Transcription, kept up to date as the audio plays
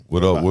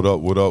What up, what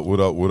up, what up,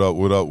 what up, what up,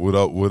 what up, what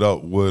up, what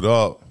up, what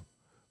up?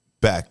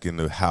 Back in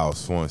the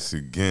house once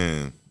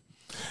again.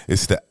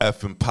 It's the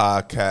effing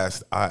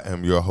podcast. I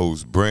am your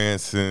host,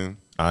 Branson.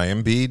 I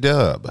am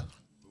B-Dub.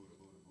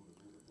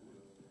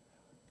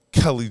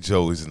 Kelly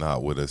Jo is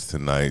not with us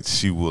tonight.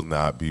 She will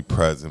not be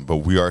present, but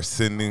we are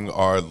sending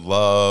our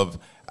love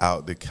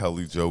out to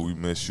Kelly Jo. We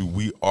miss you.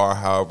 We are,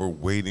 however,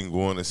 waiting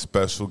on a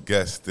special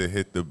guest to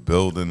hit the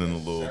building in a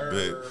little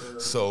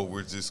bit. So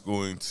we're just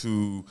going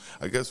to,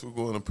 I guess we're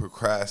going to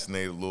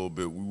procrastinate a little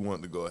bit. We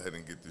want to go ahead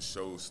and get the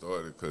show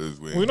started because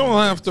we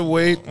don't have to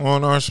wait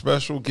on our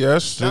special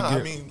guest. I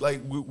mean,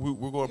 like,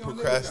 we're going to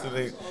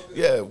procrastinate.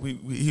 Yeah,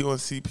 he on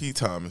CP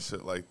time and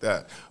shit like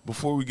that.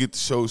 Before we get the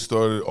show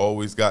started,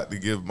 always got to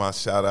give my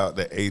shout out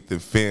to 8th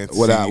and Fancy.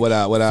 What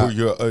up? For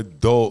your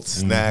adult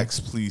snacks,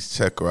 please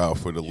check her out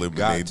for the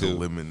lemonade. The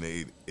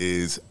lemonade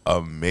is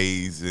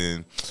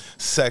amazing.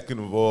 Second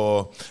of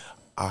all,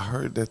 I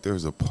heard that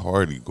there's a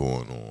party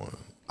going on.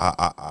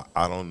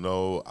 I don't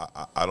know.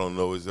 I don't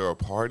know. Is there a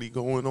party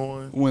going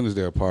on? When is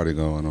there a party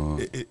going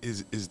on?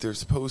 Is there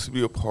supposed to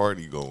be a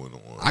party going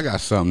on? I got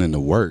something in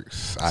the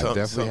works. I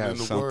definitely have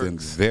something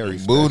very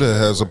special. Buddha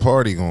has a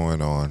party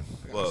going on.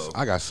 Well,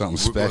 I got something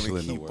special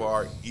in the works. We're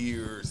going to keep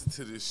our ears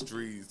to the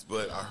streets,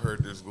 but I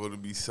heard there's going to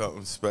be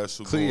something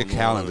special Clear going your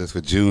calendars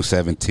on. for June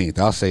 17th.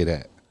 I'll say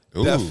that.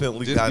 Ooh,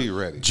 definitely just be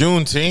ready.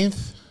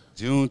 Juneteenth?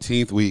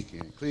 Juneteenth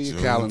weekend. Clear your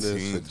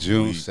calendars for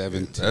June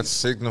 17th. That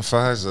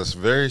signifies a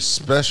very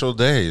special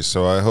day,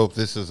 so I hope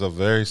this is a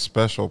very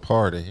special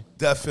party.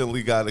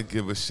 Definitely got to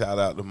give a shout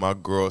out to my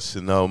girl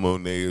Chanel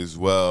Monet as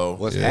well.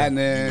 What's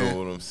happening? You know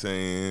what I'm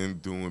saying?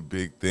 Doing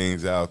big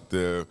things out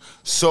there.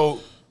 So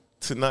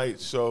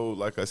tonight's show,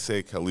 like I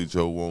said, Kelly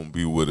Jo won't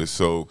be with us,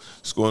 so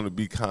it's going to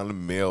be kind of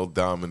male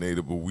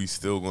dominated, but we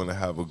still going to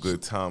have a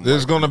good time.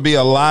 There's going to be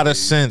a lot of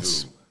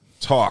sense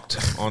talked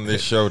on this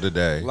show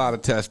today. A lot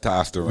of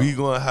testosterone. We're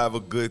going to have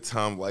a good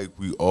time like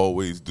we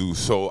always do.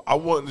 So I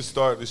wanted to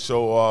start the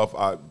show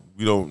off.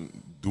 We don't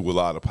do a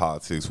lot of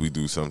politics. We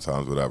do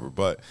sometimes, whatever.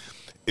 But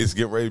it's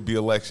getting ready to be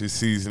election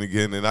season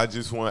again, and I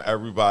just want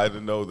everybody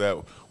to know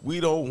that we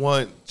don't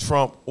want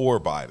Trump or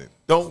Biden.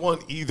 Don't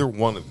want either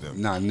one of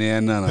them.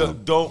 No.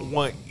 Don't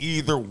want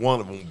either one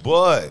of them.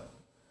 But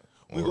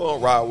we're going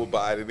to ride with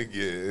Biden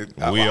again.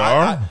 We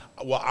are?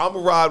 I'm going to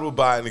ride with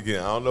Biden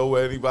again. I don't know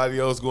what anybody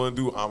else is going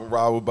to do. I'm going to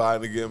ride with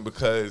Biden again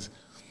because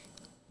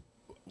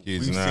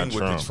we've seen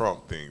what the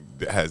Trump thing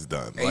has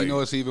done. And you know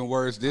what's even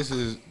worse? This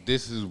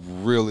is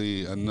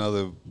really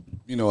another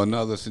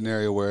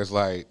scenario where it's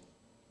like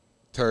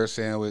turd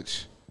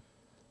sandwich.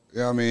 You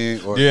know what I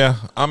mean? Yeah,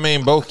 I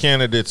mean, both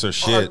candidates are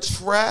shit.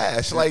 Are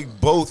trash. Like,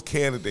 both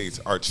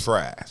candidates are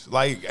trash.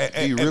 Like,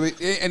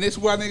 and it's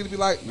where niggas be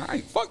like, nah,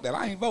 fuck that,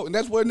 I ain't voting.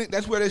 That's where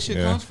that shit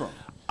comes from.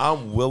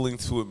 I'm willing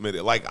to admit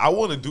it. Like, I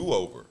want a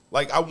do-over.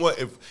 Like, I want,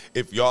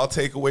 if y'all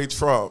take away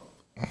Trump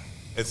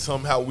and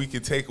somehow we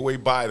can take away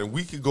Biden,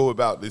 we could go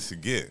about this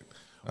again.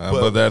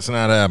 But that's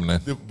not happening.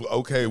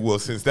 Okay, well,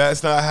 since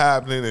that's not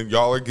happening and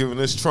y'all are giving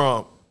us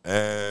Trump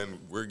and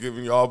we're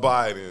giving y'all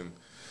Biden,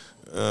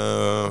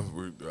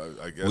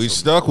 I guess we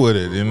stuck with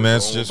it, and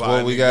that's just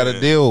what we got to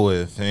deal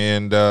with.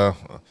 And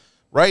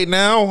right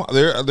now,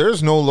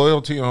 there's no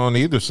loyalty on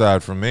either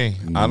side for me.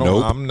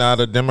 Nope. I'm not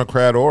a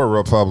Democrat or a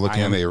Republican.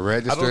 I am a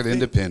registered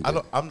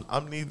independent.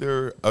 I'm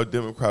neither a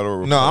Democrat or a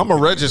Republican. No, I'm a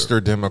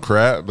registered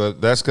Democrat, but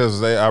that's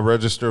because I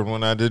registered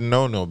when I didn't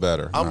know no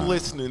better. I'm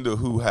listening to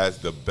who has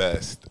the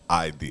best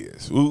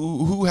ideas.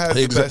 Who has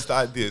the best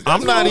ideas?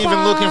 I'm not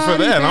even looking for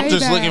that. I'm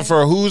just looking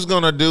for who's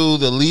going to do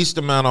the least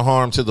amount of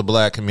harm to the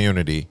black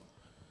community.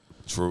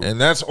 True.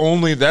 And that's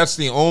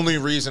the only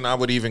reason I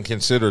would even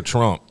consider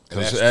Trump.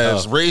 Because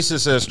as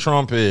racist as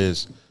Trump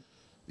is,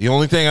 the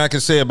only thing I can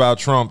say about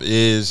Trump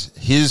is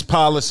his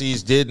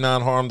policies did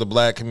not harm the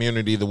black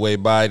community the way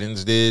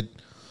Biden's did.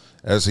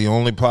 That's the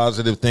only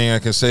positive thing I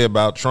can say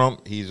about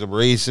Trump. He's a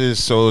racist,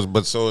 so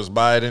is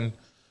Biden.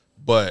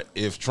 But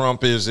if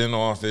Trump is in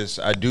office,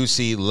 I do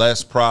see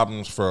less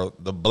problems for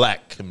the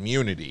black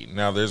community.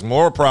 Now, there's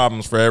more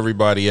problems for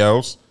everybody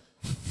else,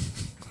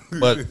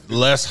 but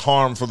less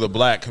harm for the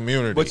black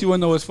community. But you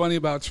want to know what's funny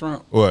about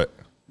Trump? What?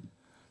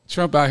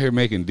 Trump out here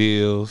making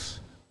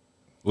deals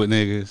with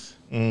niggas.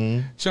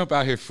 Mm-hmm. Trump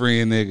out here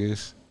freeing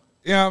niggas.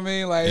 You know what I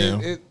mean?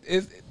 Like,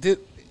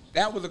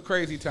 that was a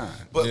crazy time.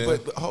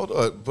 But hold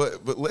on.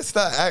 But let's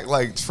not act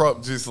like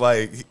Trump just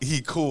like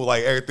he cool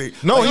like everything.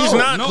 No, like, he's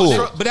not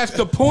cool. But that's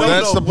the point.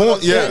 That's the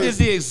point. Yeah, that is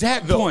the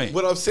exact point.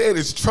 What I'm saying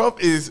is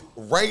Trump is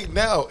right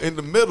now in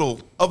the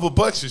middle of a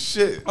bunch of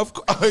shit. Of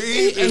course, so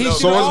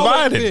is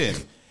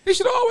Biden. He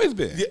should have always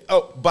been. Yeah,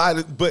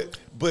 Biden,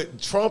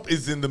 but Trump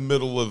is in the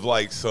middle of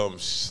like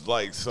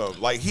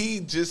he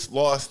just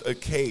lost a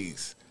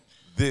case.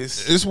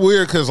 It's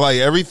weird because like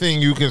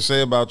everything you can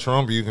say about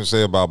Trump, you can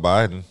say about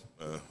Biden.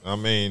 I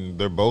mean,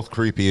 they're both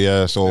creepy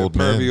ass old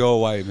men. Pervy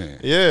old white man.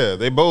 Yeah,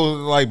 they both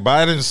like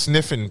Biden's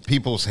sniffing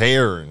people's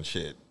hair and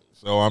shit.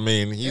 So I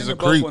mean, he's a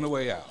creep on the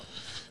way out.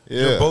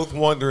 You're both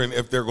wondering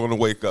if they're going to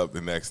wake up the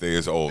next day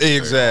as old.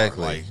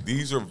 Exactly. Like,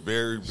 these are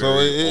very, very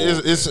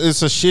so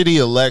it's a shitty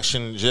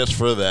election just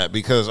for that,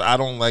 because I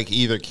don't like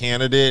either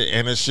candidate,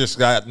 and it's just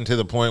gotten to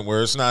the point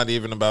where it's not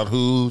even about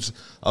who's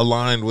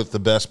aligned with the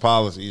best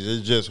policies.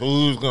 It's just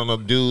who's going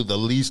to do the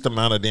least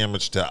amount of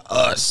damage to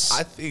us.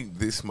 I think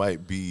this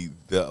might be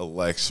the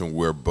election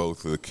where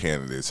both of the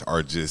candidates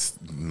are just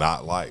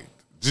not liked.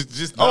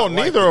 Just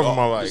neither of them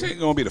are like. This ain't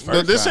going to be the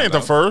first This time, ain't the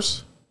though.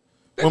 first.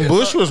 When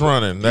Bush was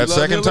running, that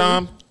second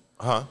Hillary?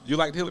 time. You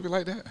liked Hillary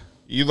like that?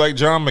 You like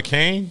John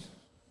McCain?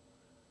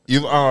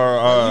 You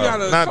are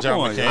not John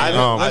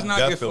McCain. Let's not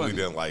get definitely funny.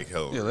 didn't like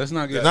Hillary. Yeah, let's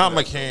not get Not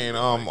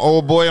McCain.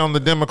 Old boy on the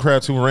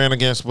Democrats who ran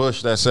against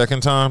Bush that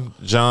second time.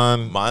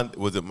 John.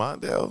 Was it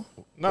Mondale?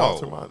 No,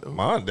 Walter Mondale.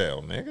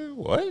 Mondale, nigga.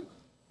 What?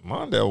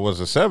 Mondale was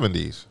the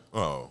 70s.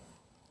 Oh,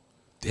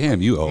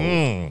 Damn, you old.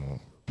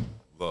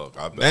 look.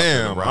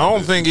 Damn, I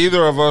don't think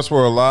either of us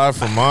were alive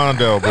for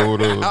Mondale, but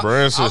the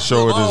Branson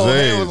showed his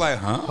They age. was like,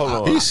 huh? Hold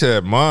on. He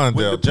said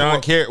Mondale. John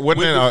Kerry.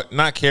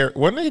 Not Kerry.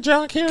 Wasn't it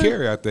John Kerry?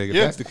 Kerry, I think, if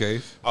Yeah. that's the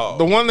case.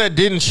 The one that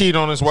didn't cheat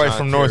on his wife John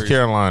from North Kerry-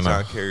 Carolina.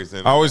 John Kerry's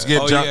in I always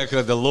get John. yeah,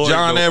 because the lawyer.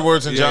 John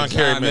Edwards and John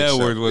Kerry mixed up.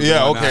 Edwards was Yeah,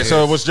 going okay, out so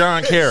here it was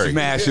John Kerry.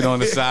 smashing on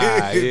the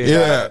side. Yeah.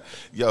 Yeah.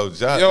 Yo,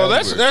 John. Yo,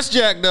 Edwards. that's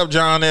jacked up.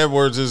 John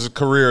Edwards'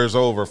 career is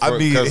over. I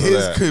mean, because of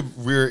his that.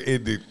 career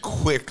ended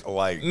quick.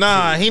 Like,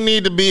 Nah, he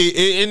need to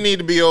be. It need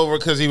to be over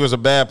because he was a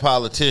bad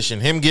politician.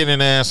 Him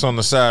getting ass on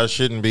the side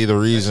shouldn't be the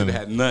reason. It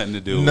had nothing to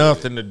do with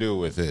Nothing to do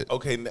with it.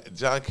 okay,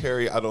 John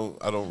Kerry. I don't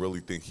really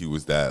think he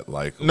was that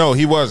like. No,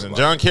 he wasn't.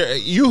 John Kerry.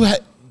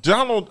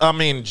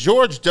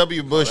 George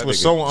W. Bush was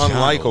so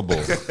unlikable.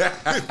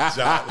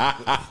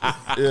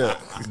 Yeah,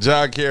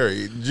 John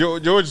Kerry.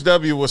 George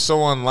W. was so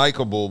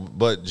unlikable,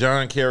 but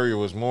John Kerry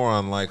was more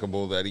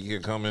unlikable that he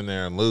could come in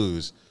there and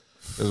lose.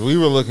 Because we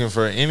were looking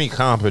for any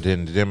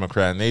competent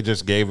Democrat, and they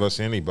just gave us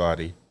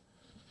anybody.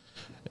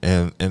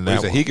 And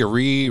that he could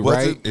read,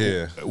 right?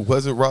 Yeah.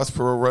 Was it Ross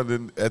Perot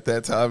running at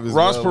that time?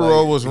 Ross well?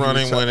 Perot Like, was he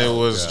running when it trying-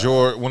 was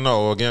George. Well,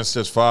 no, against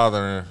his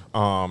father.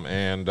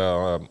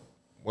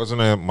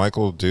 Wasn't it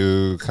Michael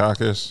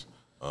Dukakis?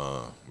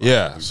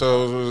 Yeah.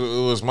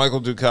 So it was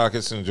Michael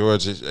Dukakis and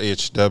George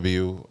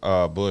H.W.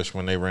 Bush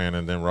when they ran,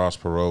 and then Ross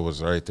Perot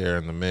was right there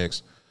in the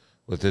mix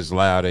with his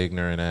loud,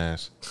 ignorant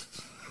ass.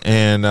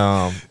 And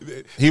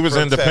he was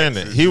From independent.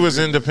 Texas. He was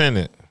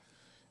independent,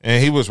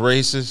 and he was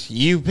racist.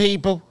 You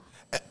people.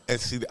 And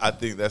see, I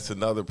think that's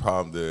another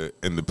problem the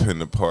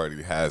independent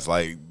party has.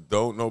 Like,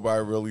 don't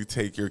nobody really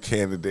take your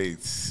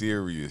candidate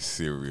serious.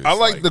 I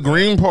like the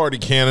Green Party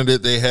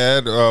candidate they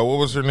had. What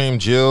was her name?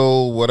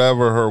 Jill,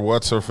 whatever her,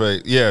 what's her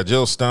face? Yeah,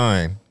 Jill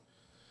Stein.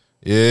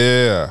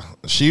 Yeah,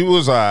 she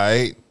was all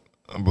right.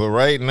 But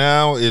right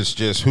now, it's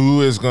just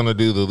who is going to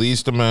do the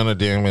least amount of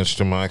damage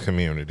to my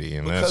community,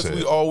 and because that's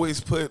it. we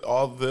always put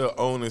all the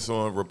onus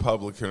on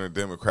Republican or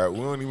Democrat. We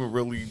don't even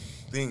really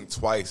think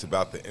twice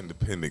about the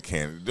independent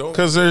candidate.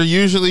 Because they're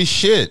usually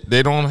shit.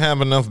 They don't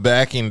have enough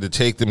backing to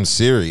take them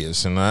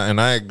serious, and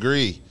I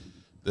agree.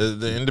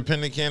 The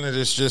independent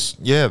candidates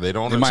just they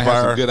don't They might inspire.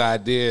 have some good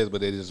ideas,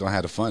 but they just don't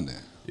have the funding.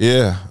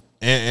 Yeah.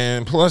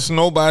 And plus,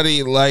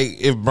 nobody,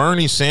 like, if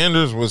Bernie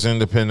Sanders was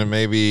independent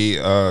maybe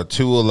 2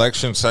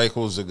 election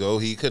cycles ago,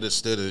 he could have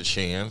stood a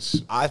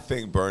chance. I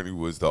think Bernie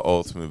was the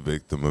ultimate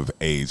victim of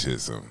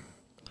ageism.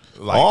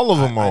 Like, All of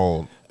them are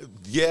old.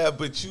 Yeah,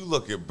 but you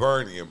look at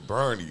Bernie, and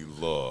Bernie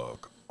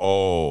look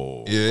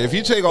old. Yeah, if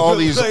you take all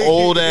these Like-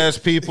 old-ass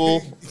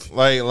people,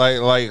 like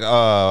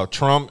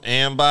Trump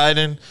and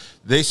Biden,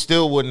 they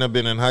still wouldn't have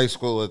been in high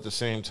school at the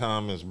same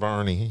time as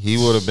Bernie. He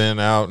would have been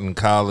out in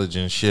college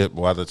and shit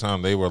by the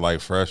time they were like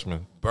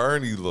freshmen.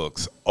 Bernie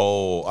looks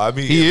old. I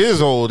mean, He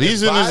is old.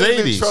 He's in his Biden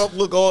and 80s. Trump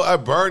look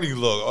old. Bernie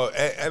look,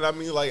 and I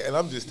mean, like, and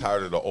I'm just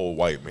tired of the old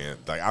white man.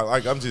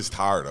 I'm just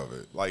tired of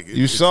it. Like,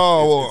 You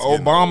saw it's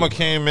getting Obama old.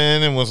 came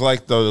in and was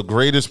like the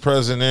greatest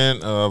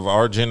president of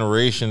our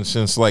generation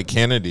since like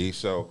Kennedy.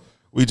 So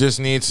we just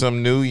need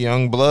some new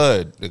young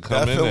blood to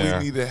come in Definitely there.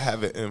 need to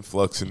have an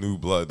influx of new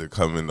blood to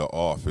come into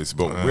office,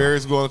 but where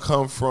it's going to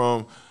come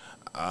from,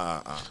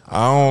 I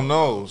don't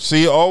know.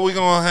 See, all we're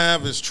going to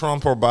have is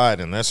Trump or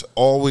Biden. That's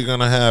all we're going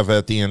to have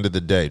at the end of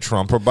the day,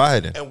 Trump or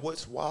Biden. and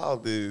what's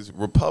wild is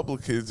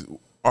Republicans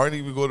aren't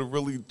even going to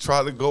really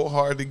try to go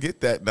hard to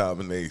get that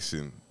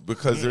nomination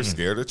because they're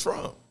scared of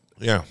Trump.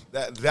 Yeah.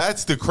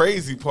 That's the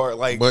crazy part.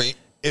 Like, But-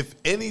 if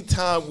any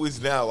time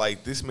was now,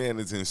 like, this man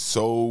is in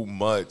so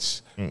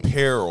much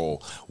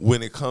peril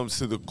when it comes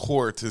to the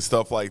courts and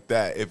stuff like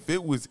that. If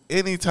it was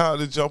any time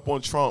to jump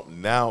on Trump,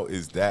 now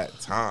is that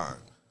time.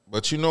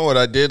 But you know what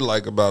I did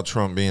like about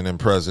Trump being in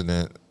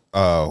president?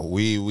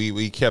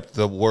 We kept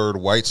the word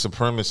white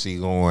supremacy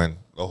going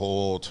the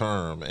whole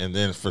term. And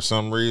then for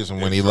some reason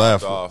when he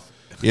left, off.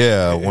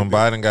 yeah, when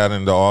Biden got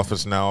into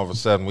office, now all of a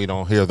sudden we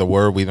don't hear the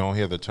word, we don't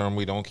hear the term,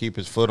 we don't keep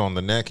his foot on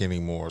the neck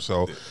anymore.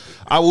 So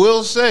I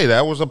will say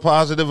that was a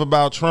positive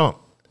about Trump.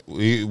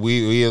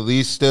 We at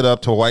least stood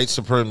up to white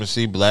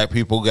supremacy. Black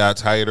people got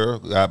tighter,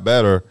 got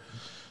better.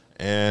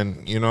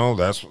 And, you know,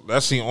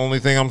 that's the only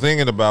thing I'm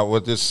thinking about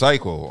with this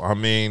cycle. I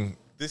mean,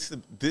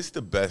 This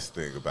the best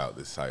thing about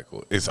this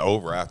cycle. It's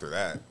over after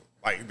that.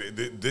 Like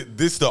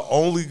this, the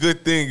only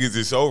good thing is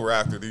it's over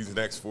after these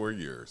next 4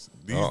 years.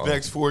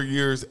 Next 4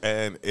 years,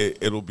 and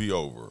it'll be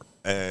over.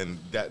 And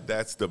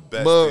that's the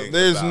best. But thing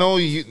there's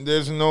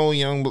about no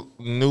young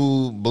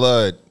new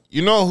blood.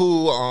 You know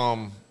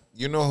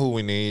who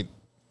we need.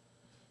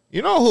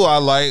 You know who I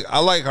like? I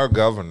like our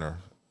governor.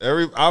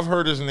 I've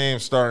heard his name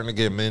starting to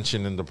get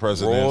mentioned in the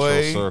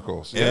presidential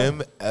circles.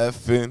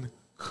 M.F.ing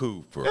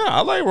Cooper. Yeah,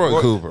 I like Roy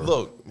Cooper.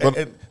 Look, but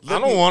I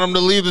don't want him to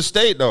leave the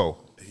state though.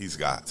 He's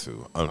got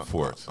to,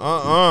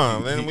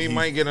 unfortunately. Then we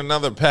might get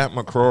another Pat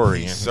McCrory.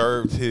 He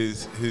served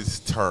his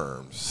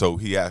term, so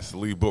he has to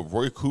leave. But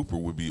Roy Cooper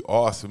would be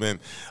awesome. And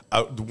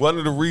one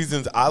of the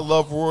reasons I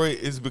love Roy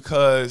is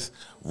because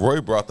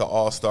Roy brought the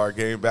All-Star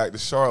game back to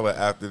Charlotte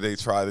after they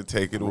tried to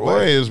take it away.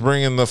 Roy is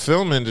bringing the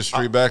film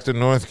industry back to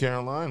North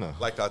Carolina.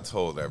 Like I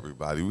told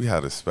everybody, we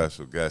had a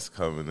special guest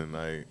coming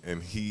tonight,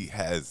 and he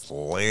has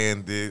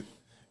landed.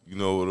 You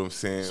know what I'm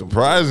saying?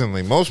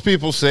 Surprisingly, most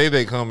people say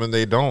they come and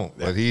they don't,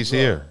 but he's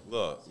here.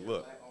 Look.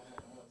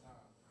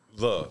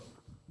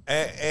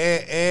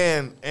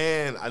 And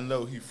I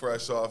know he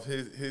fresh off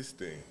his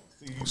thing.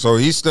 So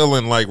he's still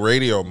in like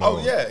radio mode.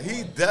 Oh yeah,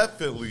 he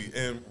definitely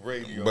in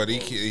radio. But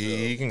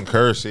he can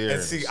curse here.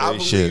 And see, I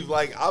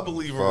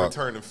believe in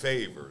returning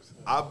favors.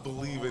 I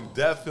believe in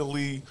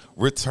definitely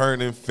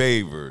returning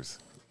favors.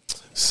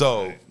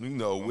 So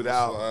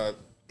without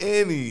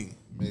any.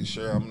 Make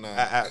sure I'm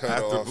not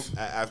cut off.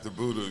 After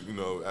Buddha,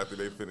 after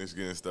they finish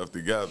getting stuff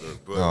together.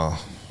 But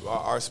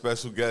our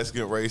special guest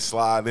getting ready to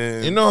slide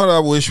in. You know what I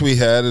wish we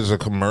had is a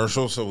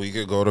commercial so we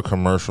could go to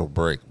commercial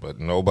break, but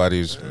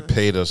nobody's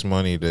paid us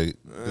money to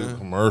do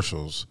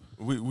commercials.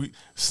 We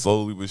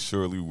slowly but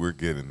surely we're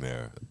getting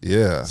there.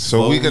 Yeah,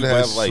 so we could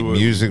have like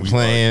music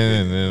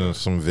playing and then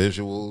some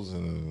visuals,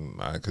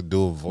 and I could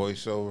do a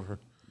voiceover.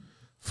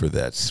 For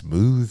that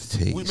smooth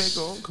taste. We make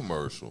our own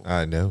commercial.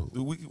 I know.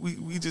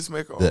 We just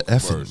make our own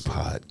commercial. The effing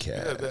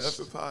podcast. Yeah, the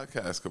effing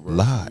podcast commercial.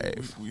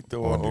 Live we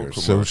throw on our own your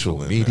social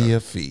media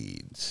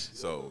feeds.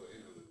 So,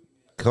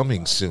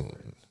 coming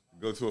soon.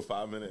 Go to a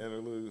 5-minute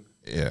interlude?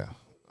 Yeah.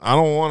 I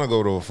don't want to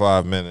go to a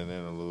 5-minute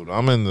interlude.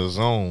 I'm in the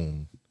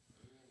zone.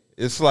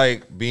 It's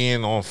like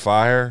being on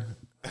fire,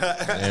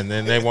 and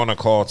then they want to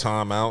call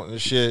timeout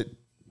and shit.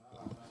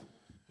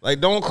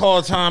 Like, don't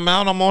call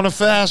timeout. I'm on a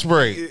fast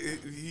break.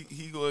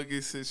 Gonna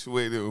get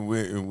situated, and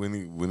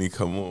when he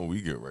come on,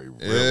 we get ready.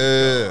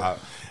 Yeah,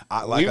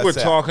 we were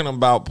talking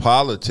about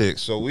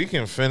politics, so we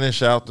can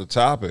finish out the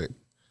topic.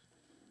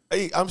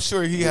 Hey, I'm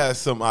sure he has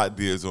some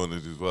ideas on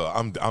it as well.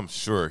 I'm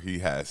sure he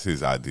has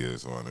his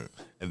ideas on it,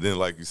 and then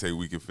like you say,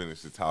 we can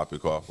finish the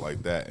topic off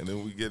like that, and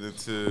then we get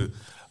into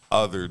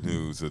other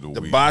news of the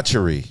week.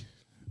 Debauchery.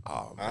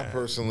 Oh, man. I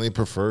personally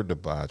prefer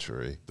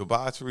debauchery.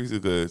 Debauchery's a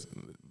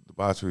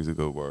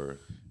good word.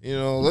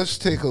 Let's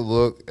take a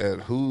look at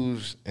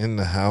who's in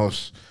the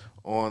house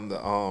on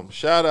the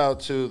shout out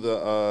to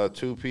the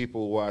 2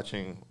 people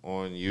watching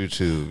on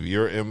YouTube.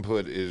 Your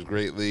input is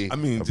greatly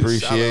appreciated.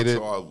 Shout out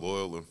to our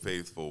loyal and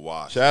faithful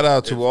watchers. Shout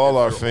out to all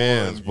our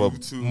fans, but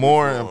YouTube,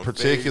 more and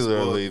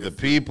particularly the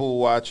people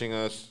watching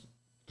us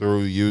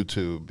through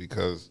YouTube,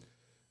 because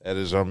that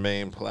is our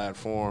main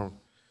platform,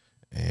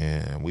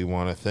 and we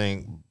want to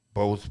thank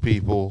both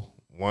people.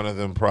 One of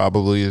them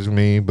probably is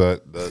me,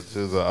 but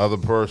to the other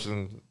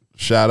person,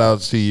 shout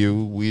outs to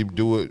you. We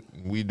do it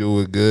good. We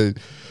do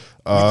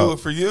it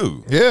for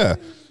you. Yeah.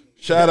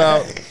 Shout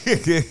out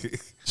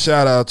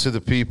to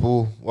the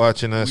people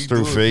watching us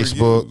through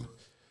Facebook.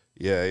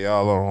 Yeah,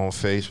 y'all are on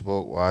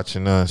Facebook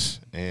watching us,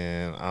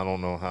 and I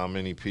don't know how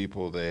many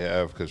people they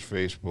have because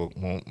Facebook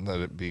won't let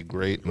it be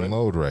great and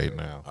load right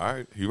now. All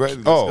right, you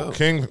ready? Oh,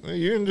 King,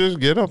 you can just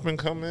get up and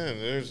come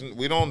in.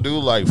 We don't do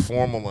like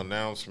formal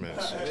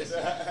announcements.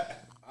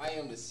 I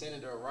am the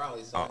Senator of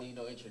Raleigh, so I need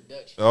no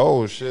introduction.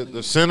 Oh, shit.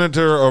 The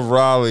Senator of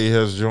Raleigh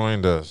has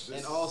joined us.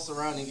 And all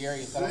surrounding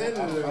areas. I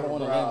don't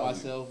want to name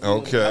myself.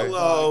 Okay.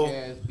 Hello.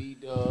 Podcast,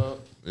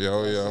 B-Dub.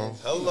 Yo.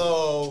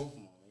 Hello.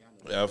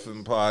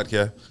 Effing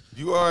podcast.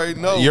 You already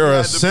know. You're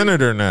a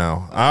senator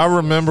now. I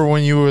remember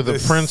when you were the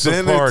Prince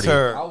of Party.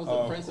 I was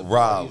the Prince of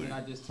Party, and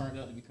I just turned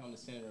up to become the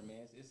senator, man.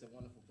 It's a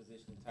wonderful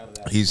position.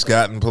 He's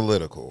gotten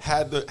political.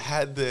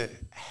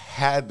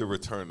 Had to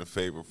return the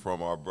favor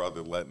from our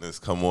brother letting us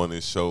come on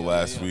his show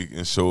last week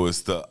and show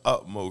us the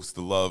utmost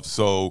love.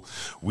 So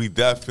we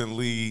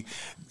definitely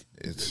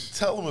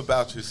tell him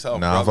about yourself,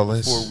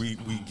 novelist. Brother,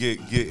 before we get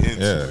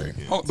into it.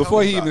 Oh,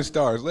 before he even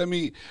starts, let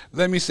me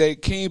say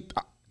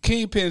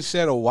Kingpin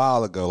said a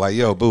while ago, like,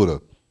 yo,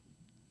 Buddha,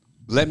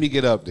 let me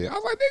get up there. I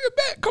was like, nigga,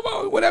 bet, come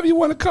on, whatever you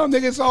want to come,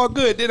 nigga, it's all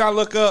good. Then I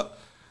look up.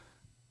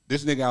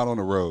 This nigga out on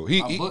the road.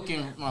 My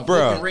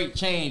booking rate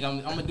changed.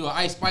 I'm gonna do an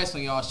Ice Spice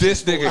on y'all.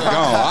 This nigga gone.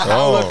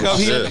 I look up.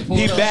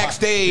 He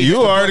backstage. You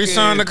already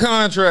signed the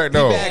contract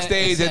though. He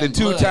backstage at the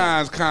 2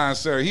 Times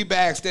concert. He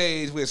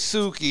backstage with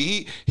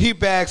Suki. He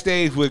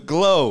backstage with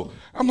Glow.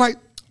 I'm like,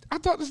 I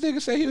thought this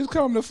nigga said he was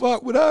coming to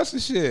fuck with us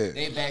and shit.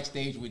 They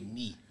backstage with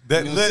me.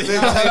 That,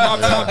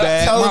 my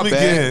bad. Tell him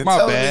again. My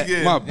Tell him bad.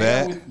 again. My That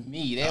bad. with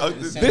me. That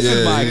was the This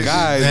is my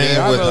guy,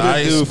 man. I with know this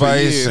Ice dude for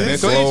Spice years, and man.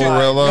 So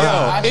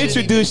Glorilla.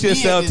 introduce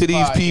yourself to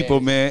these people,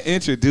 man.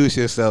 Introduce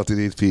yourself to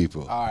these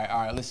people. All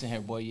right. Listen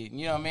here, boy. You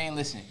know what I mean?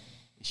 Listen,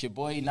 it's your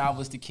boy,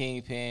 Novelist the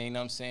Kingpin. You know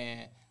what I'm saying?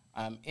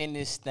 I'm in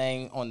this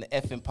thing on the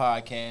effing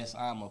podcast.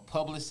 I'm a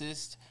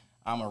publicist.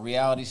 I'm a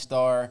reality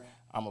star.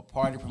 I'm a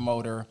party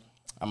promoter.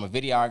 I'm a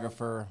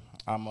videographer.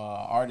 I'm an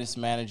artist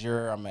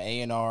manager. I'm an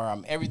A&R.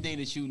 I'm everything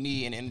that you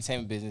need in the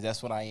entertainment business.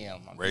 That's what I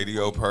am.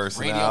 Radio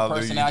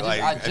personality.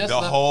 Like, I just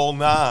the whole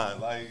nine.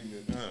 Like,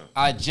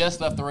 I just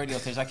left the radio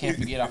station. I can't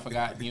forget. I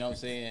forgot. You know what I'm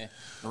saying?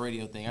 The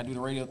radio thing. I do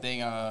the radio thing.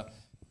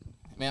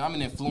 Man, I'm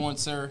an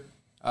influencer.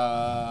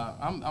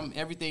 I'm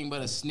everything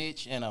but a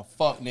snitch and a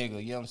fuck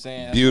nigga. You know what I'm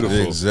saying? Beautiful.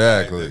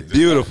 Exactly.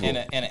 Beautiful. And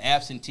an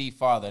absentee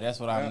father. That's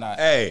what I'm not.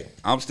 Hey,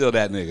 I'm still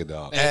that nigga,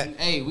 dog.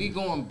 Hey, we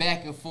going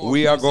back and forth. We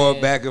you know are what I'm going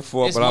saying? back and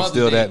forth, It's but I'm Mother's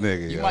still Day. that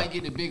nigga, You yo. might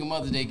get the bigger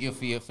Mother's Day gift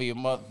for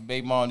your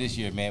baby mom this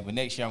year, man. But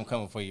next year I'm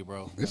coming for you,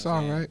 bro. It's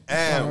all right.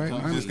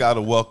 and we just got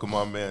to welcome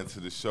our man to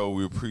the show.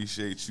 We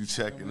appreciate you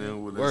checking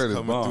in with us,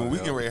 coming through. We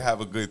can ready to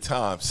have a good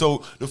time.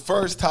 So the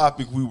first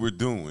topic we were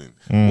doing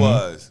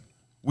was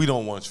we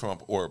don't want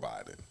Trump or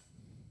Biden.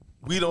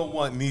 We don't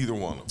want neither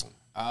one of them.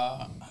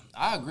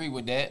 I agree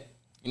with that.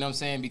 You know what I'm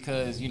saying?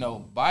 Because,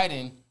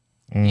 Biden,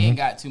 he ain't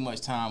got too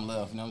much time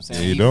left. You know what I'm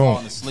saying? He He don't.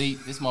 falling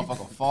asleep. This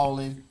motherfucker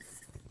falling.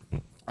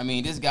 I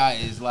mean, this guy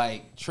is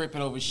like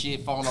tripping over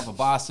shit, falling off of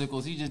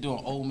bicycles. He's just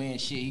doing old man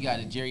shit. He got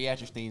the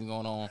geriatric things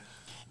going on.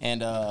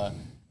 And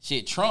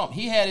Trump,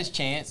 he had his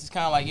chance. It's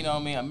kind of like, you know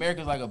what I mean?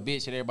 America's like a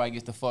bitch that everybody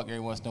gets to fuck every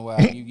once in a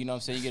while. You know what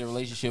I'm saying? You get a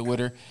relationship with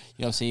her. You know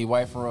what I'm saying? You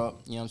wife her up.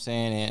 You know what I'm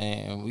saying?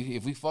 And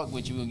if we fuck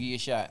with you, we'll give you a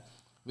shot.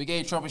 We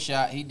gave Trump a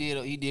shot. He did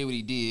what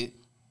he did.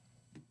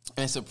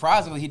 And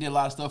surprisingly, he did a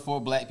lot of stuff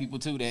for black people,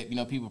 too, that,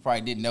 people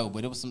probably didn't know.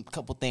 But it was some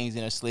couple things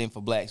in there slim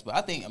for blacks. But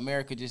I think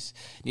America just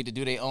need to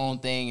do their own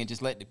thing and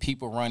just let the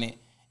people run it.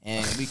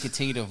 And we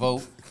continue to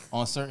vote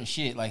on certain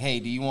shit. Like, hey,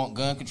 do you want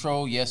gun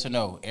control? Yes or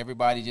no?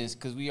 Everybody just,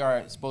 because we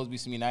are supposed to be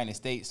some United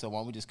States. So why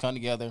don't we just come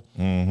together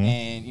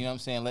and, you know what I'm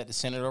saying, let the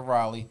Senator of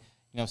Raleigh, you know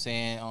what I'm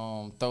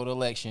saying, throw the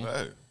election.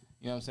 Right.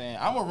 You know what I'm saying?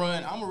 I'm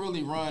going to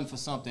really run for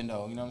something,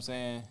 though. You know what I'm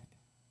saying?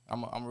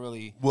 I'm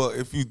really. Well,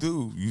 if you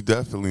do, you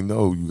definitely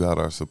know you got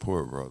our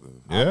support, brother.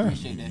 I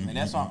appreciate that, man.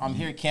 That's why I'm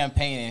here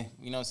campaigning,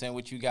 you know what I'm saying,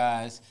 with you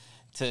guys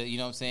to, you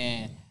know what I'm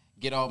saying,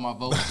 get all my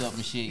votes up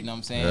and shit, you know what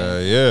I'm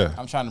saying? Yeah.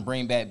 I'm trying to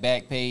bring back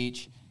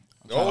Backpage.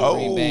 I'm trying to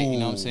bring back, you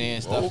know what I'm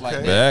saying, stuff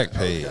like that.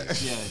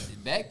 Backpage.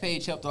 Yeah,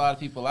 Backpage helped a lot of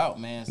people out,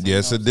 man. So,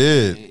 Yes, you know it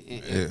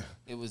did.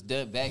 It was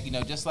done back,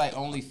 just like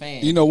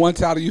OnlyFans. You know, one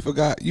title you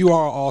forgot. You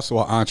are also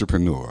an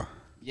entrepreneur.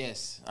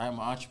 Yes, I'm an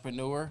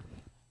entrepreneur.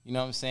 You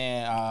know what I'm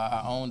saying?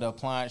 I owned an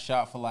appliance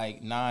shop for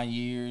like 9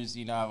 years.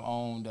 I've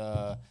owned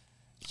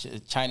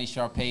Chinese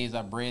Shar-Peis.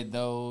 I bred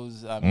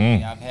those. I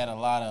mean, I've had a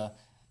lot of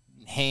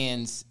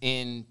hands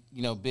in,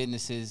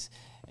 businesses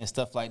and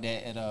stuff like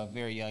that at a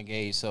very young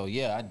age. So,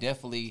 yeah, I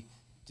definitely,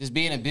 just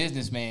being a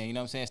businessman, you know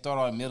what I'm saying?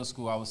 Started out in middle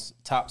school. I was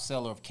top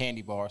seller of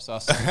candy bars. So I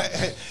sold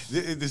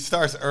it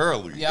starts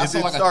early. Yeah, I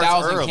sold like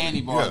 1,000 early.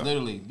 candy bars, Yeah.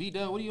 literally.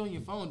 B-Dub, what are you on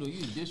your phone doing?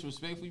 You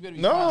disrespectful. You better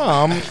be No,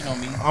 concentrating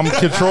on me. I'm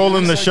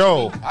controlling the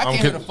show. I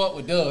came here to fuck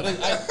with Dub. He's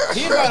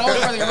about the only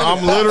person that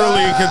I'm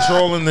literally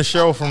controlling the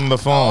show from the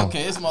phone.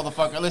 Okay, this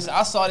motherfucker. Listen,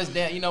 I saw this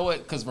damn. You know what?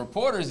 Because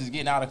reporters is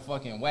getting out of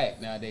fucking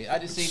whack nowadays. I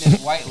just seen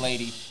this white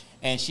lady,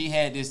 and she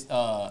had this.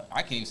 I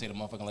can't even say the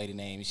motherfucking lady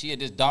name. She had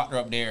this doctor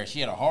up there. She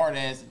had a hard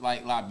ass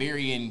like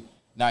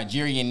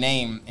Nigerian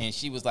name, and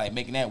she was like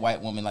making that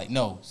white woman like,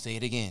 no, say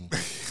it again.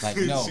 Like,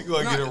 no. She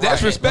gonna get it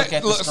That's right. respect. Look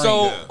at the Look, screen.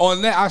 so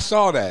on that, I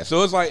saw that.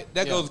 So it's like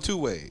that Yeah. goes two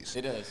ways.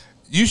 It does.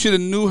 You should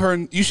have knew her.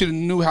 You should have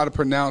knew how to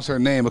pronounce her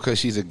name because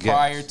she's a guest.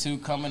 Prior to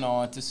coming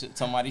on to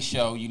somebody's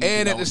show, you need And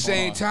to know at the what's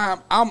going same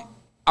on.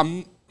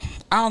 time,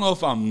 I don't know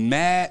if I'm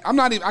mad. I'm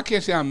not even. I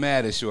can't say I'm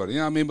mad at Shorty. You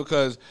know what I mean?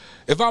 Because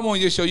if I'm on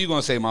your show, you're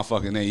gonna say my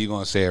fucking name. You're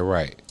gonna say it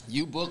right.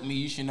 You booked me.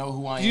 You should know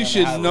who I am. You and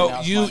should how to know.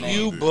 pronounce You my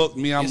name. booked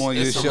me. I'm on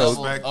your It's a show.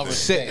 level of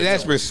respect.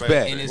 That's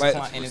respect. In this,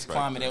 Like, in this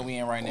climate that we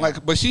in right now.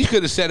 like, but she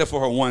could have said it for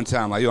her one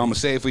time. Like, yo, I'm gonna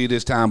say it for you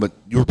this time, but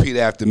you repeat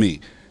after me.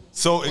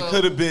 So it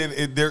could have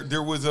been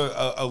there was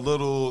a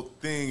little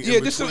thing. Yeah,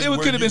 just it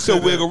could have been so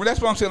wiggle.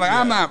 That's what I'm saying. Like,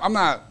 Yeah. I'm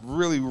not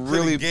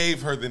really.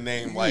 gave her the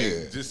name like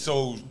Yeah. just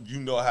so you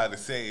know how to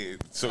say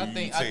it, so I you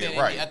think, say it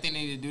right. I think they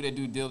need to do their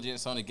due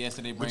diligence on the guests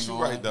that they bring you on.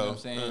 right, You know though.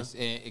 what I'm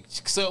saying?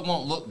 So it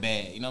won't look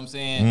bad. You know what I'm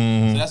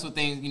saying? So that's what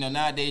things,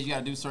 nowadays you got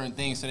to do certain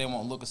things so they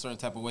won't look a certain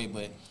type of way.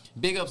 But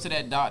big ups to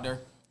that doctor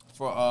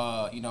for,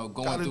 going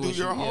Gotta through do what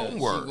your she,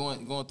 homework.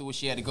 she going through what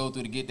she had to go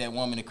through to get that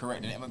woman to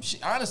correct it.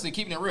 Honestly,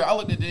 keeping it real, I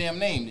looked at the damn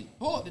name.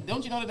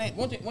 Don't you know the name?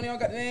 One of y'all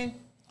got the name?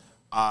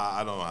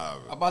 I don't have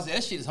I'm it. about to say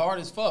that shit is hard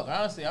as fuck.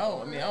 Honestly, I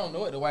don't know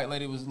what the white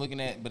lady was looking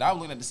at, but I was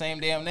looking at the same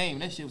damn name.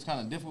 That shit was kind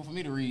of difficult for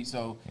me to read.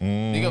 So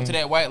big up to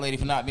that white lady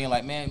for not being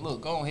like, man,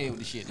 look, go ahead with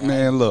the shit.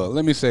 Man, look,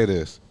 let me say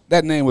this.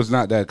 That name was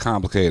not that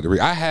complicated to read.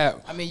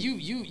 I mean,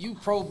 you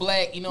pro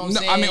black, you know what I'm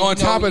saying? I mean, on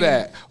top of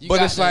that,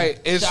 but it's like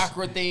it's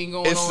chakra thing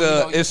going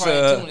on.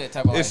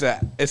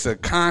 It's a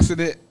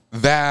consonant,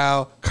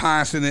 vowel,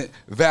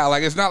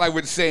 Like it's not like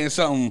we're saying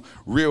something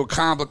real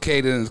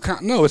complicated.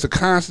 No, it's a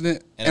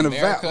consonant and a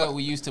America, vowel.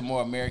 we used to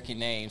more American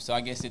names, so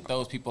I guess it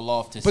throws people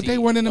off to. But they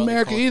weren't in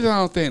America either. I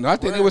don't think. I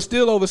think they were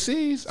still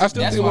overseas. I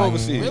still think they were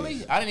overseas.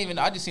 Really?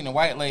 I just seen a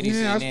white lady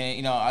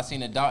sitting there. I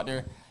seen a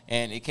doctor.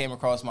 And it came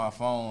across my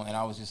phone, and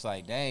I was just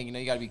like, dang,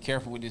 you got to be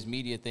careful with this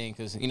media thing.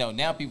 Because,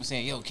 now people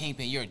saying, yo,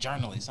 Kingpin, you're a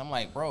journalist. I'm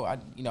like, bro,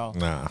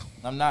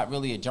 I'm not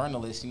really a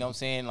journalist. You know what I'm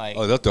saying? Like,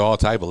 they'll throw all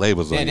type of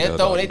labels on you. They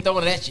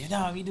throwing it at you.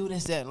 No, you do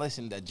this, that.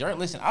 Listen,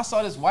 I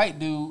saw this white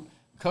dude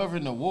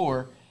covering the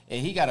war,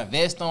 and he got a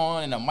vest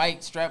on and a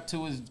mic strapped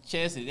to his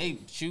chest, and they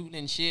shooting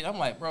and shit. I'm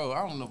like, bro,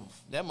 I don't know.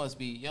 That must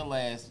be your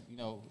last,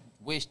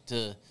 wish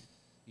to...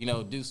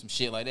 do some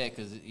shit like that,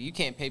 because you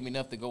can't pay me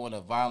enough to go in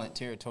a violent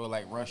territory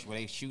like Russia where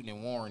they shooting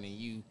and warring and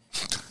you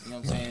know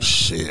what I'm saying?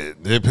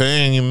 Shit, they're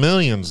paying you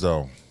millions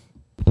though.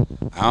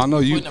 I don't know.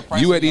 You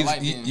at these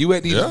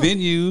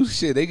venues,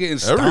 shit. They getting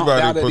stomped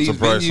out at these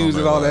venues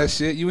and all that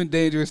shit. You in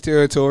dangerous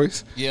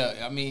territories. Yeah,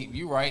 I mean,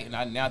 you right. And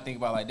I now think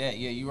about it like that.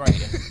 Yeah, you right.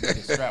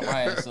 Strap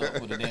my ass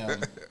up with a damn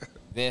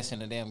vest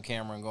and a damn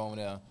camera and go over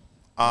there.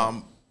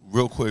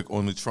 Real quick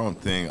on the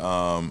Trump thing.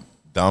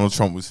 Donald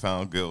Trump was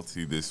found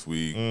guilty this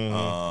week.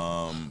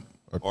 Or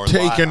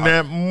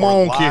that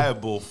monkey.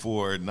 Liable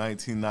for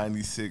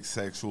 1996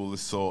 sexual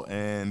assault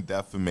and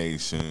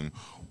defamation.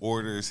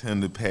 Orders him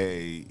to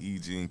pay E.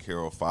 Jean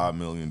Carroll $5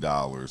 million.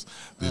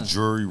 The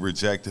jury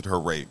rejected her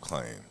rape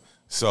claim.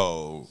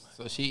 So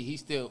he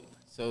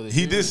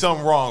did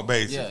something wrong,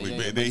 basically.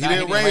 Yeah. He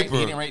didn't rape her.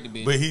 He didn't rape the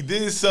bitch. But he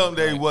did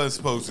something that he wasn't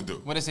supposed to do.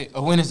 What is it?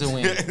 A win is a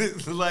win.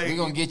 Like, we're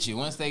gonna get you.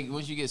 Once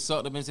you get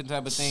sucked up into the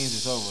type of things,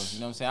 it's over.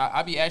 You know what I'm saying?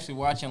 I be actually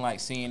watching like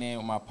CNN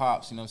with my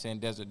pops, you know what I'm saying,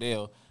 Desert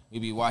Dale. We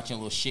be watching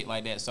little shit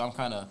like that. So I'm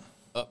kinda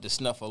up to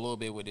snuff a little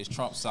bit with this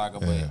Trump saga,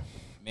 but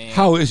man.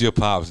 How is your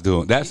pops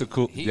doing? That's a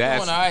cool. He doing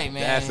all right,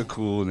 man. That's a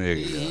cool nigga.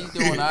 He's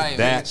doing all right.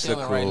 That's man.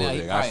 a cool right now.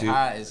 nigga. He probably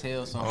high as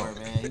hell somewhere,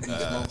 man. He be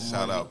smoking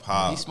shout more. out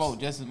Pops. He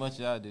smoked just as much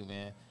as I do,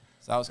 man.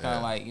 So I was kind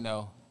of like,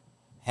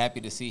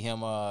 happy to see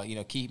him,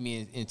 keep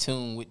me in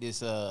tune with this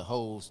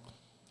whole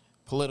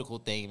political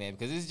thing, man,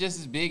 because it's just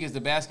as big as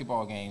the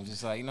basketball games.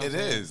 It's like, it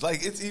is.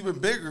 Like, it's even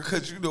bigger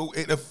because,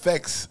 it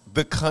affects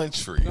the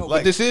country. No,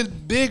 but this is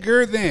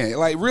bigger than,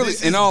 like, really,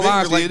 in all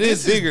honesty, like, it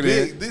is bigger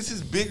than. This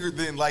is bigger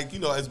than, like,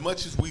 as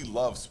much as we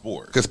love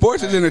sports. Because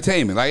sports is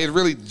entertainment. Like, it's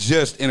really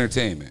just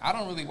entertainment. I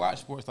don't really watch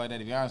sports like that,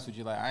 to be honest with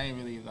you. Like, I ain't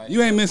really, like.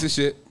 You ain't missing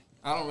shit.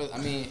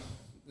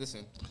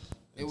 Listen.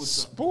 It was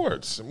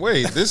sports.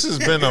 Wait, this has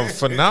been a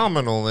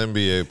phenomenal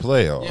NBA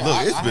playoff. Yeah,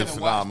 look, it's been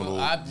phenomenal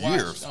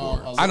year of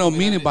sports. I don't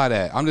mean it by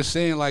that. I'm just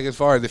saying, like, as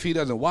far as if he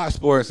doesn't watch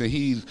sports and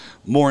he's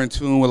more in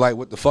tune with, like,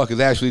 what the fuck is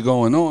actually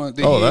going on,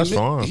 then that's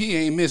fine. He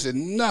ain't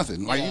missing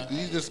nothing. Like,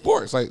 he's just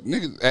sports. Like,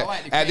 niggas,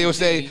 as they would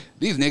say,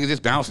 these niggas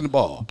just bouncing the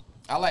ball.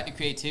 I like the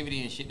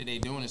creativity and shit that they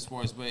doing in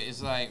sports, but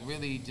it's like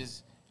really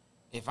just.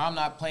 If I'm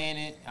not playing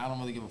it, I don't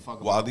really give a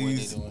fuck about what they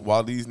doing.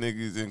 While these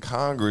niggas in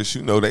Congress,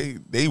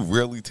 they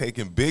really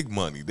taking big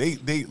money.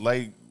 They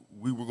like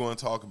we were going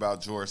to talk about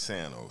George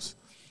Santos,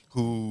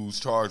 who's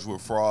charged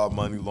with fraud,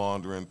 money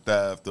laundering,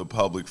 theft of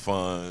public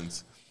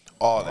funds,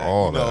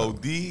 all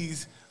that.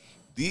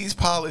 These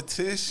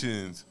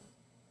politicians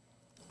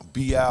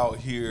be out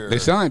here. They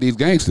signed these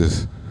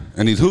gangsters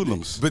and these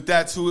hoodlums. But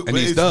that's who. And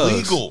these it's thugs.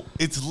 legal.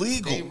 It's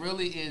legal.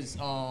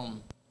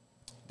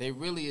 They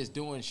really is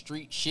doing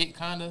street shit,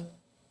 kinda.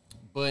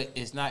 But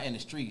it's not in the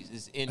streets.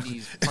 It's in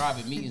these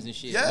private meetings and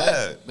shit.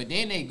 Yeah. But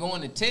then they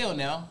going to tell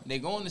now. They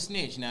going to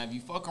snitch. Now, if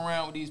you fuck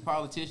around with these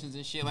politicians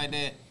and shit like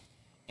that,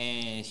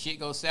 and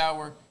shit goes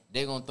sour,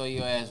 they going to throw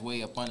your ass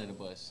way up under the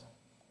bus.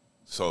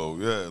 So,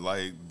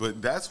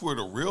 but that's where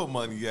the real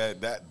money at.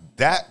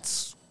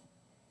 That's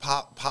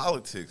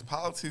politics.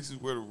 Politics is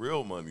where the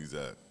real money's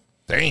at.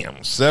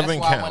 Damn, 7 That's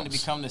why counts. I wanted to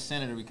become the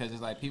senator, because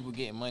it's like people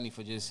getting money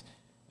for just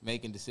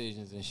making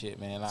decisions and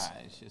shit, man.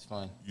 It's just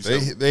fun.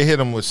 They hit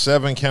him with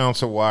 7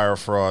 counts of wire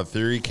fraud,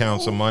 3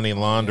 counts of money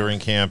laundering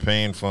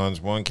campaign funds,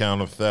 1 count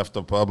of theft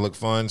of public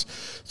funds,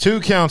 2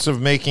 counts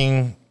of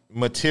making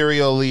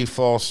materially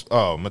false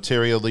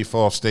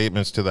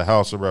statements to the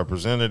House of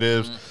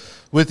Representatives,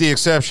 with the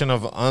exception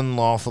of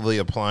unlawfully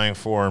applying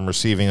for and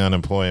receiving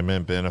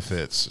unemployment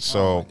benefits. So,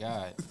 oh my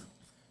God,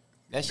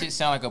 that shit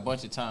sound like a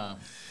bunch of time.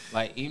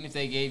 Like, even if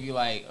they gave you,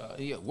 like,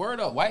 word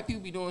up, white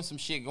people be doing some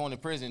shit going to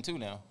prison, too,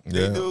 now.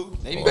 Yeah. They do.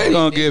 They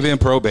gonna give him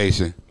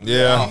probation.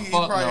 Yeah. Oh,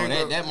 fuck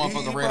no. That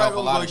motherfucker read off a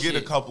lot of shit. He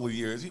get a couple of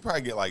years. He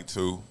probably get, like,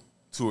 2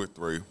 or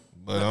 3.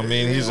 But, I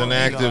mean, he's an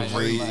active,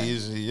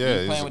 he's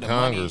a congressman.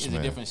 congressman. It's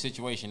a different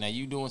situation. Now,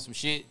 you doing some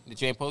shit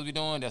that you ain't supposed to be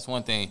doing, that's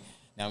one thing.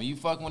 Now, when you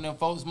fucking with them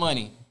folks'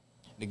 money,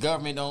 the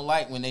government don't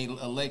like when they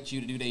elect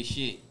you to do their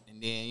shit.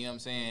 then you know what I'm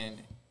saying.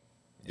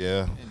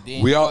 Yeah. And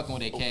then We you all. fucking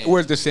with that cash.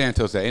 Where's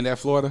DeSantis at? Ain't that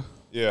Florida?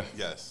 Yeah.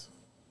 Yes.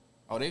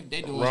 Oh, they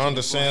doing Ron shit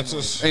in Florida.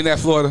 DeSantis. Ain't that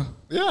Florida?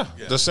 Yeah.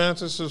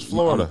 DeSantis is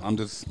Florida. I'm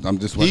just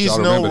want He's y'all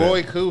to no remember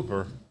Roy that.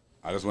 Cooper.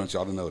 I just want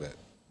y'all to know that.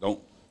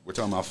 We're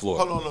talking about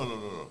Florida. Hold on,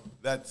 no.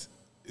 That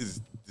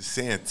is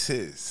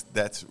DeSantis.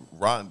 That's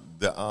Ron,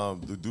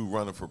 the dude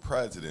running for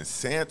president.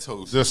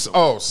 Santos.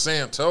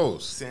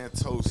 Santos.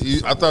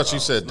 Santos. I thought you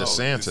else. said No,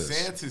 DeSantis.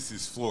 DeSantis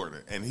is Florida,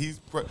 and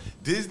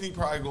Disney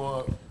probably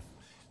going to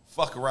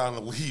fuck around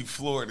and leave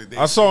Florida.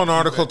 I saw an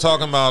article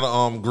talking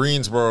about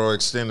Greensboro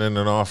extending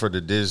an offer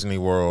to Disney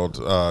World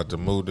to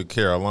move to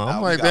Carolina.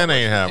 I'm like, that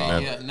ain't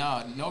happening. Yeah,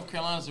 no, North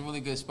Carolina's a really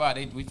good spot.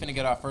 We finna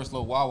get our first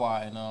little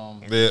Wawa in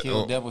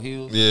Devil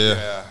Hills.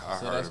 Yeah. I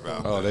heard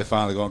about. Oh, they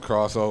finally gonna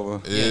cross over.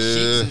 Yeah, Sheets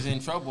is in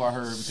trouble. I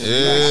heard because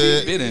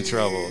She's been in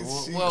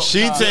trouble.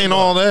 Sheets ain't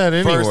all that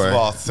anyway. First of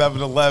all,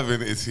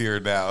 7-Eleven is here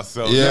now,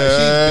 so She's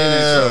been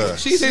in trouble.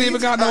 She ain't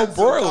even got no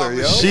broiler,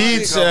 yo.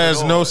 Sheets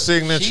has no Sheets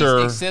signature.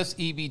 accepts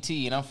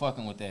EBT, and I'm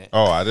fucking with that.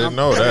 Oh, I didn't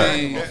know I that.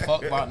 don't give a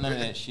fuck about none of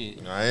that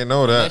shit. I ain't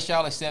know that. Unless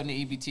y'all accept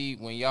the EBT,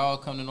 when y'all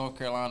come to North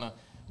Carolina,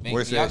 when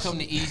y'all come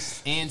to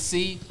East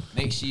NC,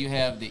 make sure you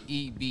have the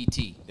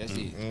EBT. That's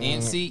it.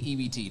 NC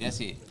EBT. That's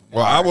it.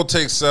 Well, I will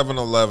take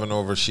 7-Eleven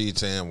over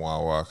Sheets and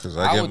Wawa because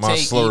I get would my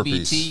take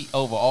Slurpees. EBT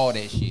over all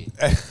that shit.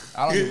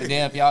 I don't give a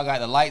damn if y'all got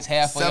the lights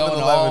half on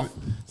 7-Eleven off.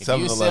 If you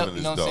 7-Eleven accept, you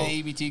is know what I'm dope.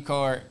 saying, EBT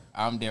card,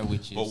 I'm there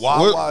with you. But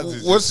Wawa's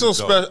is What's so just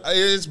dope. special?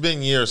 It's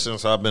been years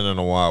since I've been in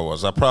a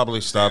Wawa's. I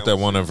probably stopped at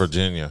one in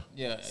Virginia.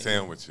 Yeah.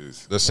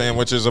 Sandwiches. The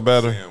sandwiches are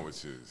better.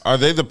 Sandwiches. Are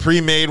they the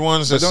pre-made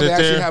ones that Don't sit they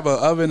actually there? have an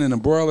oven and a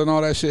broiler and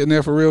all that shit in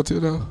there for real too,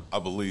 though? I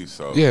believe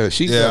so. Yeah,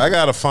 she. Yeah, I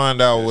gotta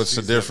find out what's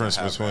the Sheets difference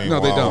doesn't have between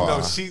that. No, they don't. Wawa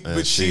No, Sheets, and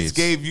but Sheets Sheets.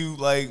 gave you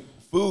like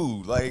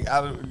food, like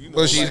out of you know.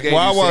 But Sheets like, gave you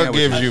Wawa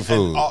sandwiches. gives you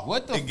food.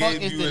 What the it fuck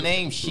gave is you the a-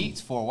 name Sheets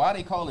for? Why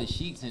they call it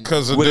Sheets?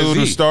 Because the With a dude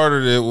who Z.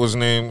 started it was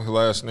named, his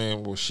last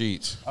name was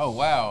Sheets. Oh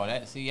wow,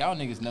 see y'all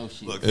niggas know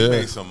shit. Look, Yeah. he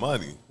made some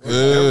money.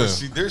 Yeah.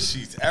 There's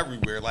Sheets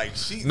everywhere. Like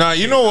Sheets. Now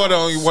you know what?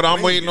 What I'm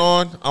swinging. waiting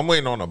on? I'm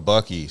waiting on a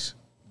Buc-ee's.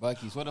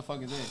 Buc-ee's, what the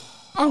fuck is that?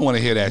 I don't want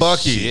to hear that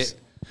Buc-ee's. shit.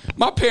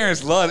 My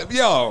parents love it.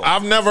 Yo,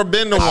 I've never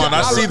been to one.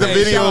 I see the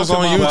Hey, shout out videos to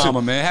on my YouTube.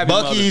 mama, man. Happy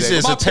Mother's Buc-ee's Day.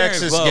 is My a parents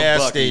Texas love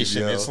gas Buc-ee's,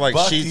 station. yo. It's like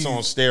Buc-ee's. Sheets on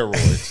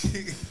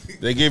steroids.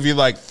 They give you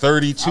like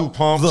 32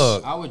 pumps.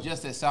 Look. I was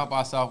just at South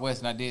by Southwest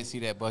and I did see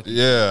that Buc-ee's.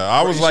 Yeah,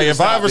 I was like, should've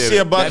if I ever stopped see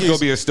a there. That's Buc-ee's, gonna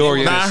be a story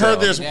in Now I itself.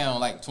 heard there's, Down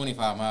like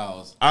 25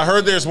 miles. I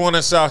heard there's one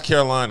in South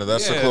Carolina.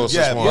 That's the closest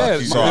yeah, one. Yeah,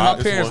 Buc-ee's. my, So my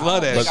I- parents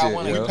love that think I shit.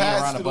 wanna yo. be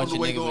Passed around a it bunch on the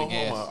of way niggas going with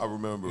gas. home. I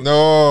remember.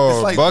 No,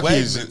 It's like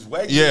Buc-ee's.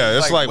 Wegmans. Yeah,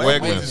 it's like Wegmans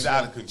Wegmans. is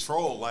out of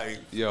control. Like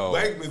Yo.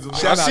 Wegmans. I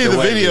Shout out see to the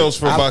Wegmans. videos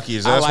for I-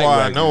 Buc-ee's. I That's like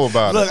why I Wegmans. know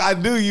about Look, it. I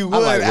knew you I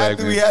would like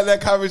after we Wegmans. had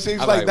that conversation.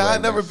 I Like, like nah, I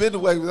Wegmans. never been to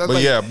Wegmans. I was But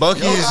like, yeah, yo,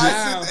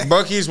 Buc-ee's,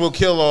 Buc-ee's will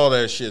kill all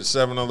that shit.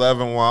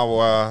 7-Eleven,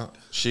 Wawa,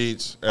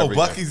 Sheets, Oh,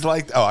 everything. Buc-ee's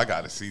like. Oh, I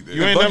gotta see this.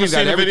 You ain't Buc-ee's never got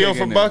seen a video everything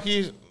for in there.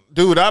 Buc-ee's?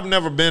 Dude, I've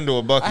never been to a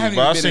I Buc-ee's, haven't but even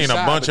I've been seen a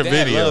inside, bunch but of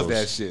Dad loves videos.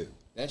 that shit.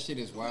 That shit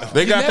is wild.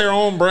 They got Your their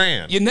own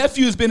brand. Your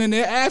nephew's been in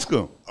there. Ask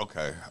him.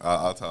 Okay,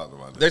 I'll talk to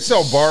my They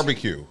sell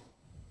barbecue.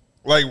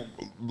 Like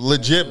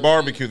legit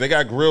barbecue. They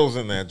got grills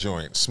in that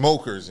joint,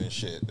 smokers and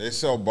shit. They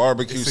sell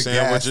barbecue It's a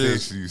gas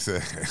sandwiches. station, you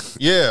said.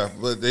 Yeah,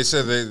 but they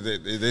said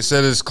they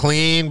said it's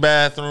clean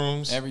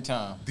bathrooms. Every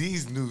time.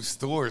 These new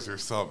stores or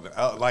something.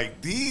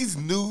 Like these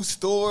new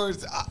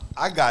stores,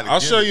 I got. I'll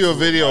show you a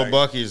video of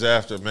Buc-ee's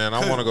after, man. I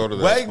want to go to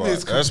that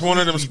spot. That's one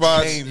of them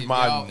spots. Changed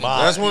my Y'all-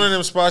 mind. That's one of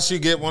them spots you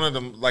get one of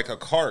them like a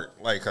cart,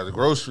 like a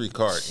grocery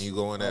cart, and you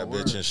go in that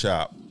bitch and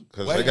shop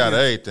because they got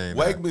everything.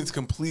 there. Wegmans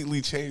completely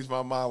changed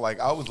my mind.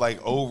 Like I was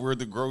like over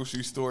the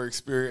grocery store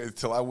experience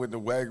until I went to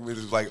Wegmans. It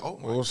was like, oh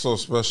my. What's so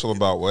special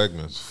about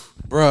Wegmans?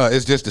 Bruh,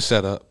 it's just a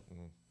setup.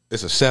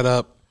 It's a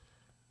setup.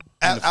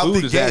 And the Out food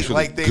the is gate, actually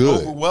like they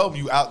good. overwhelm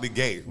you out the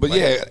gate. But Like,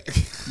 yeah,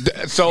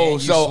 so you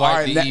so all swipe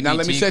right. the Now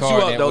let me EBT set you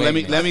card up at though. Let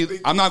Wegmans. me.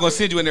 I'm not gonna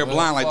send you in there Well,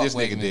 blind like fuck this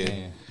nigga Wegmans, did.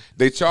 man.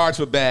 They charge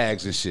for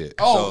bags and shit.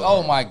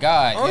 Oh my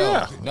God. Oh, Yo,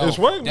 yeah. no, It's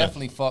Wegmans.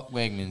 definitely fuck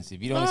Wegmans.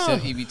 If you don't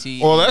accept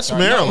EBT. Well, that's charge-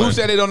 Maryland. Who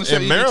said they don't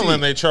accept In EBT?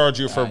 Maryland, they charge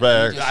you for Alright,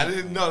 bags. you I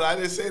didn't know. I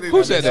didn't say that.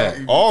 Who said that?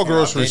 All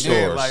grocery They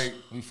did, stores. Like,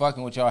 We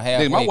fucking with y'all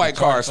halfway. Nigga, my white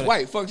Charge car is for the-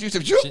 white. Fuck you.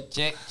 Check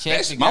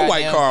Check the my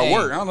white goddamn car thing.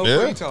 work. I don't know Yeah.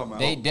 what you talking about.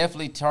 They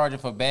definitely charging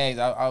for bags.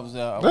 I was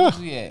where was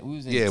we at? We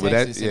was in yeah, but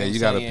Texas that and they you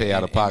was got to saying pay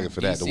out of in pocket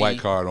for that. The DC. white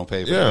car don't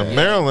pay for Yeah, that.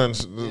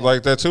 Maryland's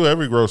like that too.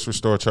 Every grocery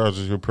store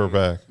charges you per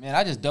bag. Man,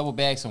 I just double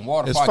bagged some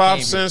water. It's before I 5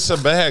 came cents a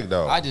bag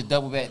though. Here. I just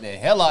double bagged the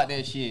hell out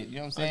that shit. You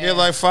know what I'm I saying? get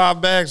like 5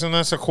 bags and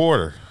that's a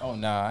quarter. Oh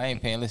nah, I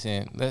ain't paying.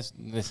 Listen. That's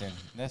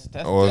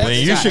Oh, that's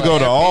then you should not- go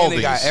to And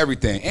they got Aldi's.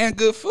 everything and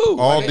good food.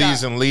 Like, they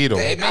Aldi's got- and Lidl.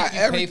 They got make you pay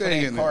for everything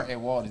that in cart there.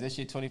 at Waldi's. That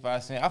shit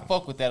 25 cents. I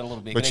fuck with that a little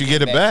bit. But 'cause you they get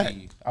give it back. to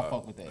you. I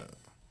fuck with that.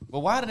 But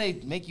why do they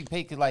make you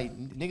pay? Cause like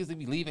niggas they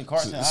be leaving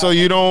carts. So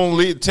you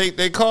don't take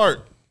their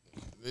cart.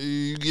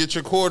 You get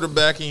your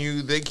quarterback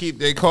and they keep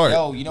their cart.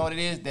 Yo, you know what it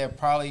is? That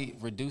probably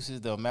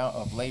reduces the amount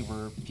of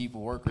labor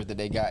workers that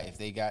they got if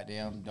they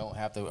goddamn don't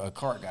have a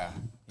cart guy.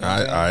 You know what I'm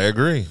saying? I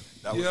agree.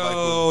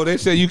 Yo, they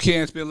say you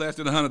can't spend less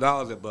than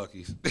 $100 at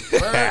Buc-ee's.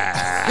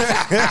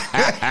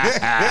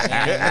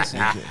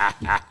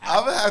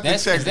 I'm gonna have to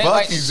check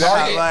Buc-ee's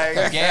out.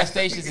 Like gas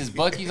stations is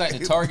Buc-ee's like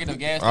the target of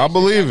gas stations. I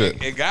believe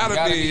it. It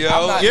gotta be,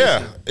 yo.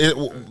 Yeah,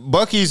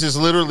 Buc-ee's is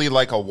literally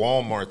like a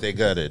Walmart. They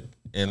got it,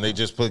 and they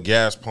just put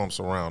gas pumps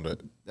around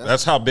it.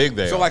 That's how big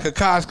they are. So like a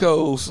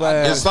Costco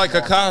 / It's like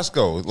a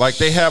Costco. Like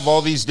they have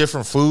all these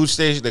different food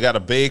stations. They got a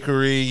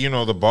bakery, you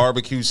know, the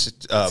barbecue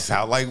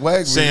sound like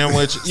Wegmans.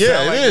 sandwich.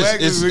 Yeah,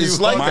 it is.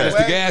 It's like minus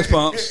that. the gas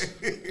pumps.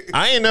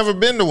 I ain't never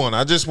been to one.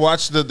 I just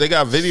watched they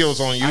got videos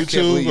on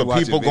YouTube of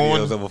people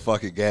going of a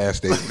fucking gas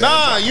station.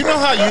 Nah, you know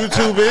how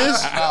YouTube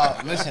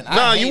is. Listen,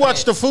 Nah, you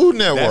watch the Food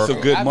Network. That's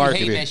some good I be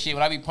marketing. hating that shit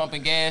when I be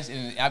pumping gas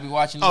and I be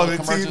watching Oh, little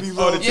the commercials. TV,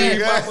 little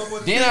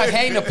TV. Then I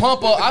hang the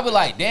pump up. I be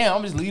like, damn,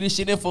 I'm just leaving this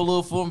shit in for a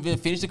little for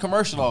and finish the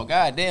commercial off.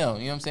 God damn,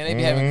 you know what I'm saying? They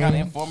be having kind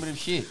of informative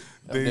shit.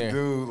 They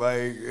do.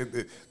 Like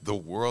the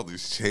world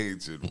is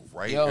changing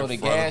right. Yo, in the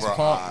front gas of our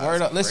pump. eyes.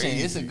 Word up. Listen,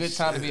 Crazy it's a good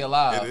time to be shit.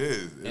 alive. It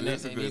is. It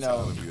is a good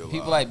time to be alive.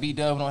 People like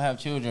B-Dub don't have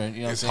children.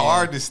 You know It's what I'm saying?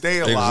 hard to stay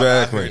alive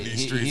out here in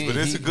these streets, but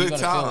it's a good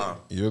time.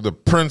 You're the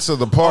prince of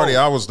the party.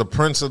 I was the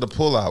prince of the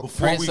pullout.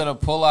 Prince of the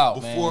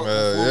pull-out, man. Before we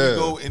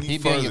go any He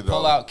be on further, your though,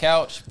 pull-out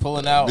couch,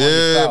 pulling out on your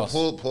Yeah, spouse.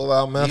 pull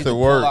out He's method the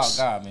works.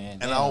 pull-out guy, man.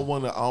 and I don't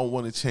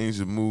want to change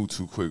the mood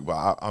too quick,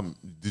 but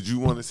did you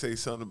want to say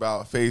something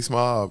about Face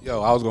Mob?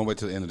 Yo, I was gonna wait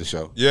till the end of the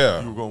show.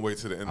 Yeah, You were going to wait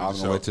to the end I of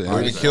was the gonna show. wait till the way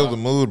end to of the kill show. the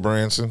mood,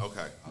 Branson.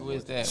 Okay. Who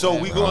is that? So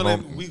man?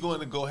 we're going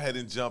to go ahead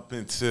and jump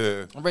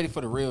into I'm ready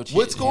for the real shit.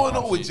 what's going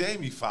on with Shit.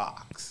 Jamie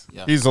Foxx.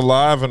 Yeah. He's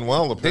alive and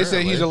well. They Apparently,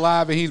 say he's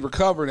alive and he's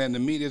recovered, and the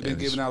media's been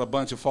giving out a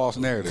bunch of false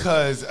narratives.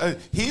 Because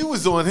he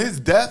was on his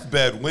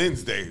deathbed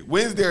Wednesday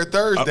or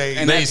Thursday.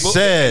 and They that's bull-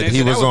 said and they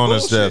he said was that on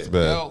his bullshit.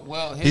 deathbed.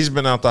 Well, He's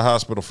been out the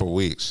hospital for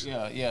weeks.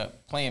 yeah,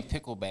 playing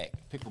pickleball.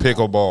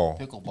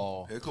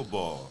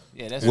 Pickleball.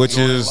 Yeah, that's Which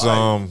what is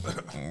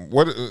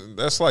what?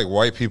 That's like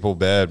white people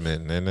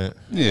badminton, isn't it?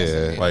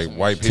 Yeah, Like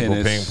white people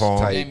Tennis ping pong.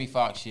 type. Jamie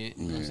Foxx shit.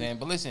 You know what I'm saying?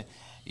 But listen,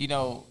 you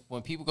know,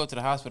 when people go to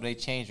the hospital, they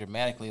change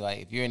dramatically. Like,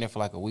 if you're in there for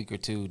like a week or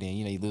two, then,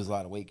 you know, you lose a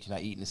lot of weight because you're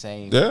not eating the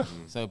same. Yeah.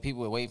 So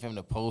people were waiting for him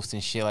to post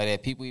and shit like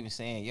that. People even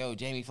saying, yo,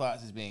 Jamie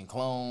Foxx has been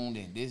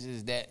cloned and this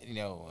is that, you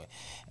know.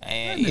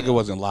 And, That nigga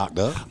wasn't locked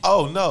up.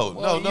 Oh no,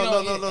 Well, you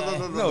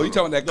know, No, you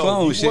talking that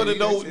clone you shit. want to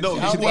know? No, I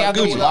you don't think want I to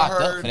know be what I locked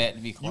up heard? for that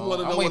to be cloned. You want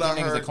to I'm know waiting what for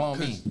I niggas to heard? clone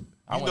me. 'Cause,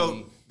 I you wanna know,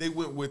 be- they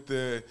went with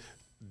the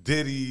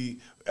Diddy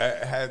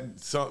had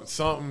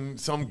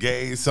some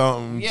gay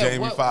something. Yeah, Jamie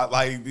what- Foxx,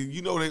 like,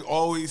 you know, they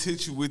always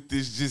hit you with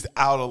this just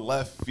out of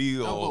left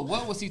field. No, but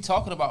what was he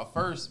talking about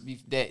first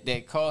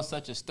that caused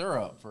such a stir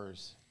up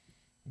first?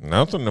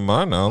 Nothing to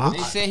my knowledge.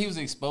 They said he was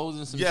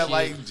exposing some Yeah, shit.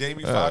 like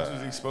Jamie Foxx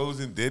was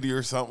exposing Diddy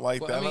or something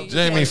like Well, that. I mean, I'm just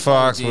Jamie like,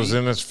 Foxx was Diddy.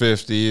 in his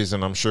 50s,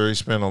 and I'm sure he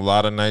spent a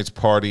lot of nights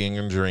partying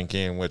and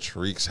drinking, which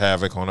wreaks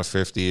havoc on a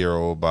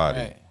 50-year-old body.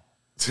 Right.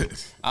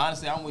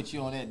 Honestly, I'm with you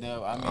on that,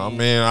 though. I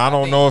mean, I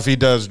don't know if he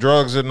does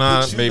drugs or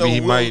not. But you Maybe know, he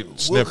we'll might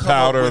snip come up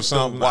powder or with the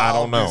something. I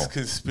don't know. wildest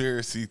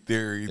conspiracy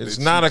theory. It's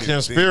that not you a can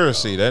think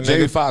conspiracy. of. That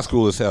Jamie nigga. Foxx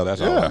cool as hell. That's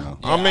all I Yeah. know.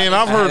 I mean,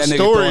 I've heard that nigga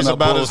stories throwing up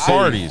about his bullshit.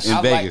 parties.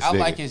 In Vegas, I nigga.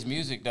 like his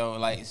music though.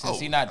 Like since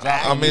he not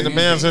dropping. I mean, the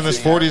man's in his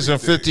 40s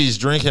and 50s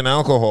drinking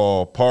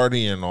alcohol,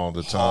 partying all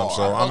the time.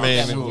 So, I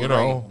mean, you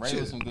know. Ray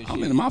was some good I'm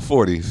shit. in my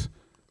 40s,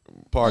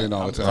 partying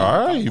all the time.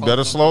 All right, you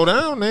better slow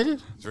down, nigga.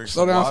 Drink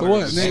Slow some down for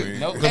water what, in nigga? between.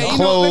 Nope. Hey, you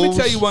know, let me Clothes.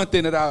 tell you one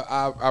thing that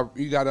I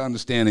you got to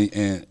understand,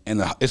 and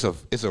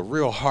it's a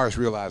real harsh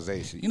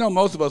realization. You know,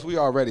 most of us we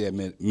already at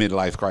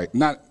midlife crisis,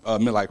 not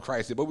midlife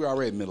crisis, but we're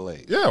already at middle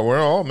age. Yeah,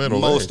 we're all middle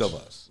Most aged. of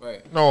us.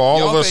 Right. No, all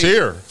Y'all of us think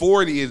here.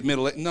 40 is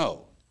middle age.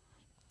 No.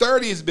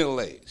 30 is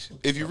middle age.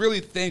 If you really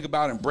think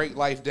about it and break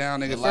life down,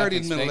 nigga, The life 30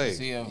 is middle age.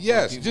 expectancy of what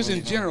Yes, people just in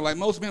live on. general. Like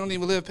most men don't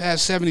even live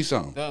past 70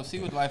 something. Dub, see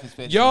what life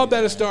expectancy. Y'all is,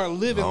 better man. start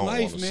living I don't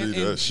life, wanna man. see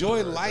that Enjoy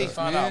shit right life,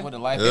 Find man. out what the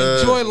life Yeah.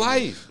 is. Enjoy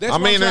life. That's I what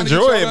I'm mean, trying to get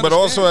enjoy y'all to it, but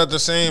also understand. at the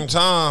same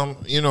time,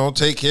 you know,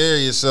 take care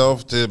of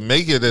yourself to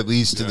make it at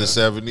least to the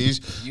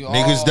 70s. You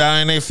Niggas all-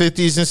 die in their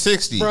 50s and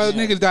 60s. Bro,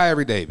 niggas die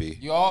every day, B.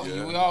 We all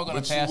gonna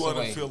But you pass want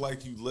to away. feel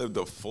like you lived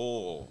a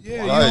full.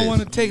 Yeah, life. you don't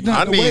want to take I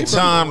nothing away need from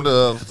time you.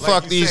 to Like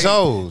fuck you these say,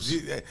 hoes.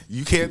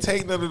 You can't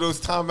take none of those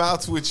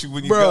timeouts with you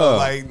when you Bruh. go.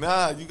 Like,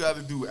 nah, you got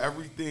to do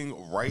everything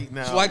right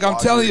now. So like I'm while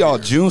telling you're y'all,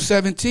 here. June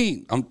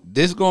 17th,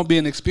 this is gonna be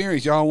an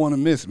experience y'all want to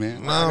miss,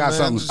 man. Nah,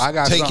 man, just I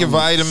got take your something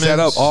vitamins. set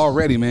up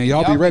already, man.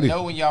 Y'all be ready.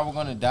 Know when y'all were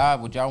gonna die?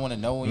 Would y'all want to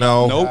know when?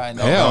 No. y'all Nope. die?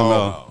 Hell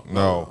no.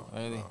 No.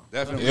 Really?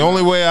 Definitely. The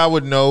only way I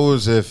would know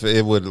is if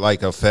it would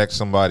like affect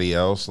somebody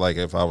else, like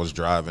if I was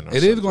driving. Or It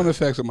is something. going to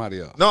affect somebody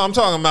else. No, I'm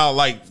talking about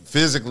like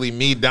physically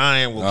me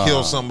dying will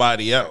kill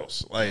somebody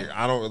else. Like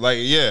I don't like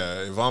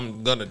if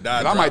I'm gonna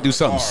die. But I might driving do a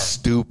something car.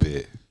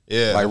 stupid.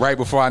 Yeah. Like right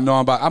before I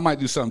know I might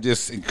do something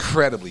just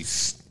incredibly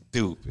stupid.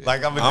 stupid.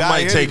 Like I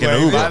might take an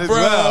Uber. Might as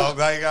well.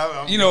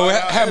 Like, You know,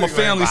 have my anyway,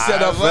 family might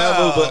set up as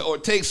well. forever, or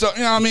take something.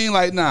 You know what I mean?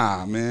 Like,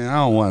 nah, man, I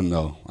don't want to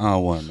know. I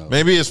don't want to know.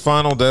 Maybe it's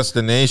Final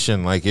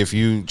Destination. Like if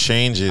you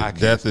change I it, can't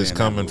death is stand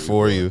that coming movie,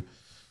 for bro. you,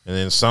 and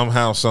then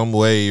somehow, some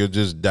way, you'll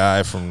just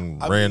die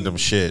from I random mean,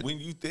 shit. When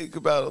you think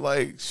about it,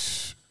 like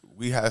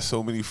we have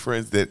so many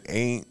friends that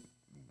ain't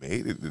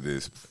made it to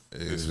this.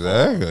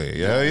 Exactly.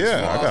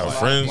 Yeah. I got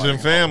friends and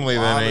family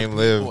that ain't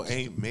lived.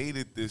 Ain't made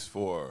it this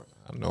far.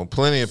 I know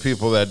plenty of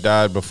people that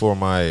died before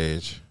my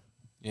age.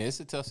 Yeah, it's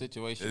a tough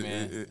situation,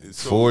 man.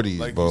 So, 40s,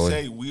 like boy. you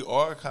say, we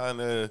are kind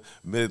of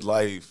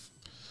midlife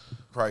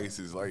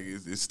crisis. Like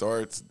it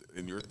starts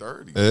in your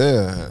 30s.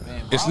 Yeah.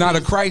 Man, It's not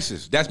a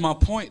crisis. That's my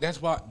point.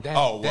 That's why. That's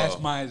well.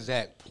 my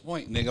exact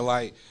point, nigga.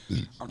 Like,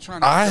 I'm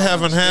trying to. I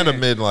haven't had a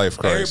understand. midlife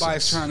crisis.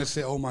 Everybody's trying to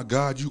say, "Oh my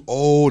God, you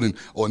old,"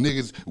 or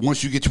niggas.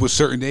 Once you get to a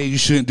certain age, you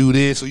shouldn't do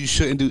this or you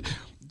shouldn't do.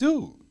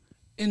 Dude,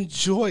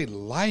 enjoy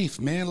life,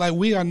 man. Like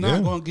we are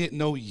not gonna get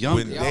no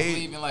younger. When Y'all they-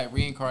 believe in like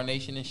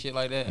reincarnation and shit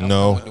like that? I'm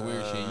No. talking about the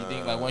weird shit. You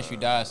think like once you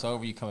die, it's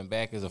over, you coming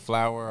back as a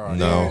flower? Or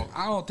No.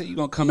 I don't think you're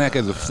gonna come back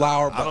as a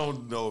flower, I but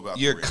don't know about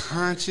you're the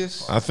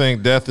conscious. I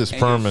think death is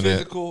And your permanent.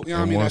 physical, you know what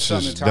I and mean? once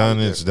That's it's something done,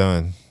 entirely it's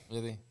done.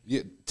 Really?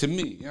 Yeah, to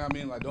me, you know what I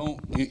mean? Like, don't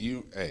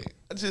you hey.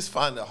 I just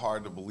find it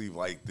hard to believe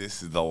like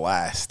this is the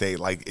last day.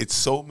 Like it's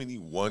so many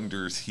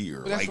wonders here.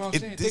 But that's Like what I'm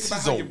saying. this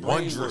Think is about a how your brain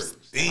wondrous works.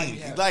 How thing.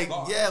 you have Like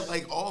thoughts. yeah,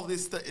 like all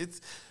this stuff.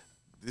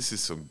 This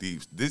is some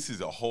deep. This is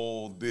a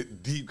whole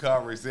deep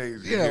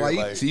conversation. Yeah,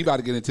 here. like so you about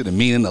to get into the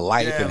meaning of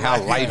life Yeah, and how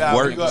like, life we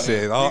works gonna-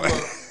 and all.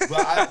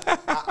 But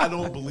I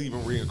don't believe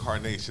in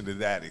reincarnation to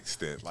that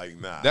extent. Like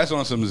nah. That's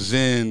on some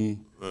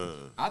Zen.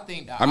 I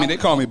think. I mean, they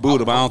call me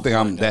Buddha, but I don't think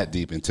I'm that. that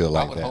deep into it I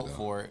like would that. hope though.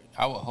 for it.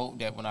 I would hope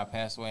that when I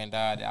pass away and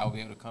die, that I will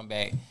be able to come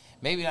back.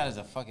 Maybe not as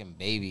a fucking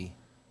baby,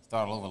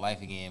 start all over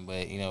life again.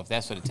 But you know, if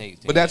that's what it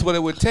takes. But that's what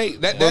it would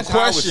take. That's how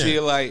I would see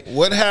it. Like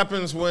What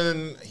happens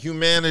when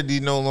humanity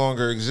no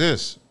longer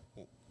exists?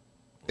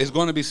 it's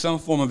going to be some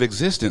form of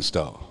existence,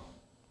 though.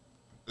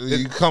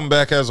 You come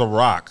back as a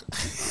rock. I'm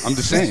just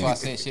That's saying. why I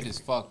said shit is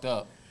fucked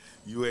up.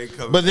 you ain't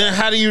coming. But then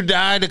how do you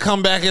die to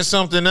come back as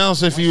something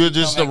else if Once you were come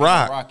just a back as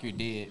rock? rock, you're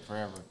dead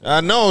forever. I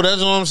know,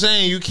 that's what I'm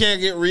saying. You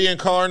can't get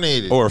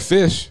reincarnated. Or a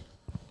fish.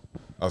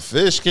 A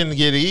fish can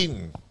get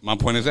eaten. My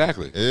point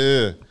exactly.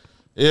 Yeah.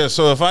 Yeah,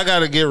 so if I got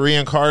to get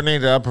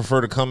reincarnated, I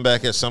prefer to come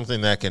back as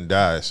something that can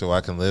die so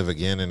I can live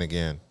again and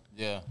again.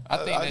 Yeah, I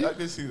think I that,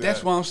 can see that.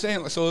 That's what I'm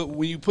saying. So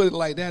when you put it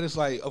like that, it's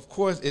like, of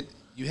course,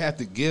 you have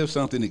to give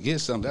something to get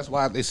something. That's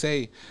why they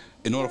say,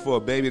 in order for a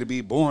baby to be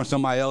born,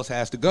 somebody else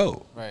has to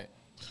go. right.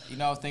 You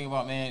know, I was thinking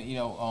about, man. You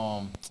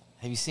know,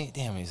 have you seen?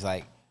 Damn, it's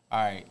like,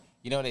 all right.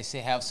 You know, they say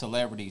have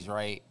celebrities,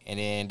 right? And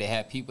then they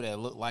have people that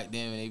look like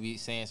them, and they be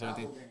saying certain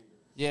things.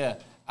 Yeah,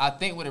 I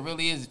think what it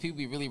really is people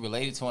be really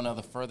related to one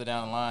another further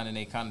down the line, and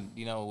they kind of,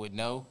 you know, would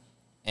know.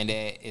 And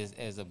that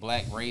as a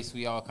black race,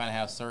 we all kind of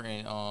have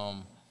certain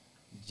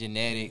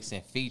genetics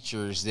and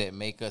features that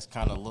make us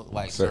kind of look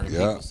like certain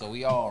yeah. people. So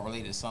we all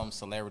related to some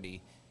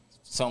celebrity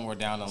somewhere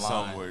down the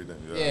line. Somewhere down-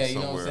 yeah, you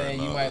know what somewhere I'm saying?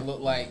 or You another. might look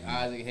like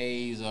Isaac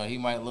Hayes, or he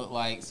might look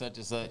like such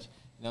and such.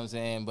 You know what I'm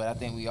saying? But I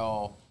think we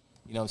all,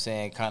 you know what I'm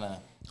saying, kind of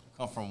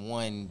come from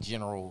one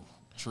general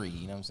tree.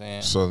 You know what I'm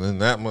saying? So then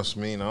that must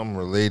mean I'm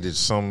related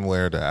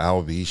somewhere to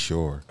Al B.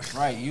 Shore.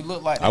 Right. You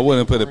look like I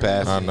wouldn't put it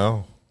past I you.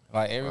 know.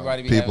 Like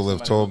everybody. Be People having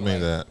have somebody told look me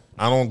like- that.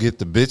 I don't get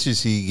the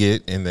bitches he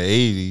get in the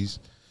 80s.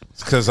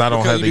 It's because I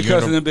don't Because have you the be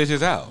cussing unibrow. them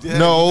bitches out. Yeah,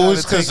 No, you gotta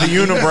it's 'cause take the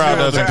it easy unibrow on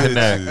the doesn't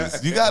connect.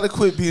 bitches. You got to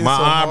quit being My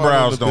so hard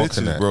eyebrows on the don't bitches,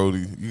 connect.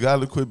 Brody. You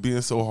got to quit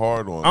being so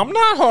hard on them. I'm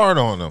not hard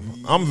on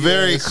them. I'm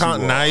very Yes, you are.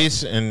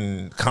 nice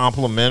and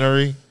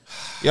complimentary.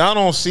 Y'all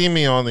don't see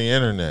me on the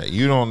internet.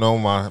 You don't know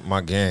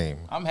my game.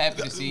 I'm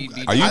happy to see.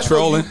 Are you I know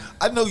trolling?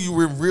 I know you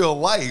in real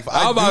life.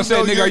 I was about to do say,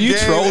 know nigga, your are you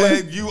game, trolling?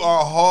 and you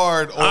are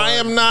hard on. I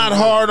am not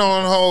hard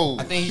on I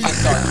hoes. think he's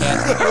just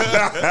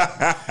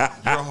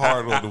sarcastic. You're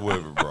hard on the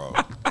women, bro.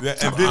 Yeah,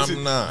 and this I'm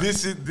is, not.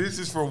 This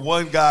is from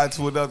one guy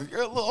to another.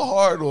 You're a little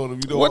hard on them.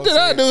 You know What I'm did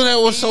I saying? do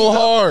that was so Ease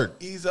up- hard?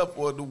 Ease up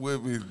on the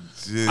women.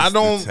 Just I a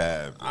don't.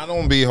 tad. I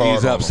don't be hard.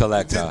 Ease on up, them.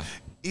 selector.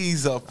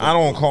 Ease up. I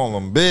don't call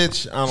them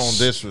bitch. I don't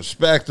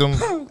disrespect them.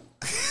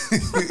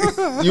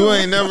 You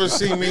ain't never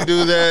seen me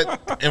do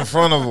that in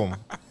front of them.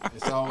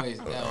 It's always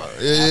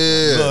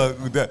Yeah.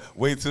 Look,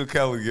 wait till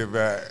Kelly get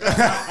back.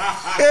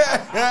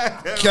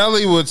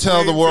 Kelly would tell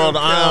Wait the world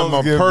till I am a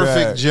Kells get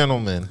perfect back.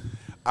 gentleman.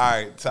 All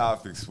right,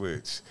 topic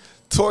switch.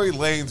 Tory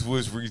Lanez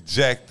was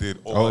rejected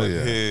on Oh,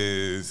 yeah.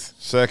 his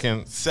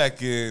Second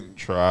second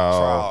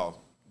trial.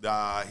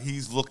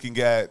 He's looking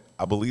at,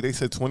 I believe they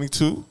said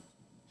 22.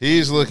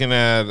 He's looking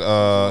at.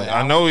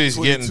 I know he's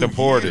 22 getting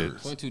deported.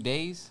 years. 22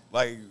 days.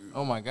 Like,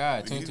 Oh my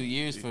God, 22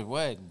 years for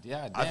what?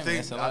 Yeah, damn,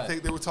 that's a lot. I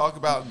think they were talking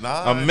about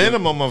 9. A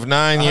minimum of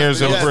 9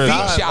 years in Yeah, prison.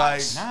 nine,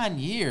 shots. like, 9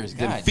 years.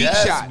 God feet damn.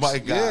 yes, shots. my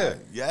God. Yeah.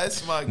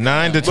 Yes, my God.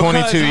 9 to Because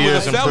 22 he was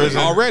years a in felon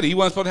prison already. He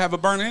wasn't supposed to have a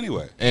burn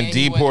anyway. and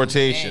he wasn't-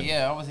 deportation. and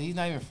yeah, he's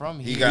not even from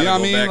here. He got to You know go what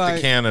I mean? back to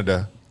Like-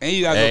 Canada. And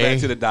you gotta go Hey. back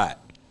to the dot.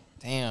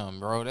 Damn,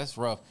 bro, that's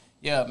rough.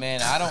 Yeah,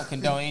 man, I don't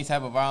condone any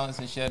type of violence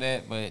and shit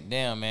that, but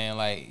damn, man,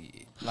 like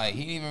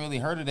he didn't even really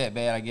hurt her that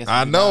bad, I guess.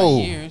 I know.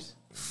 Years.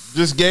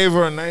 Just gave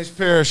her a nice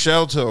pair of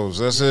shell toes.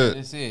 That's it.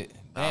 That's it.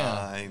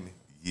 Damn. 9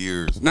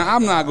 years. Now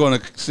I'm not going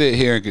to sit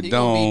here and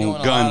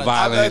condone gun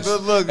violence.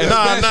 Look,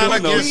 not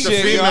against the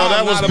female.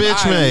 That was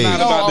bitch made. I'm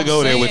not about to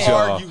go there with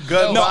y'all.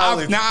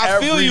 I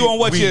feel you on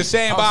what you're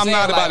saying, but I'm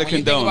not about to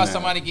condone that. Think about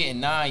somebody getting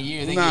 9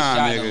 years, they get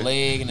shot in the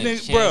leg and the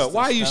chest. Bro,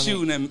 why are you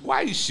shooting them? Why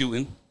are you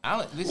shooting?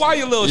 Why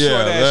you little short Yeah,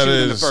 ass that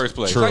shooting in the is first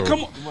place? true. Like,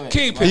 come on,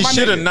 Kingpin. He my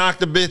should have nigga. knocked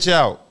the bitch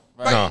out.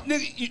 Like, No.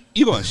 nigga,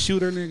 you gonna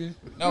shoot her, nigga?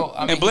 No,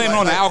 I mean, And blame it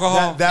on the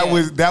alcohol. That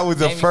was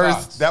the Jamie first.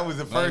 Foxx. That was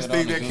the first Blame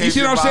it thing on that the came. You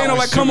see what I'm to saying? mind I'm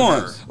was like, come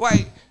shooting on. her.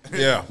 Like,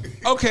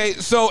 Yeah. okay,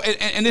 so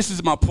and this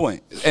is my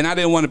point, and I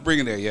didn't want to bring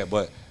it there yet,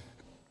 but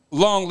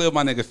long live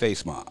my nigga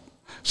Face Mob.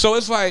 So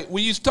it's like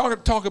when you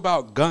talk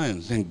about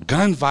guns and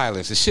gun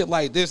violence and shit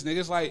like this, nigga,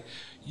 it's like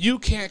you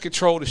can't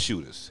control the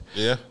shooters.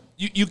 Yeah.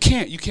 You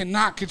can't. You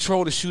cannot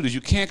control the shooters.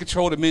 You can't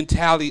control the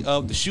mentality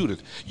of the shooters.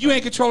 You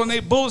ain't controlling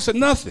their bullets or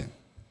nothing.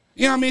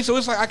 You know what I mean? So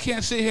it's like I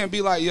can't sit here and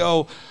be like,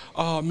 yo,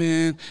 oh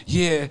man,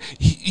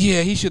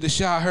 he should have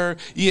shot her.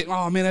 Yeah,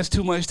 oh man, that's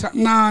too much time.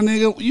 Nah,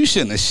 nigga, you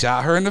shouldn't have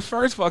shot her in the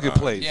first fucking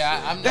place.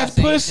 Yeah, I'm not that's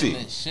saying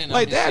pussy. shouldn't,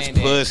 Like I'm just that's saying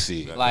that,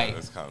 pussy. Like,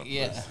 that's kinda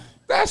yeah. pussy.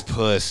 That's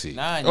pussy.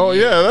 9 Oh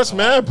years. yeah, that's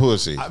mad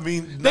pussy. I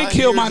mean, They 9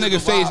 killed my years nigga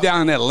is face wild.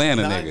 down in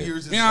Atlanta, 9 nigga.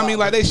 years is You know what I mean?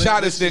 wild. Like they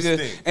shot Let's this just nigga,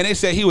 think. and they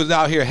said he was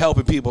out here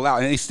helping people out,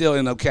 and they still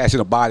ended up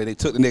catching a body. They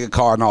took the nigga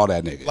car and all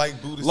that nigga.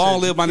 Like Buddha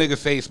Long said, live my nigga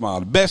Face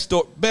Mob,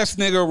 the best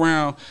nigga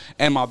around,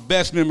 and my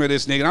best memory of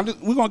this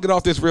nigga. We're gonna get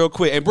off this real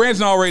quick. And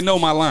Branson already know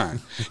my line.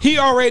 He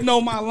already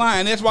know my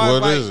line. That's why.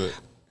 What like, is it?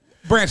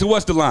 Branson,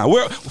 what's the line?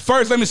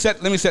 First, let me set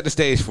the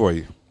stage for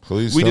you.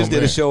 Please We tell just did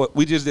me. a show.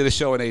 We just did a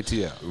show in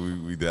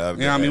ATL. We down.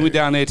 You know what I mean? We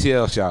down in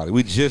ATL, Charlie.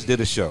 We just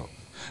did a show.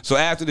 So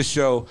after the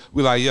show,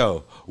 we like,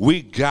 yo,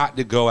 we got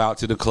to go out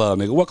to the club,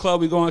 nigga. What club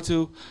we going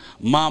to?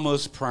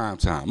 Mama's Prime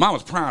Time.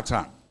 Mama's Prime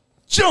Time.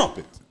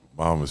 Jumping.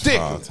 Mama's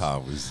Ridiculous.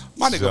 time was.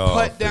 My nigga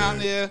Putt down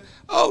there.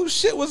 Oh,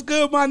 shit, what's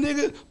good, my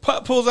nigga?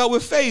 Putt pulls up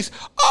with Face.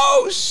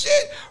 Oh,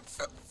 shit.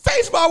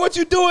 Face Mob, what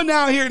you doing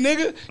down here,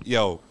 nigga?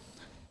 Yo,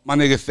 my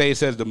nigga Face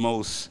has the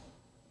most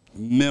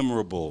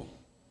memorable,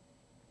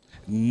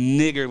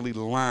 niggerly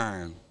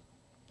line.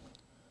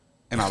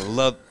 And I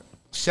love...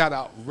 Shout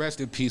out, rest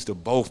in peace to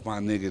both my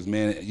niggas,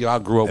 man. Yo, I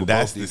grew up with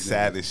That's both the these niggas.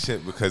 saddest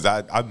shit because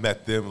I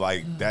met them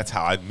like that's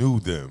how I knew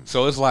them.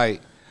 So it's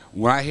like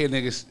when I hear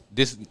niggas,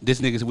 this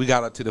niggas, we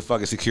got up to the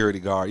fucking security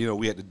guard. You know,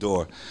 we at the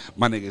door.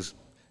 My niggas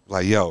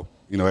like, yo,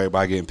 you know,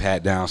 everybody getting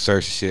pat down,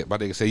 search and shit. My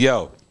nigga say,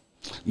 yo,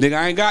 nigga,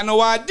 I ain't got no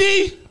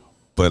ID.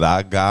 But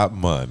I got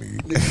money.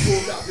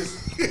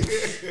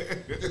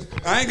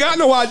 I ain't got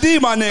no ID,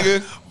 my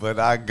nigga. But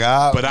I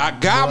got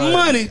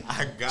money.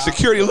 I got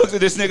Security looks at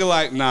this nigga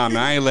like, nah, man,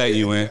 I ain't letting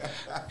you in.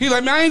 He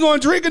like, man, I ain't gonna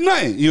drink or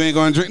nothing. You ain't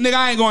gonna drink. Nigga,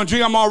 I ain't gonna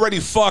drink. I'm already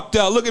fucked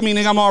up. Look at me,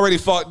 nigga, I'm already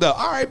fucked up.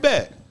 All right,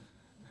 bet.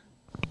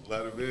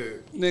 Let him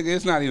in. Nigga,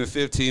 it's not even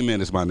 15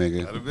 minutes, my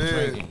nigga. Let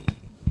him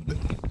in.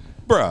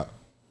 Bruh.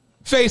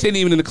 Face ain't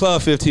even in the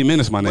club 15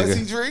 minutes, my nigga. Was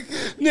he drinking?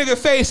 Nigga,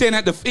 Face ain't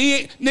at the...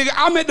 nigga,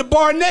 I'm at the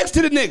bar next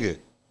to the nigga.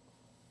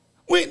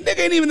 Nigga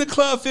ain't even in the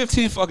club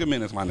 15 fucking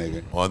minutes, my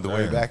nigga. On the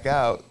way back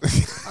out.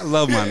 I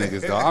love my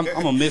niggas, dog.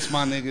 I'm gonna miss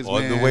my niggas,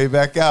 On man. the way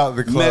back out,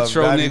 the club.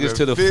 Metro not niggas even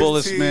to the 15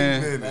 fullest,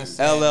 man. minutes. That's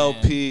sad,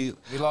 LLP, man.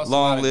 We lost a lot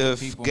long of good live,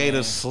 people, Gator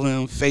man.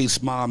 Slim,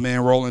 Face Mob,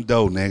 man, rolling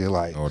dough, nigga.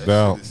 Like, No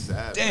doubt. It's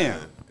sad. Damn.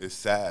 Man. It's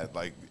sad.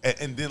 Like,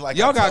 and then like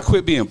y'all I gotta tell-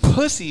 quit being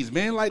pussies,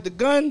 man. Like the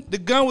gun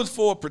was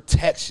for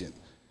protection.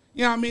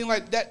 You know what I mean?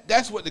 Like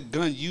that's what the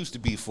gun used to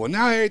be for.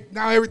 Now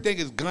everything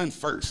is gun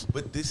first.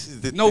 But this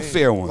is the No thing.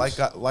 fair ones.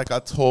 Like I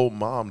told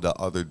Mom the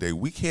other day,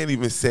 we can't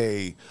even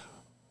say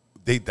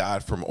they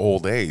died from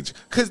old age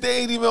because they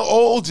ain't even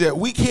old yet.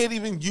 We can't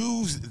even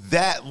use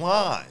that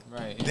line.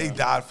 Right, They yeah.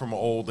 died from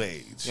old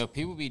age. Yo,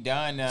 people be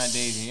dying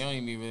nowadays, and you don't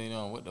even really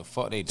know what the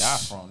fuck they die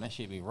from. That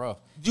shit be rough.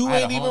 You I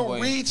had ain't a even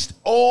homeboy- reached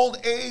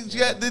old age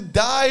yet to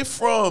die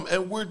from,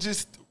 and we're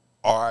just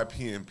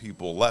RIPing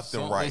people left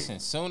and right. Listen,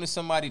 soon as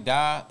somebody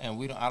die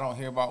and I don't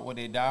hear about what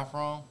they die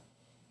from,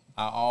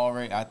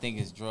 I think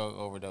it's drug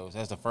overdose.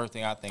 That's the first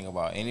thing I think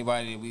about.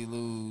 Anybody that we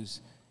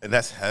lose. And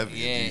that's heavy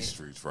Yeah. in these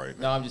streets right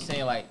No, now. I'm just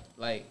saying like,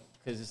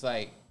 cause it's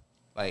like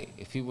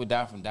if people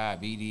die from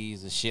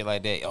diabetes or shit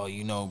like that, oh,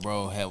 you know,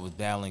 bro was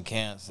battling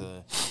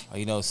cancer, or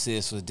you know,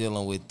 sis was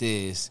dealing with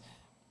this.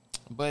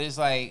 But it's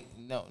like,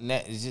 no,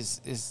 it's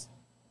just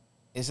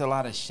it's a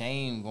lot of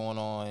shame going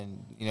on,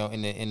 you know,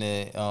 in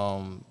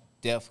the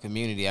deaf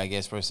community, I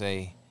guess per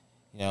se,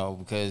 you know,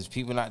 because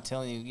people not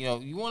telling you, you know,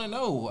 you want to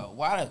know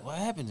what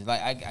happened.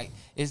 Like,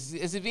 is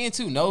it being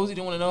too nosy?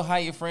 Don't want to know how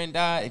your friend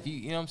died? If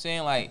you know what I'm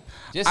saying, like,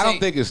 just I don't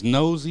think it's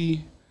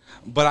nosy,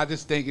 but I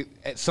just think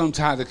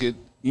sometimes it could.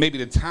 Maybe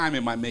the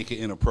timing might make it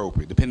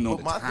inappropriate, depending on But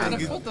the my timing.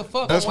 thing is- What the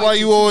fuck? That's I'm why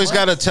waiting you for always 2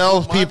 got to months.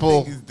 tell My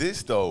people thing is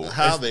this though,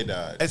 how they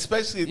died.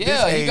 especially at Yeah,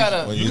 this you age.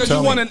 gotta. When you Because tell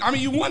you me. want to. I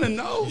mean, you want to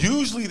know.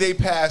 Usually they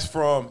pass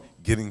from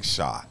getting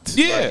shot.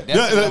 Yeah. Right,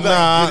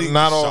 that's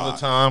not all the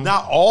time.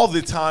 Not all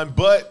the time,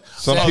 but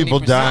Some people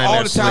 70%. die in All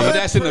their the time, but sleep.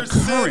 that's an 10%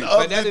 occurrence. of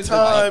But that the is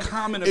time, a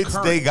common it's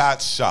occurrence. they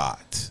got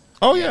shot.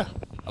 Oh yeah.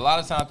 A lot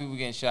of times people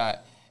getting shot.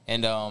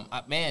 And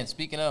man,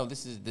 speaking of,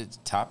 this is the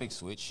topic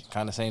switch,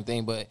 kind of same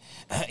thing. But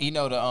you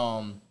know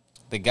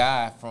the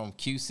guy from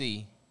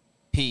QC,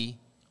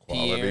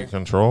 Quality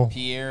control.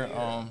 Pierre,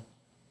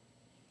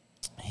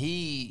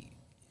 he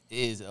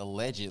is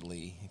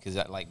allegedly, because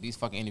like these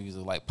fucking interviews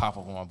will like pop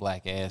up on my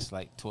black ass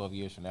like 12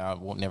 years from now. I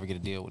won't never get a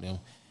deal with him.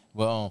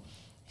 But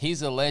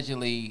he's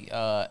allegedly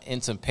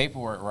in some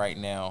paperwork right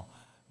now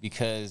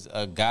because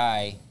a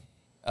guy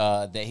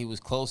that he was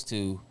close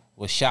to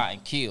was shot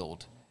and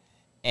killed.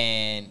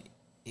 And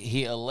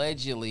he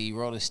allegedly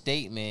wrote a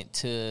statement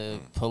to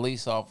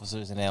police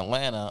officers in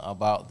Atlanta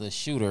about the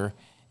shooter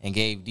and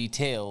gave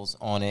details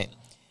on it.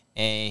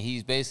 And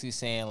he's basically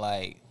saying,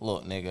 like,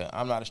 look, nigga,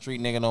 I'm not a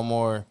street nigga no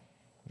more.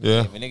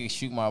 Yeah. If a nigga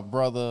shoot my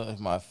brother,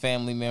 my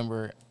family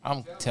member,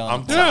 I'm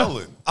telling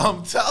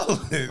I'm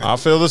telling. I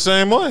feel the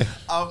same way.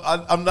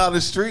 I'm not a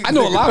street. I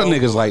know a nigga lot of no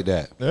niggas like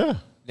that. Yeah.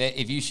 that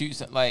if you shoot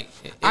something, like,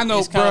 I know,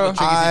 it's kind of a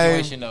tricky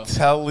situation, I'm though.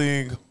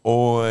 telling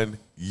on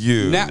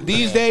you. Now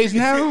these days,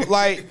 now,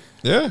 like,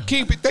 Yeah.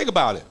 think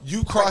about it.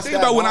 You crossed Think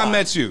that about when I line.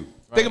 met you.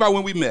 Think about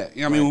when we met.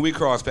 You know what I mean? When we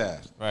crossed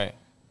paths. Right.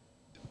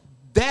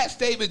 That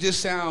statement just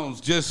sounds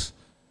just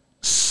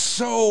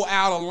so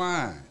out of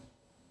line.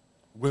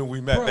 when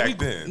we met Bro, back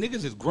then.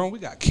 Niggas is grown. We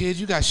got kids.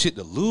 You got shit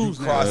to lose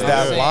You now. crossed You know that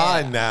what I'm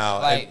saying? line now.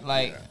 Like,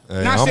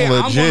 Hey, Not I'm saying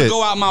I'm gonna legit.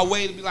 go out my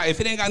way to be like, if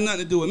it ain't got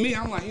nothing to do with me,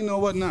 I'm like, you know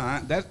what? Nah,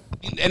 that's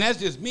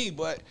just me.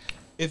 But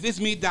if it's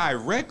me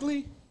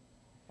directly,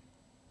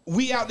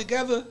 we out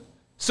together,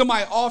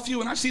 somebody off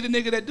you, and I see the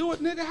nigga that do it,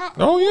 nigga, how?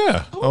 Oh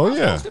yeah. Who Oh am I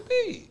yeah. supposed to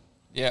be?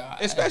 yeah.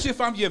 Especially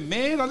if I'm your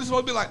man, I'm just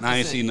supposed to be like, nah, I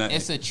ain't seen nothing.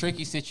 It's a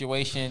tricky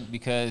situation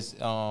because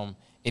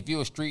if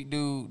you're a street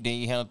dude, then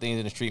you handle things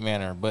in a street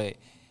manner. But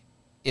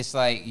it's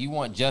like you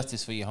want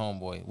justice for your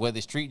homeboy,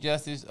 whether street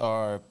justice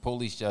or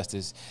police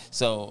justice.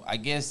 So I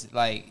guess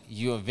like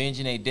you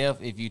avenging a death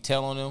if you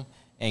tell on him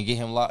and get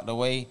him locked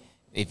away.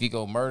 If you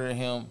go murder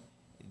him,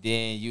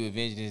 then you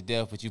avenging his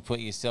death, but you put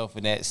yourself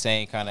in that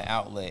same kind of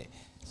outlet.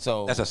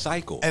 So That's a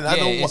cycle. and Yeah,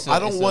 I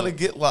don't want to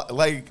get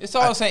like. it's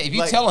all I'm saying. If you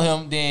like, telling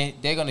him, then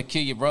they're gonna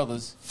kill your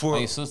brothers For- or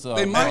your sister.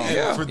 They or might, mom.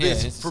 yeah. For Yeah,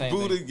 this, it's the for same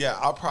Buddha, thing. yeah,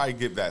 I'll probably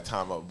give that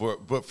time up.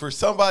 But for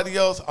somebody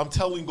else, I'm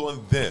telling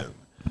on them.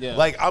 Yeah.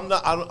 Like I'm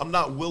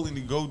not willing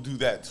to go do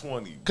that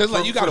 20. 'Cause,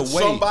 like, you gotta for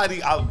wait.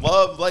 somebody I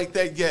love like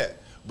that, yeah.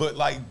 But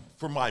like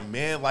for my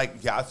man, like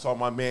yeah, I saw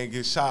my man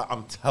get shot.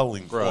 I'm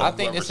telling, Bro, for I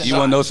think whoever this You shot.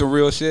 want to know some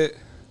real shit?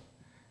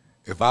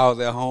 If I was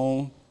at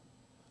home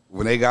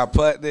when they got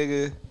put,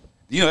 nigga,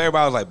 you know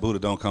everybody was like, Buddha,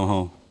 don't come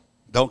home.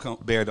 Don't come,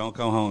 Bear, don't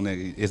come home,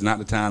 nigga. It's not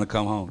the time to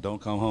come home.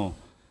 Don't come home.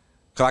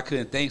 Because I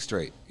couldn't think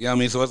straight. You know what I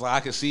mean? So it's like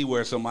I could see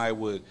where somebody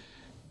would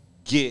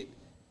get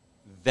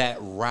that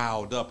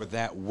riled up or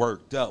that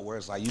worked up where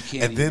it's like you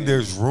can't And then even-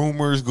 there's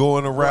rumors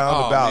going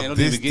around Oh, about man, don't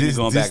this, even get me this,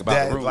 going this, back about the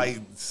that, rumors. like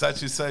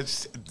such and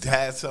such,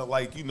 that's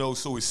like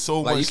so it's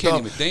so Like, much you stuff. can't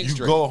even think you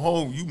straight. go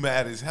home, you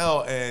mad as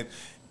hell, and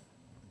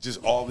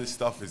just all this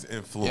stuff is Yo,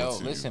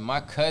 influencing. listen, my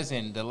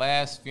cousin, the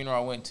last funeral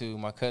I went to,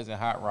 my cousin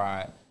Hot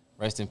Rod,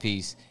 rest in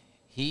peace,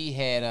 he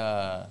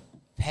had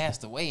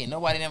passed away, and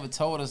nobody never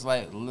told us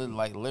like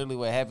literally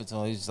what happened to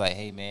him. He was just like,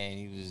 hey man,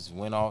 he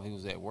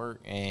was at work,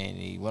 and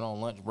he went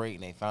on lunch break,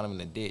 and they found him in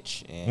the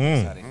ditch, and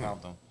that's how they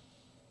found him.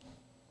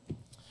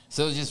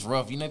 So it's just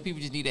rough. You know,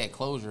 people just need that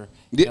closure.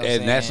 You know what I'm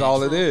and that's saying?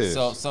 all it is.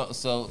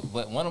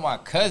 But one of my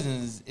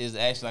cousins is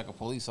actually like a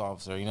police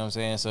officer. You know what I'm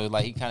saying? So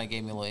like he kind of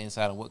gave me a little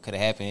insight on what could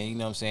have happened. You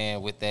know what I'm saying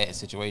with that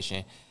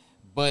situation.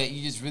 But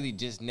you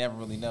just never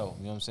really know.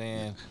 You know what I'm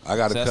saying? I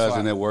got So a that's cousin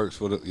why- that works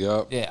for the,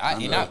 yep. Yeah, I've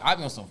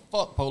been on some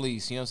fuck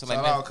police. You know what I'm saying?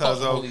 Shout Like, out, man, fuck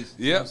cuzzo. police.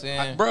 You know what I'm Yep.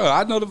 saying? Bro,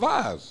 I know the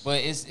vibes. But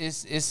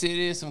it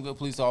is some good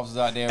police officers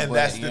out there. And but,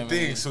 that's you the know what I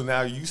thing. mean? So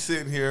now you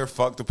sitting here,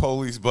 fuck the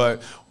police,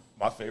 but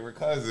my favorite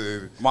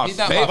cousin. My He's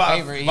not favorite. my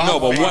favorite. No,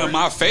 but one of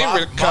my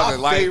favorite cousins,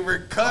 my like,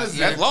 favorite cousin.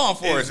 that's law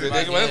enforcement.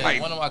 is- nigga. It's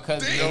like, one of my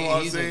cousins. You know what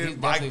I'm he's saying? he's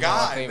My definitely one of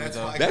guy. favorites, That's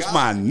though. my that's guy.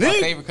 my My nigga.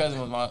 favorite cousin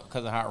was my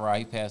cousin Hot Rod.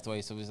 He passed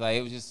away, so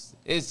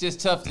it's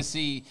just tough to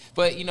see.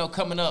 But you know,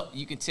 coming up,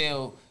 you can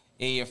tell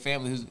in your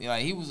family who's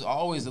like he was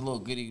always a little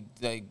goody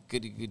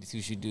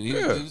two should do. He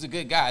was a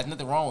good guy. There's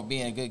nothing wrong with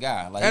being a good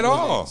guy. Like At he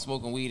wasn't all.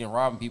 smoking weed and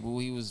robbing people.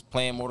 He was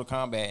playing Mortal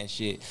Kombat and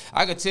shit.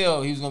 I could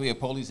tell he was gonna be a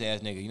police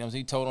ass nigga. You know what I'm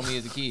saying? He told on me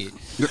as a kid.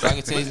 So I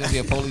could tell he's gonna be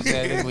a police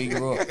ass nigga when he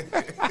grew up.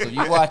 So if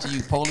you watching,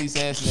 you police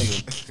ass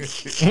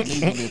nigga. He's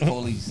gonna be a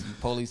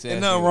police ass.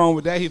 Ain't nothing nigga. wrong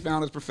with that. He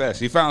found his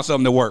profession. He found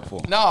something to work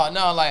for. No,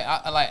 like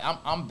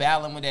I'm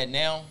battling with that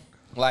now.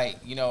 Like,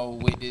 you know,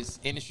 with this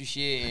industry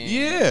shit and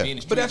Yeah, being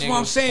a street but that's what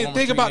I'm nigga, saying. former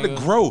Think street about the nigga.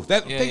 growth.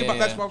 That's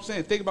Yeah. what I'm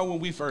saying. Think about when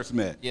we first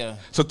met. Yeah.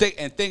 So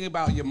think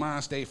about your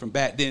mind state from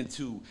back then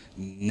to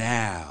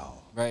now.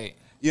 Right.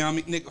 You know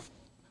what I mean, nigga?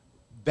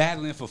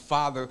 Battling for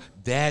father,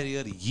 daddy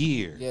of the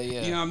year. Yeah.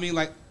 You know what I mean?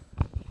 Like,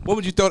 what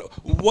would you throw?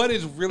 What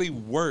is really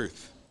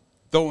worth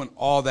throwing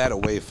all that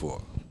away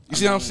for? You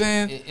see what I'm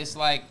saying? It's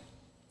like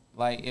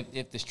Like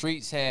if the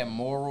streets had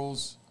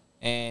morals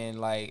and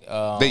like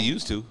They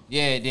used to.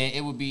 yeah, then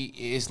it would be.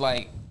 It's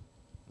like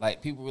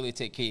people really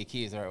take care of your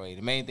kids the right way.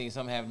 The main thing,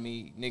 something happened to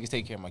me, niggas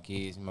take care of my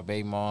kids, my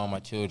baby mom,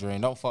 my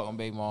children. Don't fuck my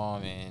baby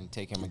mom and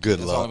take care of my Good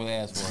kids. That's all I'm gonna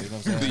ask for. You know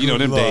what I'm saying? You know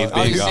them days.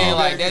 I'm big just saying, gone.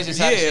 like that's just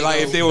how shit like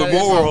goes. if they were That's my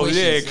morals,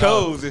 wishes,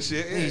 codes and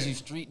shit. Please, you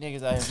street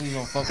niggas out here, please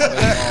don't fuck my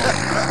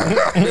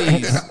baby mom.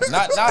 Please,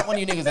 not one of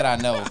you niggas that I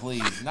know.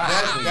 Please, not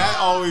please. That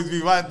always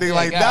be my thing. Yeah,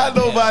 Like, God,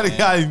 not nobody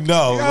man. I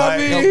know.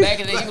 Like, Yo, back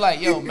in the day, you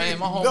like, yo, man,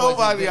 my homeboy's a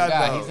Nobody good I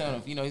guy. know. He's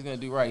gonna, he's gonna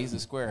do right. He's a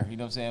square. You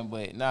know what I'm saying?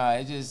 But nah,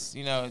 it's just,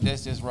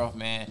 that's just rough,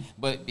 man.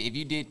 But if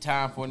you did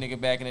time for a nigga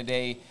back in the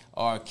day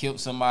or killed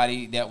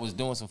somebody that was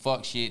doing some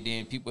fuck shit,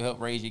 then people help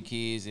raise your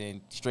kids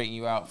and straighten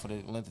you out for the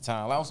length of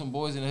time. Like on some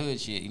boys in the hood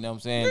shit. You know what I'm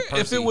saying?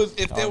 If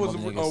there was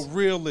a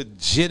real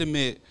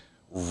legitimate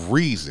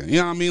reason, you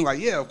know what I mean? Like,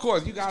 yeah, of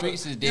course you gotta.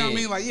 Streets is You know what I dead.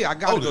 mean? Like, yeah, I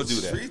gotta go the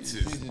do that. streets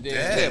is dead.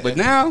 dead. Yeah, but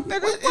now,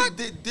 nigga, what?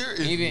 There is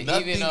Even-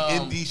 nothing even,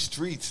 in these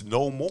streets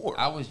no more.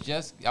 I was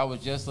just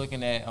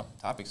looking at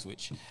topic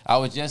switch. I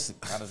was just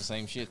kind of the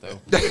same shit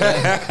though. Look,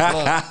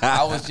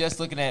 I was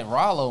just looking at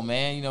Rollo,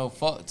 man.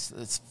 Fuck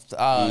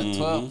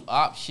 12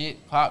 op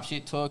shit, pop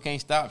shit, 12 can't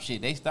stop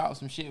shit. They stopped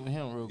some shit with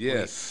him real quick.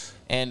 Yes.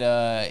 And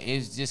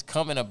it's just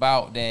coming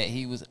about that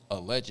he was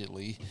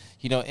allegedly,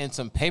 in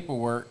some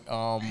paperwork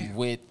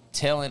with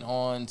telling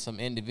on some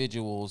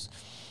individuals.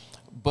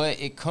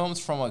 But it comes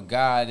from a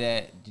guy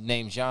that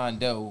named John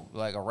Doe,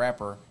 like a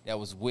rapper that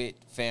was with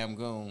Fam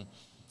Goon.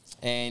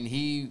 And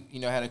he,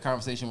 had a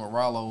conversation with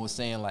Rollo, was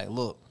saying like,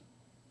 look,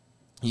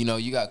 you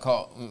got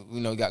caught with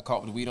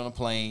the weed on the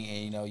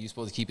plane and, you're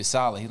supposed to keep it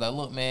solid. He's like,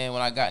 look, man,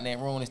 when I got in that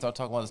room, they started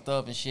talking about the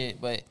stuff and shit.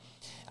 But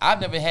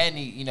I've never had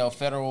any,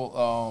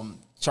 federal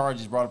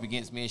charges brought up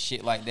against me and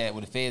shit like that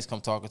where the feds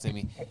come talking to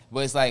me.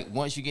 But it's like,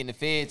 once you get in the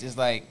feds, it's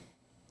like,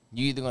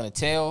 you either going to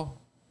tell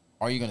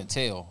or you're going to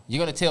tell.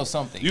 You're going to tell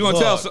something. You're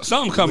gonna tell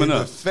something coming when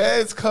up the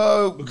feds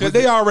come because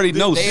they already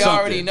know They something.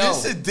 already know.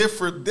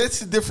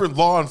 This a different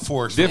law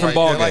enforcement. Different right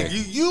ball there. game.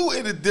 Like you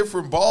in a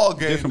different ball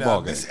game. Different now.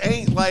 ball game. This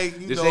ain't like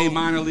This ain't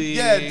minor league.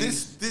 Yeah,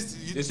 this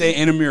ain't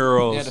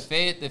intramurals. Yeah,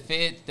 the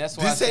Fed. That's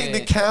why this I ain't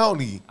said, the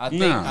county. I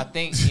think, Nah. I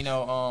think,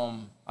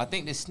 I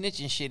think the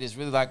snitching shit is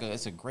really like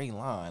it's a gray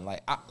line.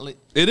 Like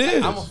It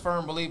is. I'm a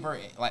firm believer.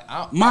 Like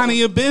Minding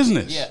your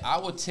business. Yeah, I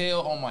would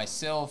tell on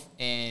myself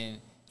and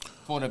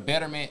for the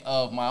betterment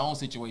of my own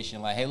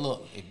situation. Like, hey,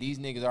 look, if these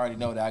niggas already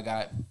know that I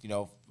got,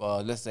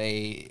 let's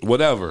say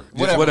Whatever.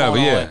 Just whatever.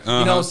 going Yeah. on,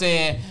 you know what I'm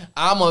saying?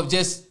 I'm a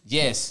just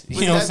yes.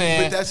 You know what I'm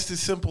saying? But that's as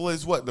simple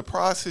as what the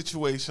Pros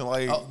situation.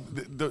 Like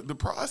the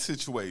Pros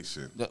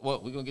situation.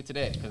 Well, we're gonna get to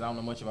that because I don't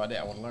know much about that.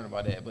 I want to learn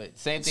about that. But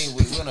same thing,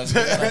 we're gonna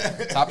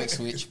topic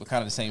switch, but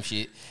kind of the same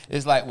shit.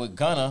 It's like with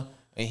Gunna,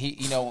 and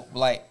he,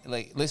 like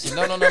listen,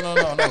 no,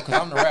 because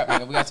I'm the rap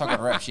nigga. We gotta talk about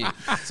the rap shit.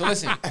 So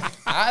listen,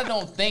 I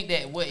don't think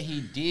that what he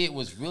did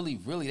was really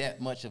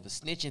that much of a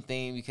snitching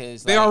thing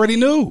because They already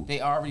knew. They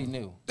already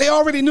knew. They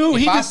already knew.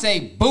 If I say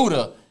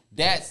Buddha,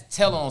 that's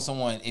telling on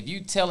someone. If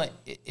you telling,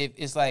 if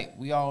it's like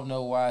we all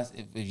know why.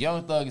 If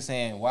Young Thug is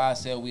saying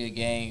YSL we a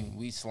gang,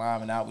 we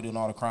sliming out, we doing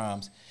all the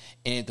crimes,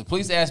 and if the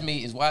police ask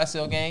me is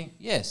YSL gang,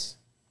 yes,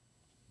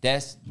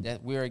 that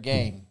we're a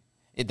gang.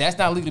 If that's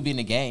not illegal to be in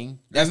a gang.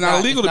 That's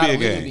not illegal to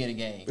be in a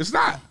gang. It's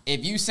not.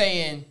 If you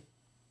saying,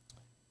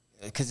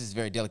 because it's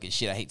very delicate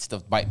shit. I hate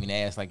stuff bite me in the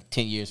ass like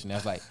 10 years from now.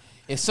 It's like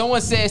if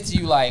someone says to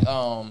you like,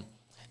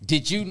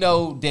 did you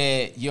know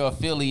that your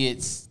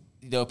affiliates,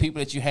 people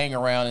that you hang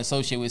around and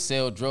associate with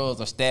sell drugs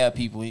or stab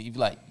people? You be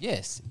like,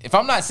 yes. If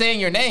I'm not saying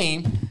your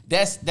name,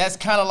 that's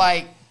kind of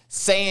like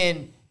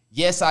saying,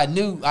 yes, I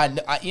knew. You know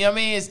what I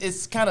mean?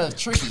 It's kind of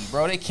tricky,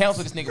 bro. They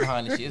counsel this nigga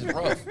behind this shit. It's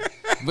rough.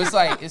 But it's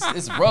like,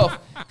 it's rough.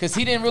 Because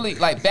he didn't really,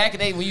 like, back in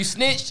the day when you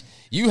snitched,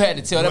 you had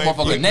to tell that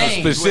motherfucker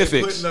name. Specifics. You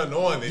ain't putting nothing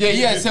on it. Yeah,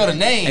 you had to tell the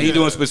name. And he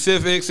doing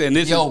specifics and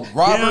this. Yo,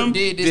 Robert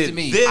did this to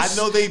me. I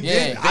know they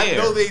did. Yeah. I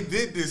know they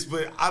did this,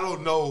 but I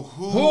don't know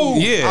who.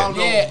 Yeah. I don't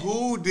know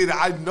who did it.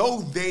 I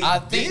know they I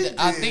think did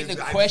I think this.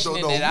 the I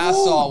questioning don't know that I who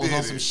saw was did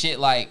on some it. shit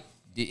like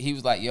he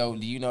was like, "Yo,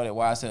 do you know that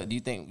YSL?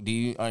 Do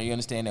you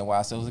understand that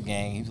YSL is a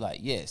gang?" He was like,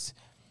 "Yes."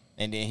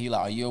 And then he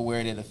like, "Are you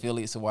aware that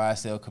affiliates of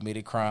YSL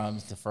committed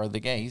crimes to further the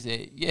gang?" He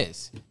said,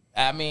 "Yes."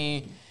 I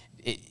mean,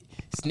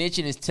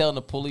 snitching is telling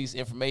the police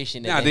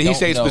information. That Now, they did he don't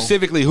say know.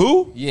 specifically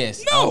who?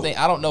 Yes. No.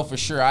 I don't know for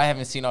sure. I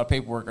haven't seen all the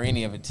paperwork or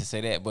any of it to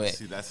say that, but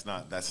See, that's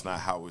not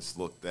how it's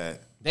looked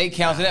at. they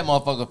counted that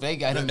motherfucker if they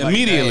got him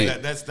Immediately.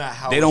 That's not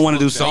how They don't want to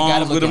do it's looked at. got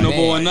songs him with him no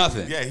looking more or bad.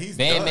 nothing. Yeah, he's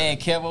done. Bandman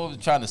Kevo was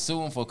trying to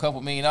sue him for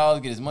 $2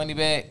 million, get his money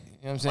back.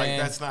 You know what I'm Like saying?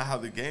 that's not how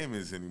the game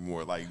is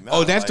anymore. Like no,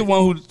 Oh, that's the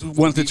one who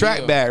wants the track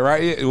Yeah. back,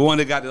 right? Yeah, the one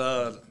that got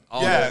the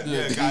all Yeah,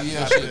 that.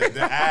 got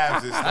the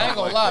abs and stuff. I ain't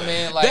gonna like lie, that.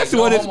 man. Like, That's the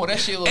no one. homo, that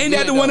shit look Ain't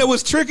that good, the one though. that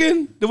was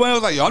tricking? The one that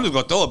was like, yo, I'm just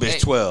gonna throw a bitch Hey.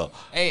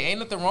 12. Hey, ain't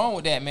nothing wrong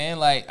with that, man.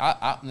 Like,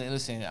 I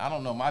listen. I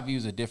don't know. My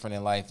views are different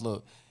in life.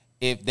 Look,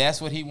 if that's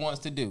what he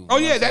wants to do. Oh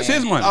yeah, that's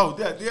his money. Oh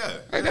yeah.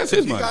 Hey, that's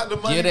his money.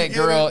 Give that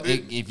girl.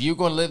 If you're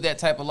gonna live that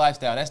type of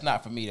lifestyle, that's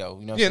not for me though.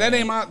 You know. Yeah, that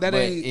ain't my. That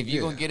ain't. If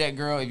you're gonna get that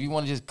girl, if you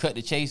want to just cut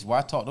the chase,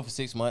 why talk to her for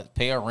 6 months,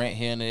 pay her rent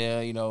here and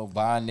there, you know,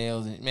 buy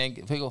nails, and man,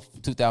 pick up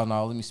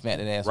 $2,000. Let me smack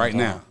that ass right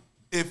now.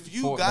 If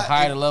you the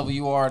higher the level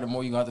you are, the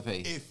more you gonna have to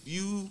pay. If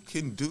you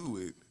can do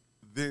it,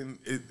 then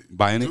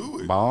by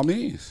all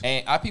means.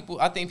 And I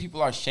think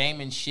people are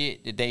shaming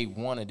shit that they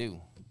want to do.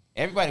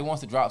 Everybody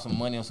wants to drop some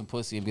money on some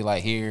pussy and be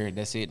like, here,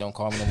 that's it, don't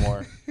call me no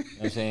more. You know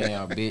what I'm saying?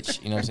 Or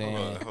bitch, you know what I'm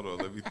saying? Hold on,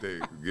 let me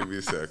think. Give me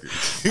a second.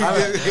 Give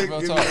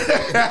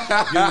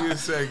me a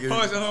second.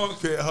 Hold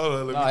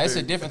on, let me it's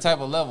think. a different type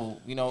of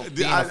level, you know.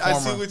 I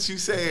see what you're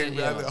saying,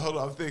 yeah. man. Hold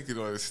on, I'm thinking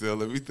on it still.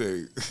 Let me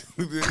think.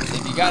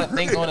 If you got to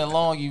think on it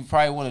long, you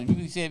probably want to,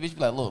 you see a bitch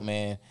be like, look,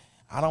 man,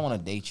 I don't want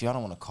to date you. I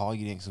don't want to call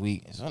you next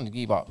week. So I'm going to give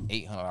you about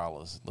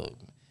 $800. Look.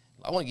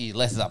 I want to give you as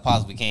less as I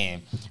possibly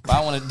can, but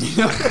I want to.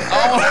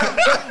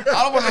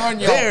 I don't want to run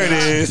you off. There it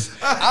is.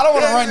 I don't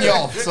want to run you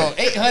off. So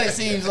 800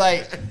 seems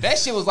like that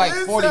shit was like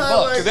 $40.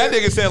 Because that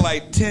nigga said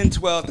like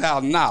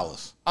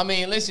 $10,000-$12,000. I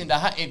mean, listen.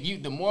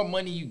 The more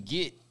money you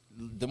get,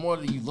 the more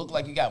that you look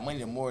like you got money,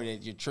 the more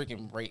that your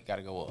tricking rate got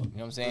to go up. You know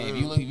what I'm saying?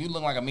 If you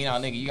look like a mean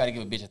nigga, you got to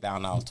give a bitch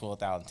 $1,000,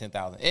 $12,000,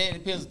 $10,000. It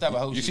depends what type of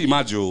hoe. You see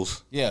my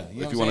jewels? Yeah.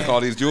 If you want to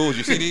call these jewels,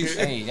 you see these?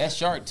 Hey, that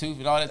shark tooth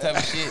and all that type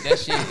of shit. That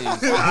shit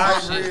is.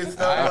 Ivory and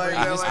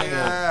stuff like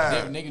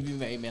that. Niggas be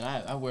like, hey man,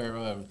 I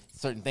wear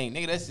certain things.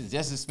 Nigga, that's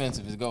just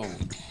expensive as gold.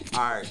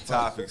 All right,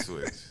 topic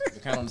switch.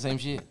 You're kind of on the same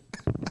shit.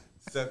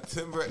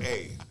 September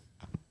 8th,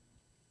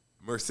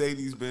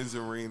 Mercedes-Benz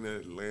Arena,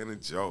 Atlanta,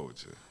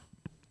 Georgia.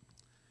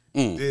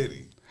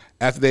 Diddy.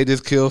 After they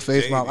just killed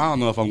Face Mob, I don't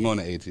know if I'm going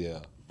to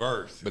ATL.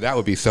 Verse. But that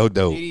would be so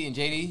dope. Diddy and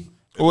JD.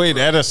 Wait,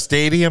 at a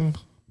stadium?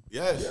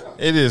 Yes.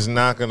 It is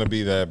not going to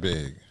be that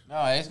big.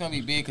 No, it's gonna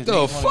be big because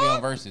niggas want to be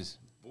on verses.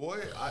 Boy,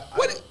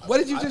 What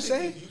did you just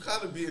say? You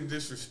kind of being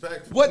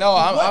disrespectful. What? No,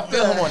 I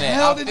feel him on that.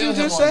 How did you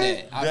just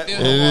say? I feel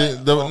him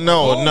on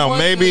that. No.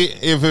 Maybe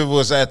if it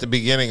was at the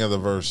beginning of the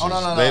verses. Oh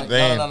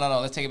no.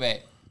 Let's take it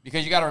back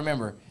because you got to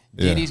remember.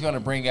 Diddy's gonna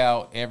bring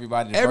out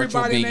everybody.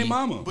 Everybody and their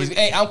mama.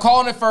 Hey, I'm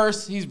calling it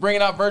first. He's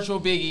bringing out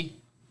virtual Biggie.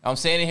 I'm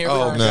saying it here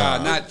first. Oh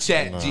God, not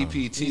Chat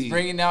GPT. He's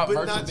bringing out But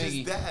virtual not just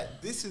Biggie.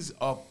 that. This is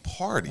a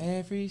party.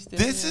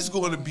 This is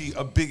going to be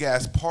a big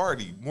ass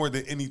party more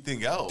than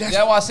anything else. That's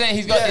why I'm saying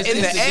he's got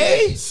in the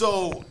A.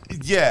 So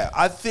yeah,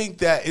 I think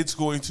that it's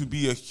going to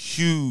be a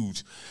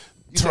huge.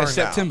 You said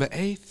September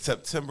 8th?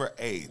 September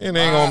 8th. It ain't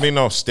going to be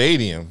no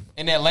stadium.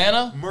 in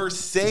Atlanta.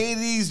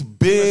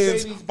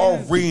 Mercedes-Benz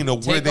Arena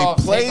where they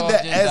play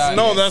the S.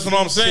 No, that's what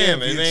I'm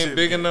saying. It ain't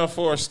big enough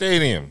for a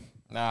stadium.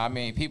 Nah, I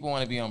mean, people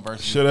want to be on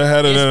versus. Should have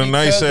had it in a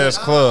nice ass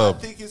club. I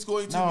think it's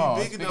going to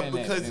be big enough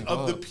because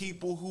of the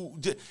people who,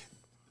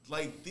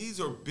 like,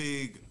 these are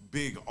big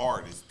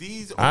artists.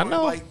 These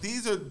are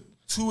these are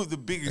two of the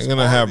biggest. They're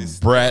gonna artists.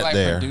 have Brat like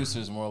there.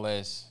 Producers, more or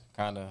less,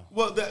 kind of.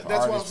 Well, that's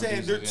what I'm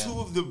saying. They're producers, two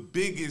of the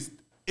biggest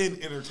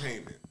in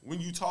entertainment when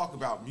you talk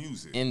about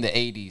music. In the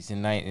 80s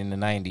and in the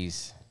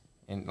 90s,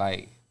 and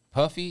like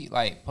Puffy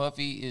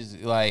is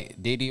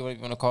like Diddy, what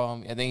you want to call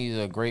him. I think he's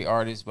a great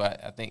artist,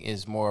 but I think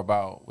it's more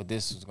about what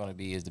this is going to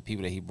be is the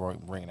people that he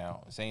bringing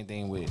out. Same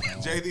thing with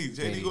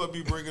JD going to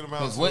be bringing them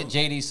out. Because what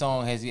JD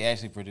song has he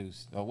actually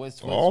produced? Or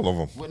what's all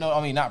of them? No,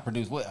 I mean not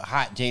produced. What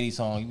hot JD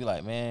song? You be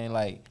like, man,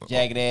 like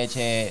Jagged Edge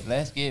had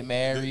 "Let's Get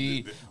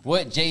Married."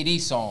 What JD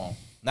song?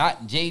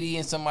 Not JD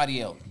and somebody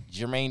else.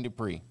 Jermaine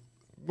Dupri.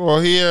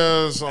 Well, he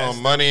has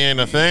Money Ain't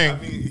a Thing. I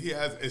mean, he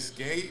has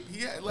Escape.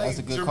 He had, like, That's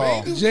a good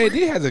call.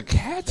 JD has a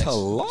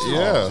catalog.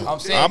 Yeah. I'm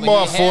saying, I but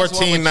bought he has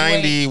one, but you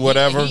 $14.90, ain't-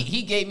 whatever.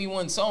 He gave me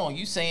one song.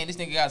 You saying this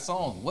nigga got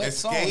songs? What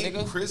song, Escape,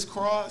 nigga?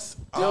 Crisscross.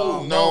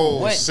 No,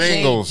 what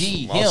singles.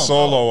 JD, My him.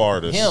 solo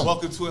artist. Him.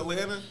 Welcome to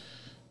Atlanta.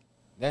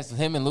 That's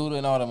him and Luda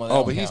and all them.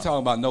 Oh, but he's talking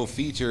about no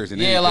features and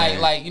Yeah,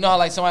 anything. like you know how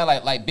like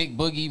somebody like Big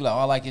Boogie, you be like, oh,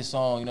 I like his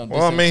song. You know.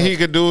 Well, I mean, he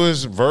could do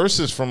his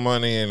verses from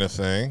Money Ain't a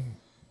Thing.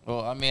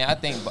 Well, I mean, I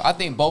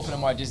think both of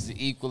them are just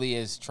equally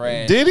as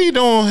trash. Diddy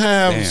don't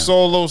have Damn.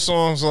 solo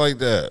songs like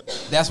that.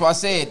 That's why I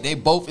said they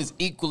both is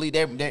equally.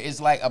 There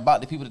is like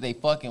about the people that they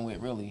fucking with.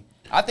 Really,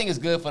 I think it's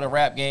good for the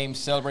rap game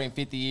celebrating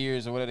 50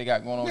 years or whatever they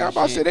got going on. Yeah, I'm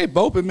about to say they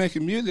both been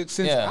making music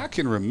since I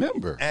can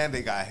remember. And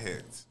they got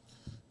hits.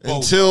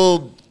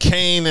 Until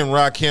Kane and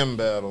Rakim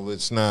battle,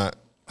 it's not.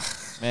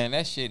 Man,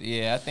 that shit.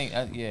 Yeah, I think.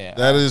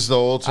 That is the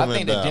ultimate. I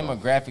think the battle.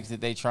 demographics that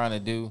they trying to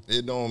do.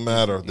 It don't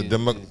matter.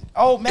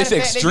 It's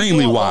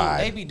extremely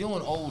wide. They be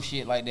doing old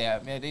shit like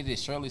that. Man, they did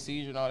Shirley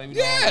Caesar and all. They be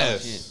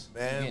Yes,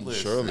 doing old shit. Man,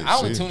 Shirley I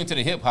only Caesar. tune into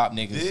the hip hop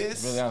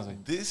niggas. Really honestly.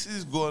 This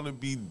is going to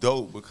be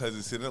dope because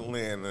it's in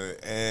Atlanta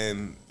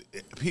and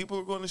people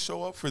are going to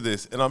show up for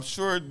this. And I'm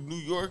sure New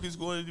York is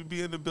going to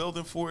be in the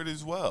building for it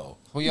as well.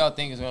 Who y'all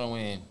think is gonna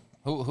win?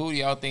 Who do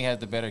y'all think has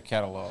the better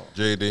catalog?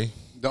 JD.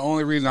 The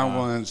only reason I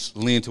want to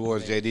lean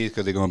towards JD is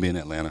because they're going to be in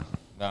Atlanta.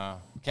 Nah,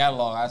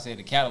 catalog. I say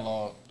the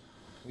catalog.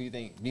 What do you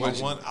think?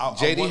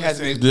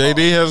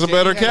 JD has a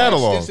better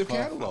catalog. Extensive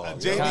catalog.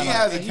 JD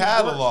has a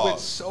catalog. With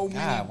so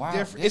many wow.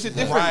 different. It's a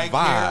different Mariah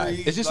vibe.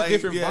 Carey, It's just a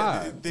different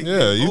vibe.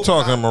 Yeah, you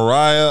talking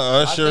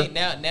Mariah, Usher. I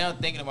think now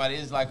thinking about it,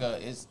 it's like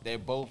they're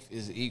both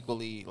is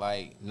equally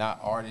like not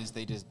artists.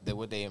 They're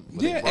what they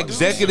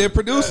Executive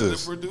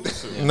producers.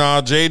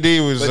 Nah,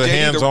 JD was But a JD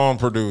hands-on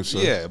producer.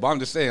 Yeah, but I'm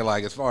just saying,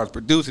 like, as far as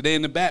producing, they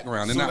in the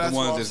background. They're not the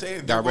ones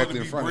that's directly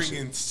in front of shit.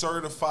 Bringing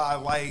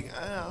certified, like,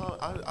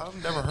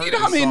 I've never heard. You know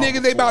how many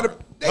niggas they about to?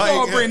 They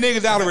gonna bring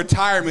niggas out of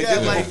retirement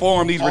just to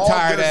perform these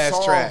retired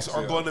ass tracks.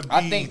 Are gonna be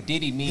I think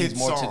Diddy means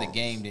more to the songs.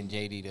 game than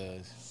JD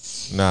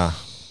does. Nah.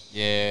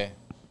 Yeah.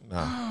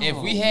 Nah. If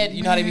we had,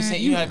 you know how they be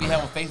saying, you know how they be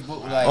having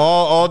Facebook, like,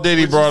 All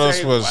Diddy What'd you brought us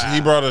say? was Wow.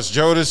 he brought us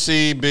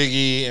Jodeci,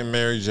 Biggie, and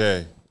Mary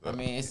J. I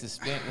mean, it's the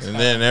spin. And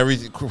then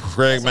everything.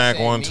 Craig Mack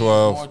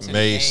 112,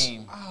 Mace.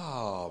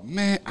 Oh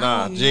man,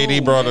 Nah,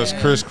 JD brought us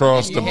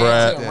Crisscross You the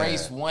had to Brat.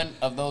 erase one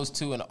of those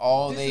two and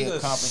all they This is a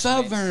accomplishments.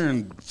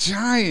 Southern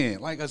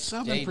giant, like a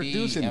Southern JD,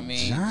 producing I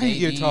mean, giant. JD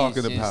You're is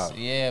talking just- about.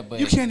 yeah, but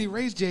you can't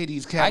erase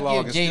JD's I catalog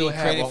give and still JD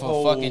have credit a for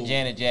whole. fucking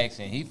Janet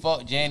Jackson. He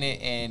fucked Janet,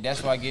 and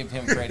that's why I give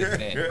him credit for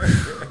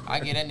that. I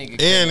give that nigga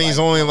credit. And he's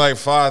only like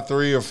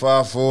 5'3" or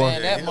 5'4".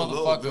 Man, that he a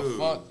little dude. motherfucker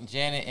fucked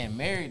Janet and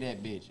married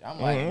that bitch. I'm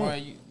like, bro,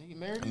 you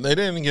married? They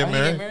didn't get Oh,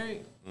 he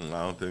married.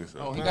 I don't think so.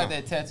 Oh, he got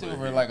that tattoo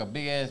over like a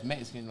big ass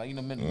Mexican, like, you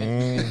know,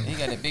 Mexican. He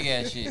got that big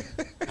ass shit.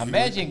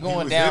 Imagine He going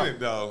was down. in it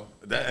though.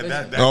 That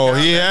Oh, count-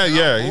 he that had, count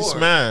yeah, he for it.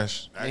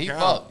 smashed. That He count.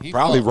 fucked. He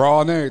Probably fucked.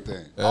 raw and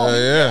everything. Oh,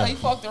 Yeah. he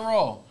fucked the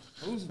raw.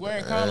 Who's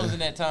wearing condoms in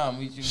that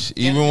time?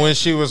 Even when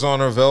she was on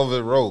her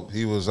velvet rope,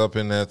 he was up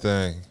in that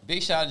thing.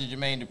 Big shout out to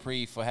Jermaine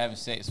Dupri for having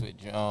sex with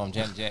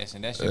Janet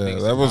Jackson. That's your Yeah,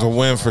 biggest that was a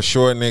win for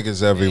short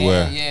niggas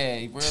everywhere. Yeah,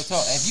 real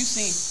talk. Have you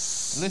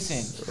seen? Listen,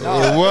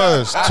 It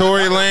was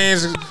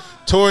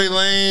Tory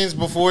Lanez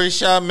before he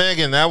shot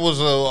Megan. That was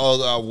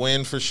a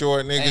win for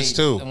short niggas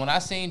too. When I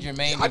seen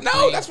Jermaine Dupri, I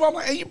know. That's why I'm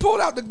like, and you pulled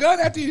out the gun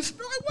after you.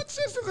 Like, what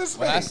sense does this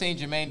when I make? seen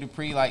Jermaine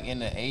Dupri like in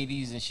the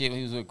 80s and shit when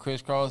he was with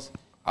Criss Cross,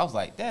 I was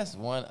like, that's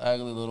one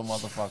ugly little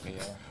motherfucker,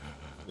 yo.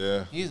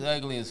 Yeah, He's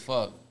ugly as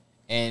fuck.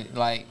 And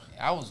like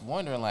I was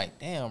wondering, like,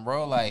 damn,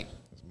 bro, like,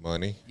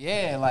 money.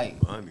 yeah,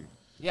 like, Money.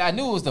 yeah, I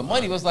knew it was the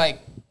money. It was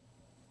like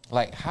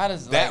how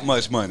does That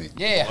much money.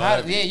 Yeah,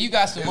 you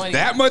got some money.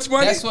 That much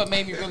money? That's what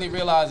made me really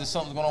realize that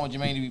something's going on with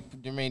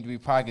Jermaine Dupri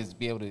pockets to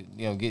be able to,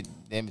 get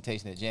the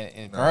invitation to Janet.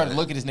 And for her to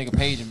look at this nigga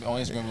page on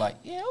Instagram like,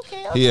 yeah,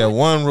 okay. He had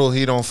one rule: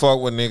 he don't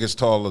fuck with niggas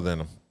taller than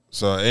him.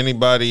 So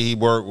anybody he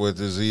worked with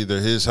is either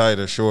his height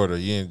or shorter.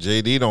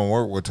 JD don't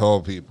work with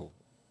tall people.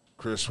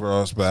 Criss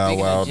Cross, Bow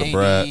Speaking Wow, of the JD,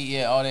 Brat.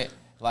 yeah, all that,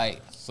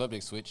 like,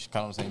 subject switch,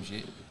 kind of the same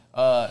shit.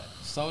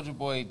 Soulja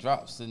Boy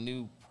drops a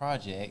new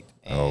project.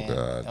 And Oh,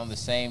 God. on the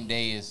same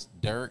day as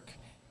Dirk.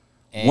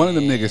 One of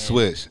them and niggas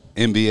switched.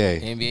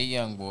 NBA. NBA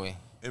Youngboy.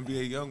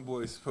 NBA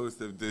YoungBoy is supposed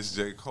to diss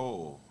J.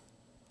 Cole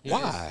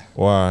Why?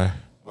 Why?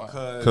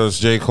 Because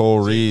J. Cole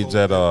reads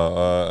Cole at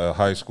a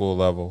high school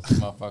level.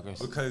 Motherfuckers.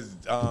 because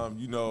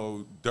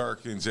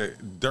Dirk and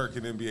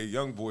NBA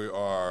YoungBoy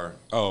are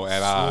at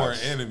sworn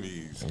odds.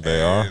 enemies.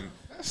 They are?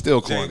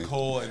 Still J. corny.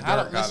 Cole and I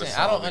Dirk don't got a listen.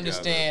 song I don't together.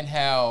 understand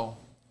how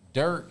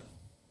Dirk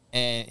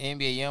and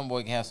NBA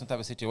YoungBoy can have some type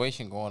of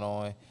situation going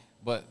on,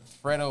 but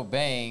Fredo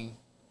Bang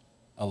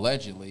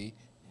allegedly,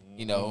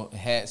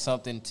 had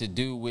something to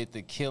do with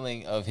the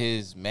killing of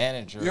his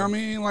manager. You know what I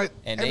mean? Like,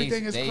 And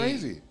everything is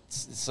crazy.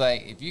 It's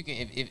like if you can,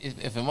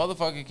 if a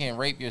motherfucker can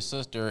rape your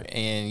sister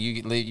and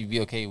you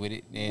be okay with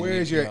it. Then Where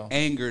is your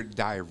anger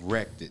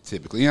directed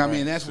typically? You know what I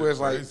mean? That's where it's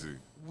like, Crazy.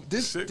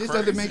 this Shit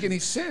doesn't crazy. make any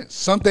sense.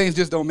 Some things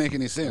just don't make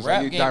any sense.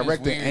 Rap Like, you game is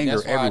direct the weird. anger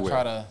That's why everywhere.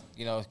 I try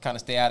to, kind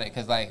of stay out of it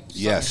because like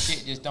Yes. some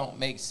shit just don't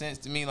make sense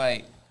to me.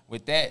 Like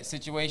with that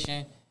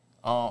situation,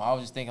 I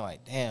was just thinking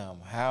like,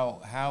 damn,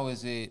 how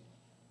is it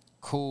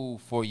cool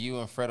for you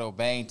and Fredo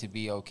Bang to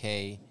be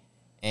okay,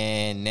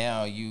 and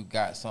now you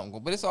got something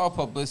going? But it's all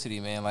publicity,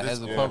 man. Like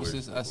as a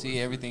publicist, I see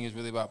everything is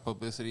really about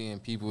publicity,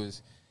 and people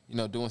is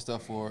doing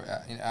stuff for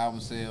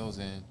album sales,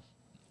 and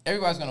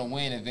everybody's gonna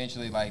win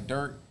eventually. Like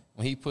Dirk,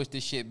 when he pushed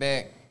this shit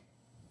back,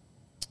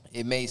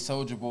 it made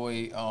Soulja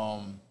Boy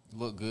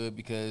look good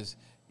because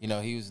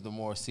he was the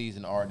more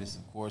seasoned artist,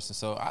 of course. And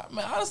so,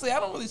 honestly, I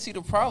don't really see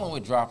the problem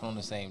with dropping on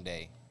the same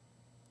day.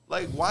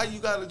 Like, why you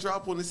got to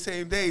drop on the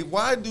same day?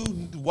 Why is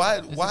it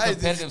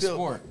competitive still?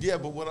 sport. Yeah,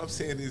 but what I'm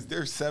saying is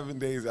there's 7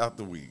 days out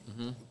the week.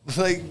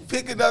 Like,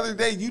 pick another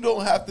day. You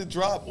don't have to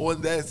drop on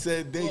that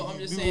said day. Well, I'm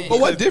just saying- But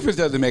what difference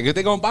does it make? If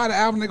they're going to buy the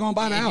album, they're going to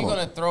buy the If you're album.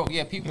 gonna throw,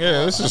 people.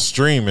 Yeah, this is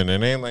streaming.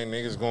 It ain't like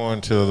niggas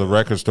going to the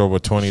record store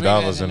with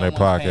 $20 in their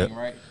pocket.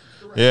 Right?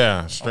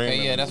 Yeah, streaming.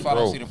 Okay, yeah, that's is why I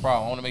don't broke. see the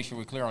problem. I want to make sure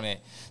we're clear on that.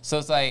 So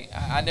it's like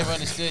I never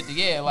understood.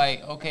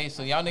 Okay,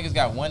 so y'all niggas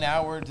got 1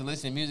 hour to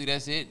listen to music.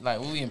 That's it. Like,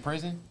 we in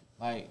prison?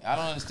 Like, I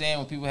don't understand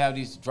when people have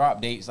these drop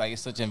dates. Like,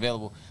 it's such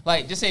available.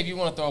 Like, just say if you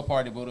want to throw a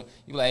party, Buddha,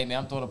 you be like, hey man,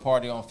 I'm throwing a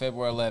party on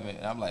February 11th.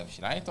 And I'm like,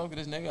 shit, I ain't talking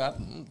to this nigga.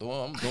 I'm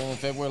doing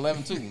February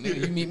 11th too. Nigga,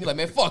 you meet me like,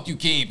 man, fuck you,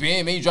 kid,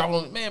 man. You drop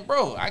on, man,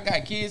 bro. I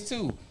got kids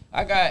too.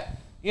 I got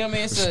You know what I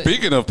mean?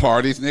 Speaking of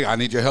parties, nigga, I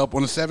need your help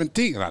on the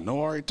 17th. And I know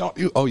I already talked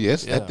to you. Oh,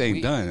 yes, that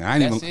thing done.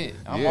 That's it.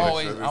 I'm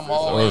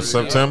always.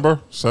 September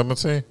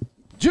 17th?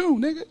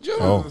 June, nigga. June.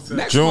 Oh,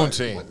 Next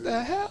Juneteenth. month. What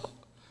the hell?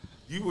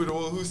 You were the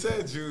one who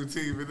said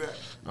Juneteenth in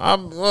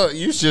that. Well,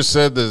 you just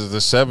said the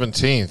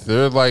 17th.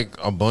 There are like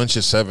a bunch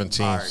of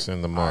 17ths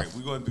in the month. All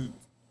right, we're going to do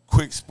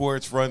quick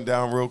sports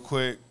rundown real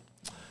quick.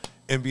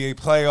 NBA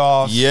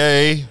playoffs.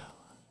 Yay.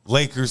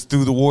 Lakers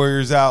threw the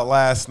Warriors out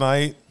last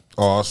night.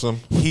 Awesome.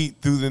 Heat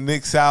threw the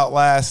Knicks out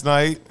last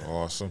night.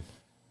 Awesome.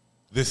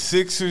 The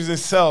Sixers and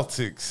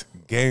Celtics,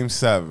 Game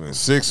 7.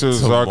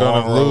 Sixers are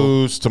going to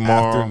lose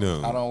tomorrow.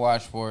 Afternoon. I don't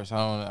watch sports.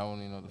 I don't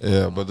even know.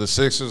 Yeah, but the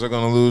Sixers are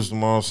going to lose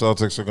tomorrow.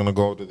 Celtics are going to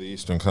go to the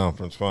Eastern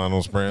Conference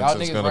Finals.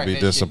 Branson's going to be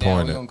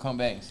disappointed. We're going to come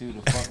back and see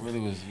what the fuck really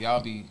was. We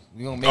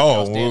going to make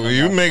y'all stand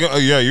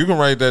well, you can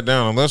write that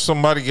down. Unless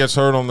somebody gets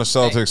hurt on the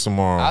Celtics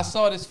tomorrow. I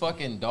saw this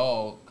fucking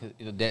dog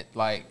that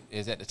like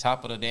is at the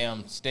top of the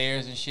damn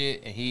stairs and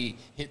shit, and he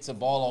hits a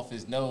ball off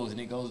his nose and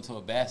it goes into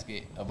a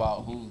basket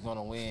about who's going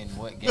to win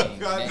what game.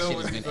 That shit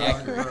has been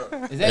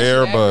accurate. Is that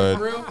shit accurate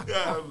for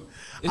real?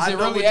 Is it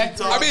really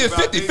accurate? I mean, it's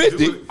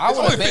 50-50. I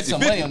want to bet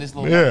some money on this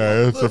little.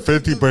 Yeah, it's a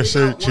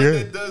 50%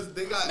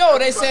 chance. No,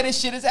 they said this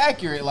shit is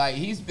accurate. Like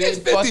he's been It's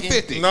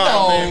 50-50.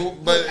 No,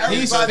 but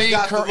he's everybody been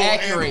got the little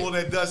accurate. animal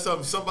that does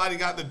something. Somebody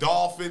got the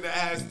dolphin that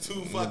has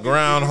two fucking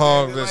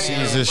groundhog that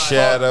sees his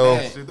shadow.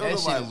 Don't That nobody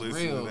shit is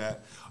listen real. to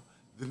that.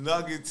 The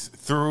Nuggets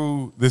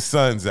threw the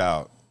Suns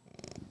out.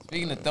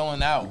 Speaking of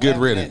throwing out, Good that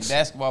riddance.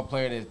 basketball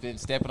player that's been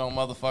stepping on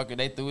motherfucker,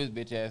 they threw his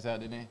bitch ass out,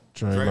 didn't they?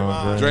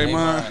 Draymond.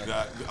 Draymond.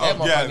 That Yeah,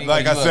 motherfucker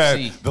like I go said,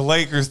 UFC. the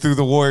Lakers threw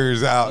the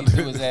Warriors out. He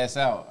threw his ass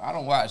out. I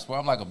don't watch sport.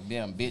 I'm like a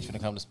damn bitch when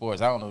it comes to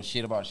sports. I don't know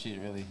shit about shit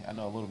really. I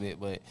know a little bit,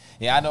 but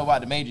yeah, I know about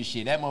the major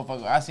shit. That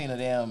motherfucker, I seen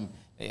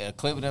a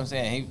clip of them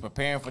saying he was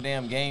preparing for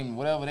damn game,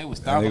 whatever. They was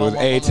It stomping was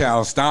on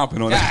A-Town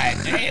stomping on it. God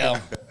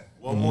damn.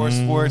 One more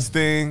sports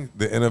thing.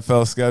 The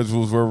NFL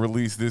schedules were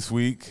released this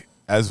week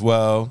as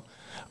well.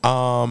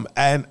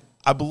 And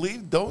I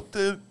believe, don't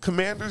the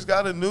Commanders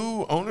got a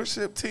new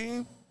ownership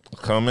team?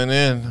 Coming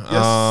in.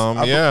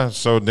 Yes,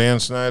 So Dan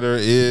Snyder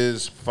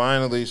is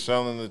finally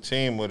selling the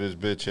team with his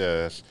bitch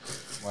ass.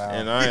 Wow.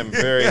 And I am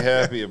very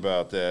happy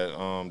about that.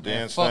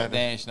 Dan Snyder. Fuck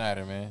Dan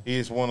Schneider, man.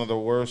 He's one of the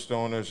worst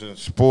owners in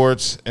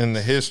sports, in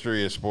the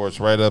history of sports,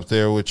 right up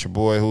there with your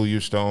boy who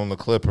used to own the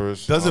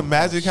Clippers. Doesn't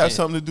Magic have shit.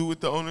 something to do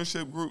with the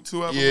ownership group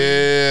too? I believe?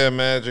 Yeah,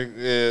 Magic.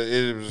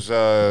 It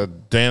was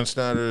Dan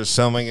Snyder is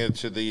selling it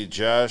to the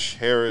Josh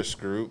Harris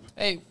group.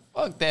 Hey,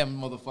 fuck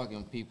them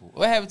motherfucking people.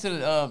 What happened to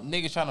the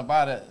niggas trying to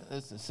buy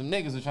some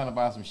niggas were trying to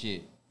buy some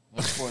shit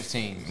on sports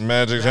teams.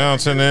 Magic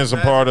Johnson is a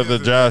part of the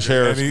Josh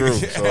Harris group.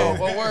 So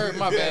Well, word,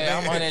 my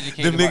bad. I'm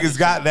uneducated. Them about niggas this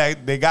got shit.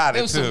 that. They got There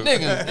it was too. some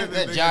niggas, that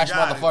Niggas Josh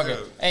got it, motherfucker.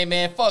 too. Hey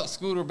man, fuck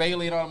Scooter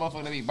Bailey and all the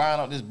motherfuckers that be buying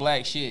up this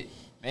black shit.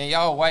 Man,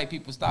 y'all white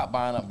people stop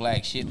buying up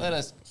black shit. Let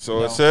us.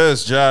 it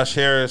says Josh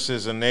Harris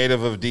is a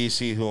native of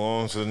D.C. who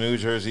owns the New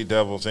Jersey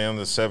Devils and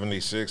the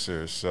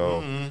 76ers.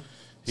 So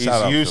he's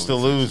Shout out used to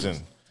Philly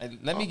losing.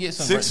 Let me get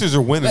some. Sixers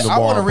are winning I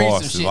tomorrow wanna in read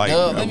some Boston. shit, Like,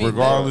 Doug.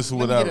 regardless of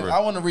let me get whatever. I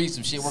want to read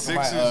some shit. Working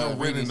Sixers my, are winning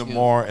reading skills.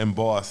 tomorrow in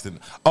Boston.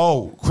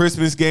 Oh,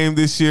 Christmas game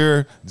this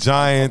year,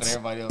 Giants,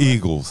 everybody else.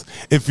 Eagles.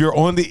 If you're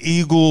on the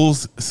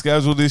Eagles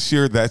schedule this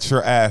year, that's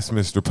your ass,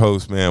 Mr.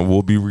 Postman.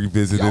 We'll be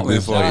revisiting Y'all in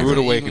this for a later. rude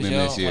Eagles, awakening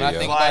yo. this year, When I yo.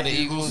 think about the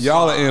Eagles,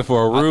 Y'all are in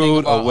for a I think rude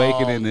about,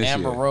 awakening this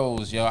Amber year.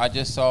 Rose, yo. I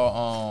just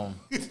saw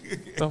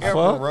The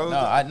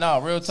fuck?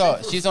 No, real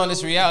talk. She's on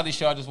this reality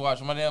show I just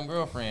watched with my damn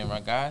girlfriend,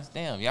 right, guys?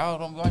 Damn, y'all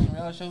don't be watching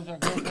reality shows with your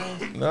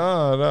girlfriends?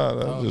 No,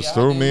 that Oh, just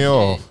y'all threw do me shit.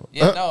 off.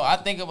 Yeah, no, I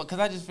think about because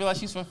I just feel like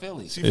she's from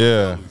Philly.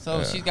 Yeah.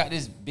 So she's got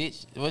this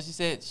bitch. What she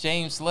said?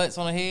 Shame sluts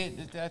on her head.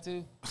 This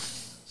tattoo.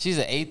 She's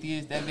an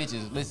atheist. That bitch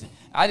is. Listen,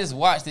 I just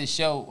watched this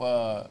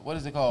show. What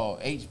is it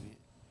called?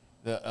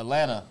 The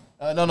Atlanta.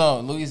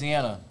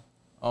 Louisiana.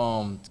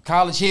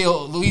 College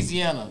Hill,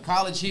 Louisiana.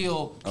 College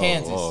Hill,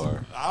 Kansas.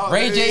 Lord.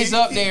 Ray J's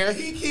up there.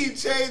 He keep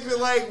changing.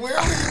 Like, where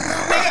are we?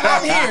 Nigga,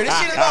 I'm here. This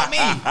shit is about me.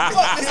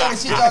 Fuck this other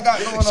shit y'all got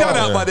going on. Shout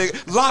out, my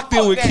nigga. Locked in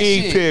Fuck with that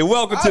Kingpin. shit.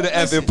 Welcome to the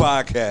Listen, effing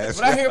podcast.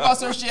 When I hear about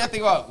some shit, I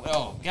think about,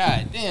 oh,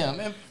 god damn,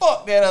 man,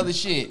 fuck that other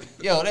shit.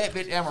 Yo, that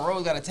bitch Amber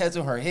Rose got a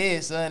tattoo on her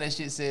head, son. That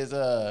shit says,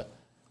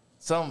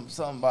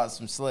 something about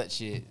some slut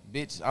shit.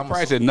 Bitch, I'm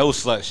Probably said no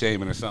slut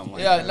shaming or something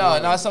like yeah,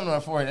 that. no, something on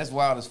her forehead. That's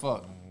wild as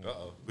fuck.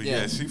 But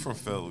Yeah. yeah, she from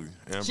Philly.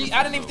 Amber's I from didn't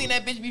even Philly. think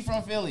that bitch be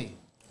from Philly.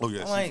 Oh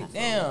yeah, I'm she like, from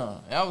Philly. damn.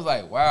 And I was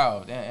like,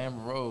 wow, damn,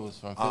 Amber Rose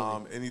from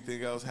Philly.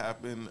 Anything else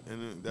happened?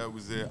 And that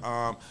was it.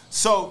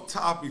 So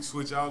topic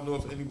switch. I don't know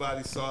if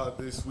anybody saw it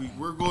this week.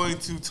 We're going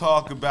to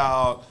talk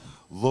about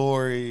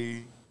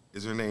Lori.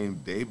 Is her name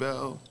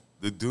Daybell?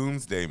 The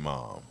Doomsday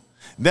Mom.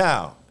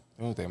 Now,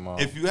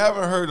 if you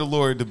haven't heard of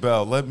Lori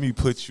DeBell, let me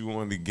put you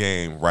on the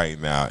game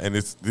right now. And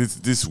it's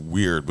this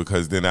weird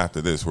because then after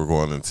this we're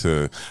going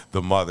into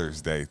the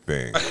Mother's Day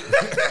thing.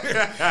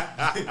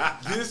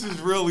 This is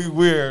really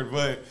weird,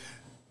 but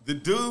the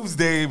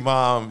Doomsday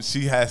Mom,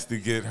 she got to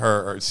get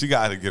her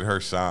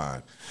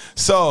shine.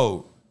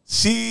 So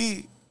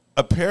she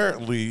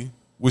apparently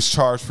was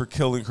charged for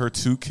killing her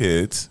 2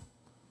 kids,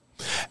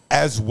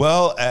 as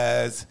well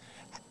as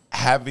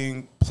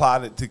having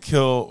plotted to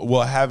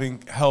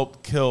having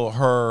helped kill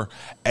her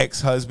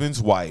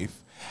ex-husband's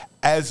wife,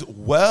 as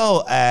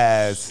well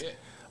as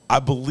I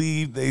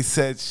believe they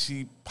said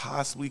she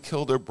possibly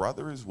killed her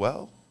brother as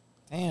well.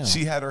 Damn.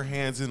 She had her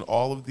hands in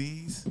all of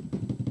these.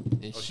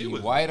 Is she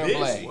white or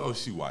black? Oh,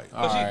 she white.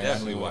 Oh, she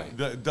definitely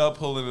white. Dub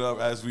pulling it up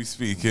as we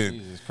speak. And,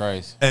 Jesus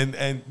Christ.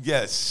 And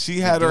yes, she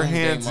had her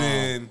hands mom.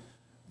 in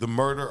the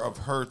murder of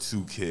her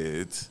 2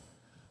 kids,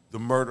 the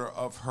murder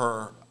of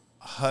her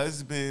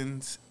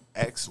husband's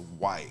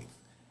ex-wife,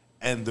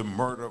 and the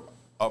murder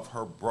of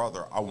her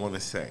brother, I want to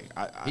say.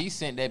 He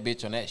sent that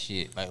bitch on that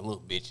shit. Like,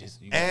 look, bitches.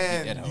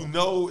 And you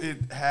know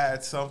it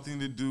had something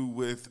to do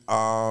with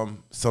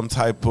some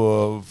type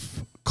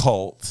of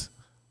cult,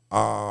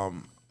 a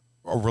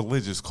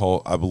religious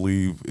cult, I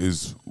believe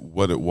is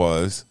what it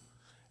was.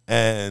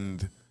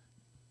 And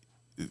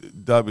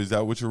Dub, is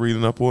that what you're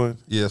reading up on?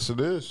 Yes,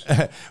 it is.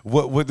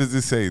 What does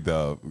it say,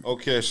 Dub?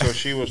 Okay, so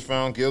she was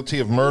found guilty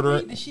of murder.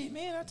 Read the shit,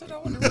 man. I told you I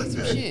wanted to read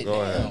some shit.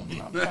 Go ahead.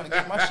 I'm trying to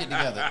get my shit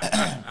together.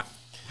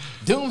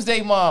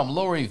 Doomsday mom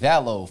Lori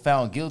Vallow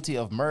found guilty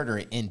of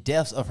murder in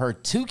deaths of her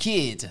 2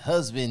 kids,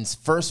 husband's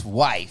first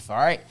wife. All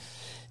right.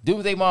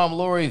 Doomsday mom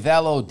Lori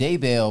Vallow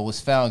Daybell was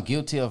found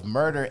guilty of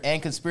murder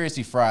and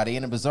conspiracy Friday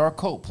in a bizarre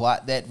cult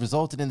plot that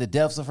resulted in the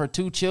deaths of her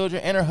 2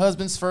 children and her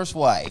husband's first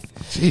wife.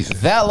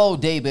 Jesus. Vallow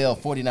Daybell,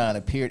 49,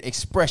 appeared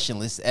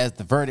expressionless as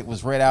the verdict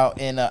was read out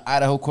in an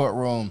Idaho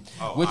courtroom,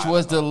 which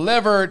was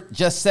delivered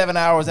just 7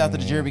 hours after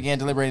the jury began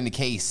deliberating the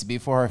case.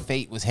 Before her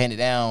fate was handed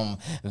down,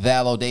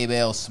 Vallow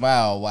Daybell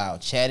smiled while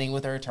chatting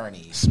with her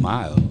attorney.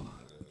 Smile.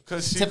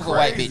 Because she's Typical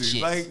crazy, white bitch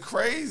shit. like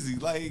crazy,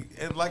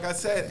 and like I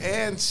said,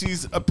 and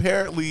she's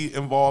apparently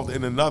involved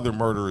in another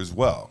murder as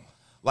well.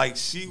 Like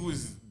she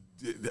was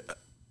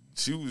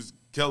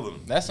killing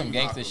them. That's some She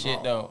was gangster knocking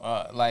shit, them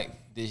off. though. Like,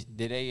 did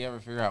they ever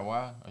figure out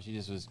why? Or she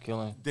just was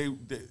killing? They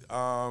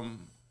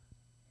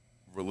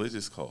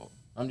religious cult.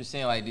 I'm just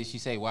saying, like, did she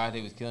say why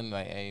they was killing?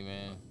 Like, hey,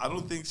 man. I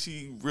don't think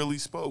she really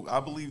spoke. I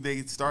believe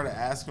they started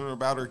asking her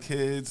about her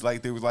kids,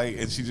 like they was like,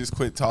 and she just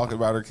quit talking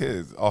about her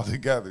kids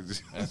altogether.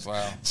 That's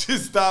wild.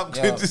 Just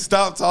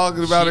stop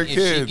talking about her If she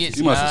kids. gets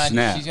You must have 9,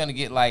 snapped. she's gonna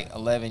get like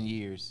 11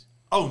 years.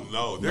 Oh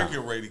no, they're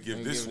getting ready to give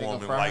They this gonna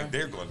woman fry her? like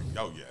they're going to.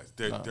 Oh yes,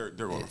 they're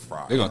going to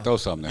fry. They're gonna throw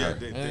something at her.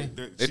 They're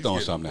They she's throwing getting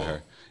something the at her.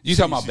 book. You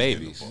talking about She's getting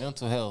the babies, book.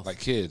 Mental health. like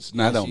kids?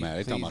 Nah, it don't She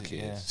matter. They talking about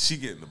pleases, kids. She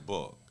getting the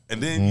book.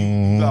 And then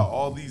you got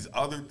all these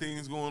other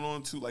things going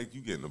on too, like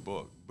you getting the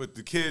book. But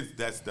the kids,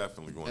 that's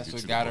definitely going to That's get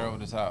what you got the her book.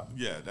 over the top.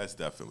 Yeah, that's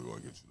definitely going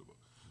to get you the book.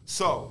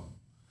 So,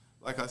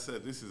 like I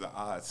said, this is an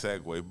odd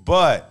segue,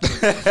 but Hey,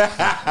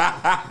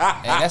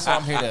 that's why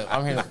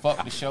I'm here to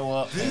fuck the show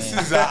up. this and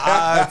is an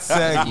odd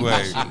keep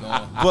my shit segue.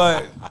 going.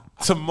 But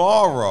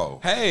tomorrow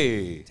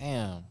Hey,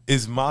 Damn.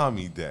 is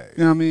Mommy Day.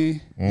 you know what I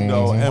mean? You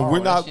know, and we're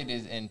That not. shit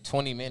is in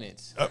 20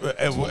 minutes.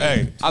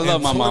 Hey, I love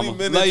in my 20 mama.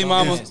 minutes Love you,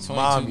 mama. is 22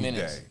 Mommy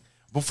minutes. Day.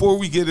 Before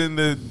we get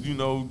into,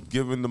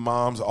 giving the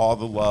moms all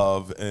the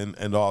love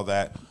and all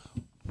that,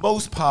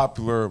 most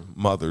popular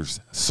mother's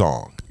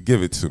song.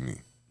 Give it to me.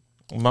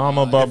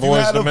 Mama by If you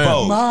Boys had the a Men.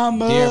 vote.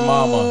 Mama.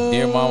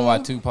 Dear Mama by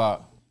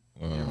Tupac.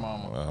 Dear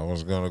Mama. I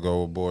was gonna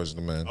go with Boys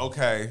the Men.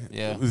 Okay.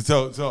 Yeah.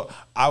 So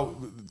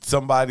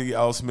somebody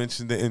else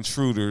mentioned the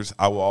Intruders.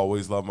 I will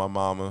always love my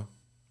mama.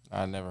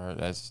 I never heard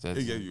that's Yeah,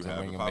 you doesn't have.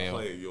 ring If a I bell.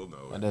 play it, you'll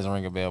know That it. doesn't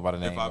ring a bell by the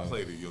name. If I man.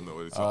 played it, you'll know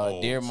it. It's an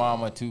old Dear song.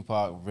 Mama,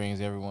 Tupac rings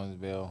everyone's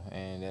bell,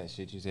 and that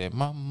shit you said,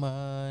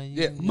 Mama,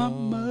 you Yeah, know.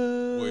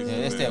 mama. Boys Yeah,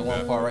 the that's Men, that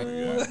one part right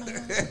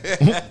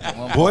yeah.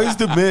 One Boys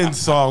the Men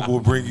song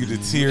will bring you to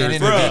tears.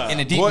 And in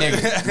the deep Boy-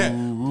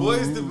 nigga.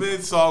 Boys the Men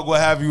song will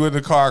have you in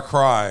the car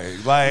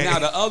crying. Like Now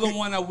the other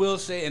one I will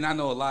say, and I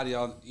know a lot of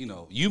y'all,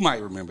 you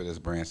might remember this,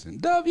 Branson.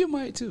 Dub, you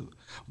might too.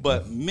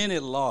 But Men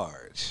at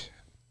Large.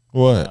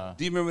 What?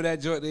 Do you remember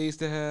that joint they used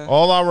to have?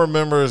 All I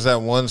remember is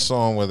that one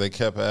song where they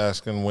kept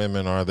asking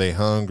women, "Are they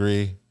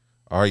hungry?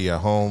 Are you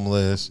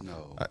homeless?"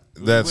 No.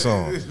 That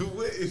song.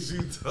 What is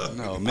you talking?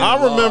 No, Men I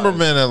at remember Large.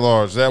 Men at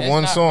Large. That That's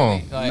one not song.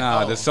 really, like,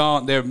 Nah, oh. the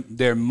song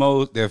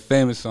their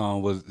famous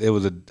song was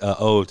a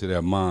ode to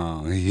their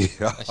mom. Yeah.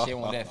 That shit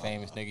wasn't that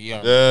famous, nigga. You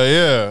don't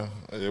Yeah.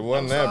 It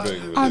wasn't that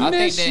big. of a I deal.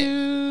 miss think that.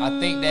 you. I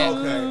think that.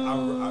 Okay, I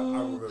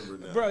remember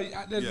now. Bro,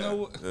 there's Yeah,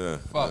 no. yeah,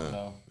 Fuck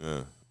no.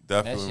 yeah,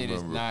 That definitely shit is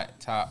remember. not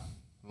top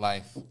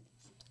life.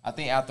 I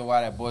think after a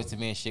while that Boys to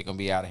Men shit gonna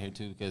be out of here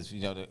too, because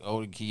the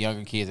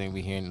younger kids ain't gonna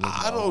be hearing.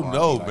 I don't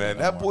know, man.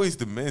 That Boys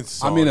the Men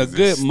song. I mean, a is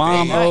good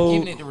mom They not ode.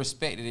 giving it the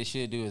respect that it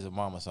should do as a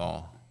mama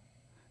song.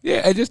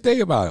 Yeah, and just think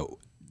about it.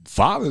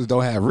 Fathers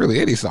don't have really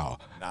any song.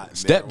 Not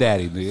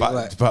Stepdaddy, nigga.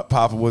 Like,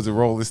 Papa was a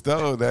Rolling Stone.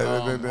 Hold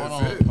That's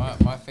on,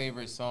 it. my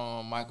favorite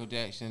song, Michael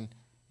Jackson.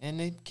 And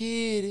the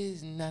kid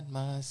is not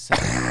my son.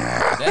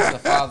 That's a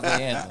Father's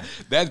Day anthem.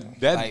 that's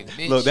Like,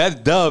 bitch. look, that's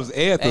Dub's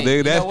anthem, Hey, nigga.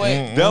 you know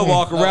what? Dub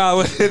walk around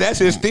with it. That's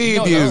his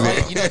theme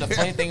music. The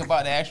funny thing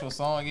about the actual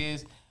song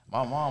is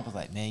My mom was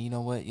like, man, you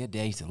know what? Your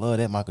dad used to love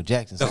that Michael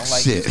Jackson. So I'm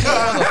like, shit.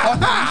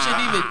 motherfucker, you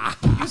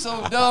shouldn't even. You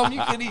so dumb.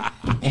 You couldn't even.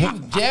 And he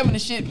was jamming the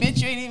shit,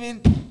 bitch. You ain't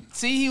even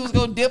see he was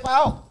gonna dip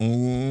out.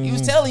 He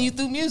was telling you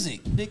through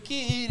music. The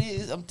kid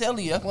is. I'm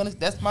telling you,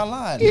 that's my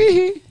line.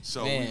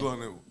 So Man.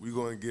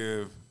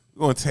 we're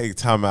gonna take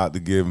time out to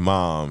give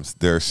moms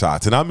their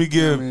shots, and I'm gonna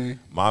give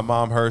my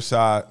mom her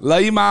shot.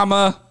 Love you,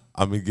 mama.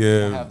 I'm gonna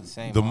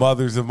give the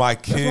mothers of my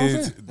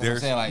kids They're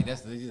saying like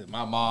that's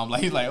my mom.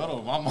 Like he's like, hold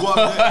on, my mom.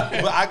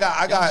 Well, but I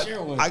got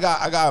kids.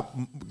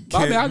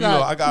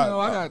 I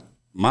got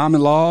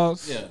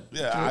mom-in-laws.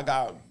 Yeah, I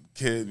got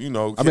kids. You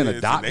know, I've been kids,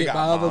 adopted and they got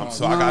by other moms,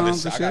 so I gotta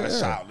moms and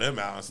shout shit, them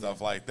out and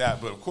stuff like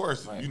that. But of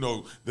course, you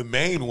know, the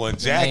main one,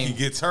 Jackie,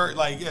 gets hurt.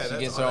 Like, yeah, gets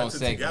that's her own a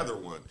segment. together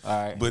one.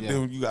 All right, but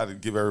then you got to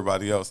give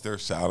everybody else their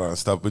shout out and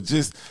stuff. But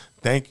just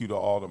thank you to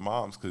all the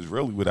moms, because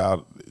really,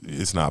 without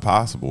it's not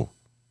possible.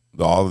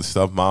 All the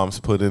stuff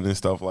moms put in and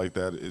stuff like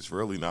that, it's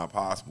really not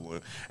possible.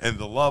 And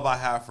the love I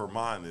have for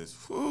mine is,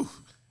 whew,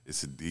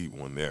 it's a deep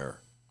one there.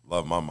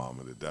 Love my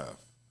mama to death.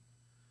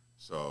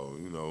 So,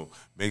 you know,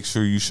 make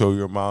sure you show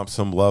your mom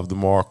some love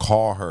tomorrow.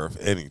 Call her if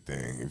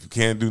anything. If you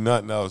can't do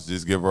nothing else,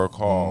 just give her a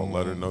call.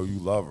 Let her know you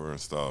love her and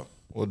stuff.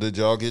 Well, did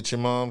y'all get your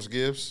mom's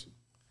gifts?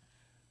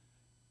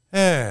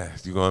 Yeah,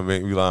 you gonna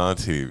make me lie on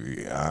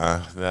TV?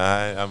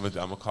 I'm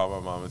gonna call my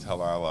mom and tell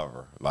her I love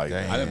her. Like,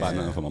 I didn't buy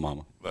nothing for my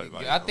mama.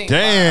 I think.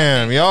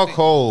 Damn, y'all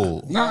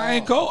cold. No, I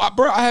ain't cold.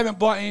 Bro, I haven't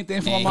bought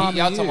anything for my mom.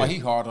 Y'all talking about he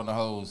hard on the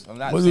hoes. I'm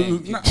not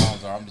saying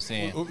moms are. I'm just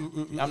saying.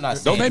 I'm not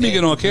saying. Don't make me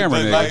get on camera,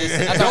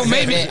 nigga. Don't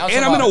make me.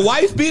 And I'm in a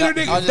wife beater,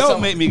 nigga.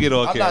 Don't make me get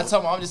on camera. I'm not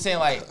talking. I'm just saying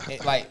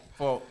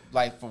for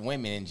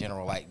women in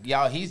general. Like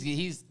y'all,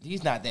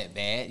 he's not that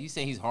bad. You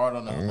say he's hard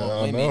on the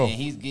women, and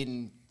he's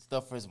getting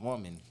stuff for his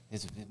woman.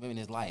 His women,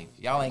 his life.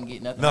 Y'all ain't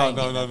getting nothing. No.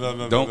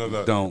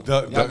 Don't.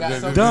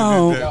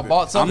 Y'all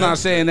bought something? I'm not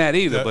saying that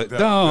either, but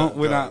don't.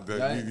 We're not.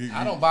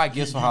 I don't buy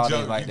gifts for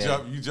holidays like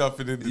that. You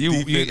jumping in the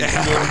You- deep end.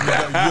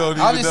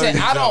 I'm just saying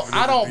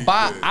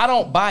I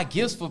don't buy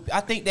gifts for.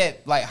 I think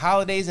that like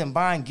holidays and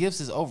buying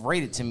gifts is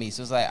overrated to me.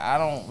 So it's like I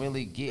don't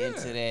really get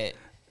into that.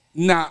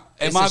 Now,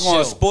 It's am I a going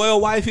to show.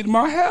 spoil wifey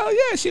tomorrow? Hell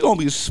yeah, she gonna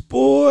be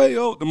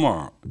spoiled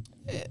tomorrow.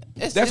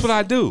 That's what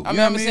I do. I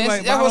mean, I'm saying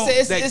Like, that's what I'm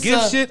saying. that It's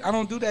gift a- shit, I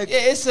don't do that. Yeah,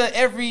 it's a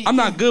every. I'm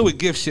not good with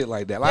gift shit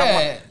like that. Like,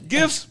 Yeah.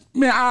 gifts,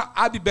 man,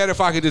 I'd be better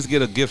if I could just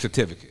get a gift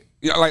certificate.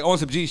 You know, like on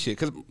some G shit,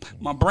 because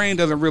my brain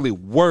doesn't really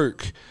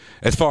work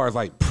as far as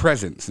like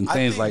presents and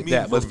things like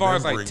that. But as far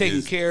as like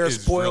taking care of,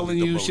 spoiling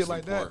you, shit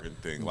like that.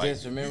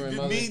 Just remembering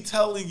mother. Me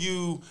telling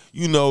you,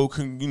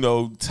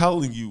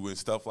 telling you and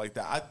stuff like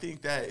that. I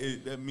think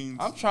that means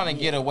I'm trying to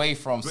get away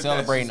from But that's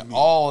celebrating just me.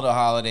 all the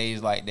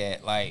holidays like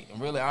that. Like,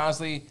 really,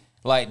 honestly,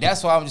 like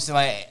that's why I'm just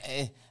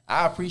like,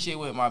 I appreciate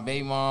what my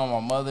baby mom, my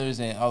mothers,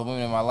 and other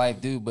women in my life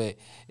do, but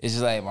it's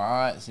just like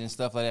my aunts and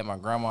stuff like that, my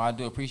grandma, I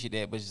do appreciate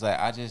that, but it's just like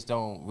I just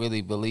don't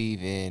really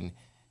believe in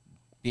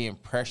being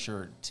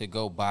pressured to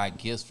go buy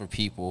gifts for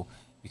people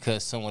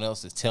because someone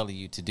else is telling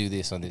you to do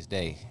this on this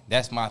day.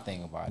 That's my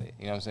thing about it.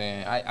 You know what I'm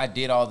saying? I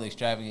did all the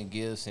extravagant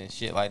gifts and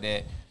shit like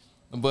that,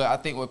 but I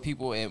think what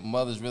people and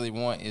mothers really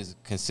want is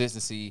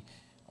consistency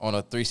on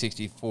a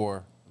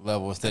 364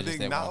 level instead of just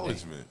that one day.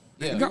 acknowledgement.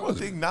 Yeah. They want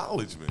the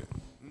acknowledgement.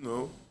 You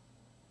know.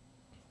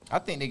 I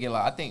think they get a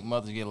lot. I think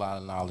mothers get a lot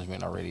of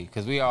acknowledgement already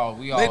because we all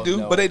They do,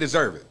 know. but they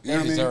deserve it. You know They what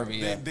I mean? deserve it.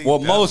 Yeah, They Well,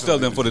 most of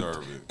them definitely for the,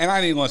 deserve it. and I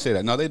ain't even gonna say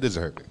that. No, they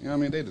deserve it. You know what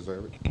I mean? They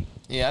deserve it.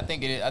 yeah. I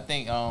think it. I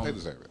think They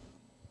deserve it.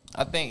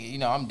 I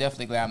think I'm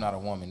definitely glad I'm not a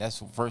woman. That's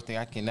the first thing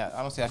I cannot.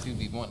 I don't say I should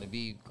be wanting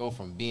to go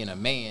from being a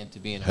man to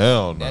being a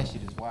Hell woman. no. That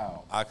shit is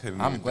wild. I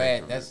couldn't. I'm even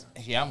glad. think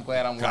of I'm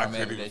glad I'm it. where I I'm at couldn't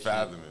with even that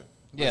fathom shit.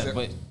 it. Yeah,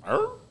 but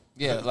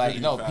yeah, like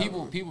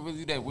people really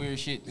do that weird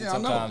shit. Yeah, I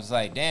know. Sometimes it's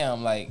like,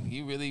 damn, like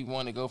you really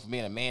want to go from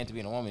being a man to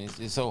being a woman.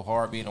 It's so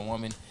hard being a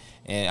woman,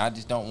 and I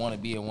just don't want to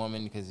be a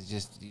woman because it's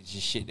just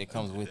shit that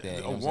comes with that.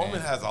 You know A what I'm woman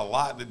saying? has a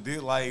lot to do.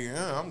 Like,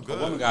 I'm good.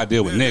 A woman gotta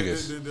deal with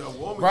niggas. A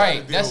woman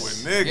Right, gotta deal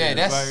with niggas. yeah,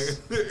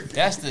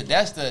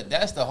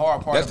 that's the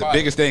hard part. That's the about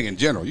biggest it. thing in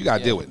general. You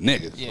gotta deal with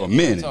niggas Yeah, or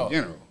men so- in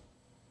general.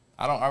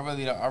 I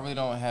really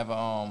don't have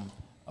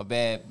a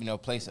bad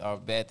place or a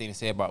bad thing to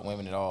say about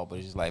women at all. But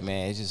it's just like,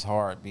 man, it's just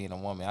hard being a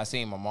woman. I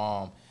seen my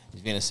mom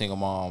just being a single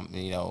mom,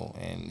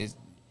 and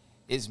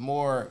it's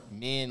more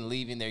men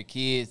leaving their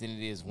kids than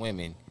it is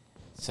women.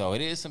 So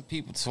it is some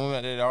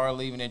women that are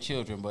leaving their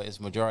children, but it's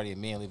majority of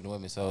men leaving the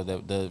women. So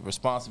the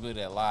responsibility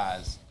that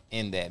lies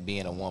in that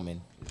being a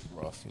woman is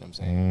rough. You know what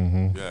I'm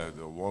saying? Yeah,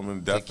 the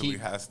woman definitely keep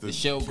has to the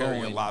show carry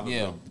going, a lot of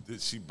yeah.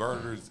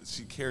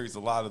 she carries a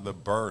lot of the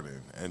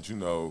burden, and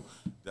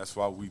that's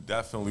why we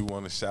definitely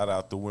want to shout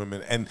out the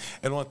women. And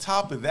on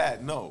top of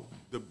that,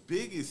 the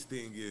biggest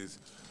thing is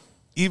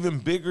even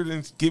bigger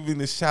than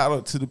giving a shout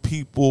out to the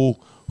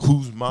people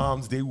whose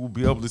moms they will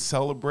be able to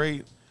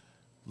celebrate.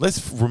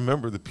 Let's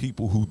remember the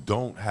people who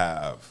don't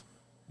have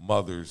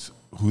mothers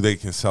who they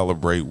can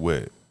celebrate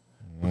with.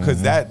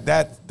 Because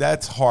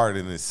that's hard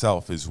in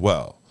itself as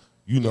well.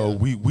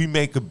 We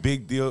make a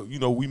big deal.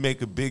 We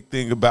make a big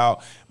thing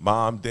about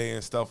Mom Day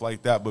and stuff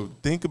like that. But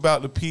think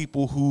about the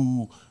people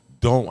who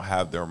don't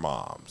have their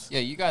moms.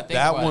 Yeah, you got to think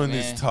that about one it,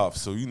 man. is tough.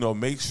 So,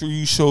 make sure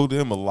you show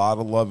them a lot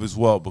of love as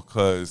well,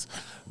 because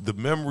the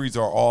memories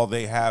are all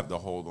they have to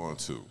hold on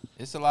to.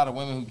 It's a lot of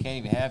women who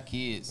can't even have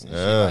kids and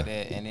shit like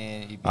that. And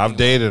then I've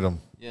dated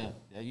them. Yeah,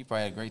 you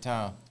probably had a great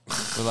time.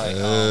 But like,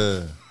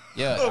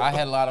 I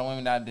had a lot of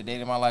women that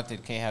dated in my life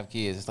that can't have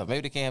kids and stuff.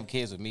 Maybe they can't have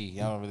kids with me.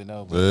 I don't really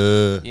know.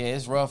 But yeah,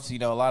 it's rough. A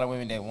lot of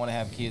women that want to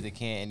have kids that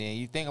can't. And then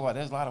you think about,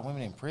 there's a lot of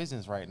women in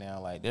prisons right now.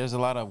 Like, there's a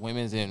lot of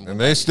women's in. And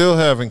they still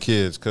having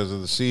kids because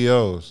of the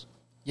COs.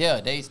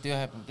 Yeah, they still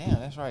have. Damn,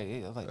 that's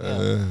right. I was like,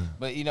 damn.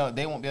 But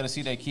they won't be able to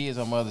see their kids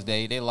on Mother's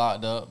Day. They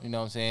locked up. You know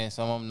what I'm saying?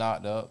 Some of them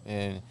knocked up,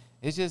 and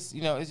it's just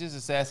it's just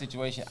a sad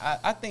situation.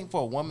 I think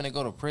for a woman to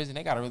go to prison,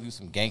 they got to really do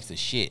some gangster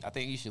shit. I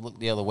think you should look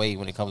the other way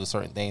when it comes to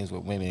certain things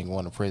with women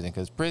going to prison,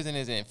 because prison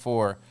isn't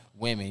for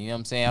women. You know what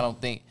I'm saying? I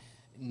don't think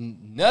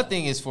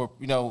nothing is for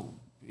I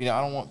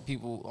don't want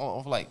people. I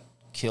don't like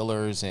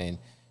killers and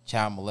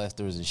child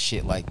molesters and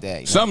shit like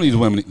that. Some of these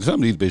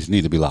bitches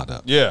need to be locked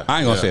up. Yeah, I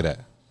ain't gonna say that.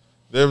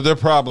 They're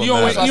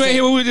problematic. You ain't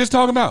hear what we were just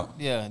talking about?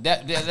 Yeah,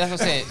 that's what I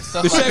said.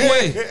 The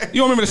segue. You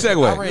don't remember the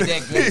segue? I read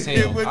that good as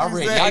hell.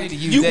 Y'all need to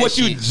use that what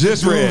shit. you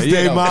just read.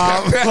 Doomsday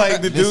mom.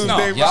 Like the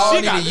Doomsday Y'all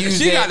mom. need to use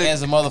that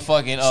as a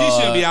motherfucking she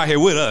shouldn't be out here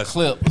with us.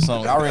 clip or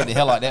something. I read the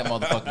hell out of that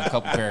motherfucking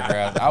couple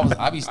paragraphs.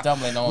 I be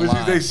stumbling What online.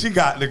 you think? She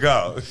got to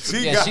go.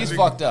 She's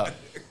fucked up.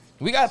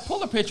 We got to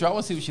pull a picture. I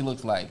want to see what she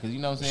looks like, because you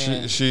know what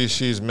I'm saying?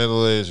 She's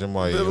middle-aged and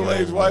white.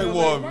 Middle-aged white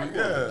woman.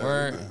 Yeah.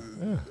 Word.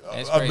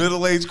 A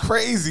middle-aged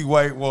crazy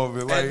white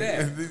woman. Like,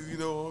 you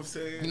know what I'm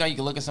saying? You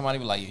can look at somebody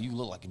and be like, you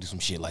look like you do some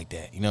shit like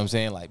that. You know what I'm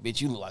saying? Like,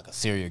 bitch, you look like a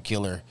serial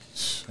killer. You know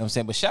what I'm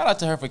saying? But shout out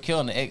to her for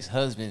killing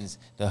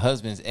the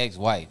husband's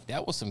ex-wife.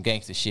 That was some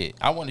gangster shit.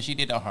 I wonder if she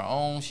did on her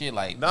own shit.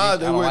 Like, Nah,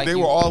 bitch, they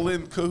were all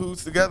in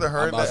cahoots together.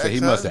 Her and the He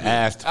must have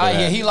asked. Oh,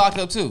 yeah, he locked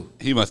up too.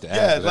 He must have asked.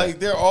 Yeah, for that. like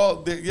they're all,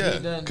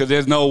 Because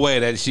there's no way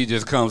that she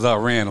just comes up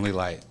randomly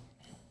like.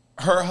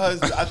 her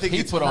husband. I think He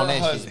it's put her on that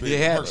husband. shit.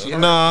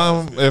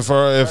 If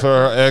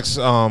her ex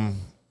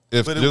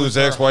if But it dude's was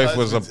her ex-wife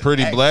was a husband's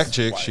pretty black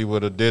chick, ex-wife. she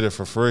would have did it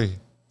for free.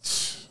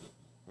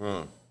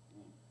 Cause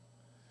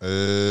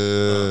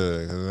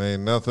there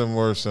ain't nothing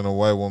worse than a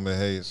white woman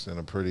hates than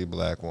a pretty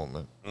black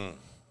woman.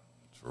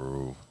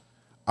 True.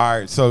 All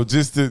right, so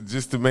just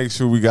to make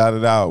sure we got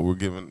it out, we're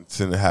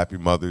sending Happy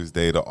Mother's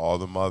Day to all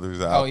the mothers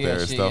out there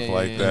and stuff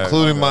like that,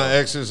 Including my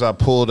exes I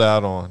pulled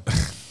out on.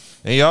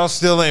 And y'all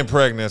still ain't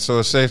pregnant, so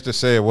it's safe to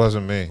say it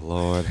wasn't me.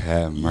 Lord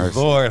have mercy.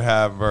 Lord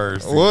have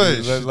mercy.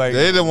 What? Like,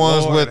 they the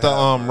ones Lord with the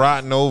have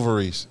rotten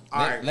ovaries.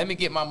 Let me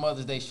get my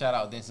Mother's Day shout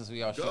out then, since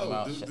we all shout them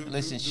out.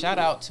 Listen, shout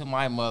out to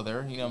my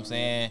mother. You know what I'm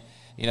saying?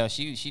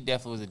 She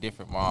definitely was a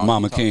different mom.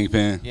 Mama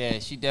Kingpin. Yeah,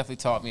 she definitely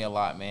taught me a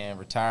lot, man.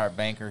 Retired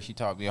banker. She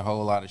taught me a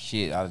whole lot of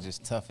shit. I was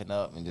just toughen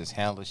up and just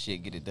handle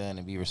shit, get it done,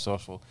 and be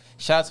resourceful.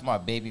 Shout out to my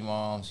baby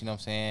moms. You know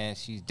what I'm saying?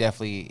 She's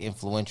definitely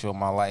influential in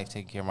my life,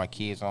 taking care of my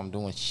kids when I'm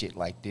doing shit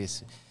like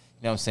this. You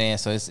know what I'm saying?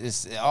 So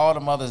it's all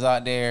the mothers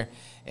out there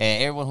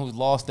and everyone who's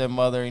lost their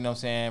mother, you know what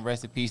I'm saying?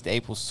 Rest in peace to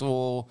April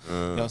Sewell. You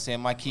know what I'm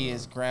saying? My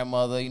kid's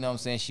grandmother, you know what I'm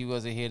saying? She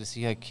wasn't here to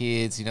see her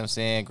kids, you know what I'm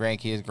saying?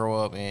 Grandkids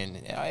grow up,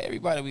 and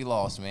everybody we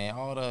lost, man.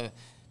 All the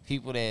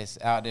people that's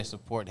out there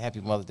support. Happy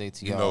Mother's Day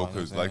to y'all.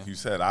 Because like you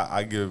said,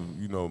 I give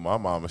my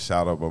mom a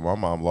shout out, but my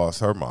mom lost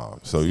her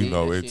mom, so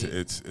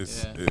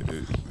it's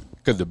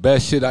Because the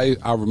best shit I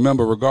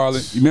remember,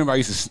 regardless. You remember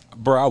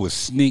I would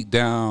sneak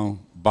down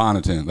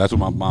Bonneton. That's where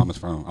my mom is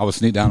from. I would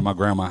sneak down to my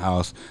grandma's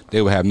house.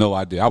 They would have no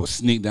idea. I would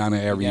sneak down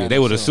there every year. They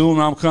would assume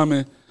I'm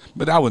coming,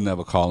 but I would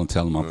never call and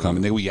tell them I'm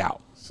coming. We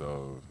out.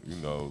 So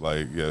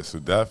so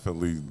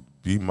definitely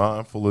be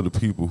mindful of the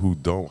people who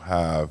don't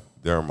have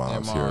their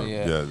moms here.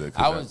 Yeah,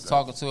 I was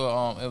talking to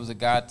it was a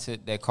guy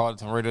that called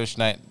it on radio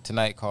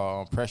tonight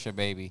called Pressure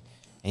Baby,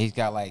 and he's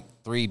got like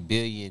 3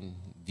 billion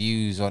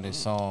views on his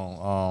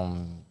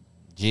song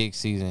Jig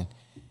Season.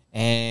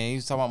 And he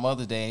was talking about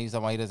Mother's Day, and he was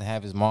talking about he doesn't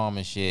have his mom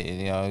and shit.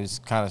 And, it was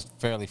kind of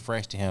fairly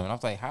fresh to him. And I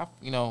was like,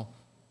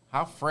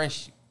 how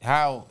fresh,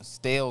 how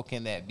stale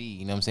can that be?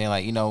 You know what I'm saying?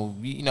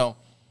 Like,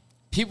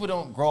 people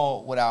don't grow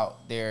up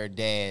without their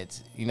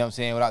dads, you know what I'm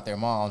saying, without their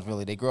moms,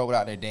 really. They grow up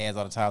without their dads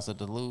all the time. So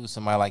to lose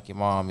somebody like your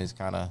mom is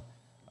kind of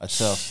a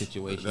tough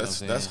situation.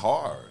 That's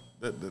hard.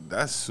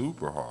 That's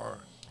super hard.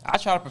 I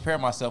try to prepare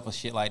myself for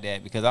shit like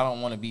that because I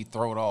don't want to be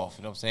thrown off.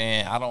 You know what I'm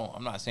saying?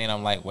 I'm not saying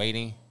I'm like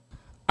waiting.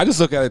 I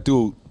just look at it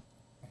through.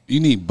 You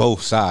need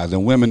both sides,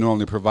 and women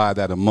normally provide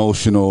that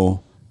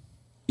emotional,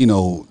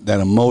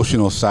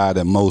 side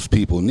that most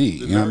people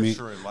need. You know what I mean?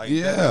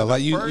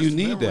 You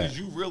need that.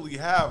 You really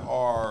have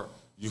are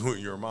you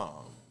and your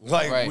mom.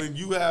 Like when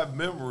you have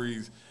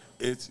memories,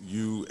 it's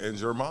you and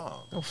your mom.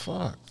 Oh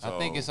fuck! I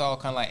think it's all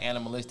kind of like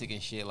animalistic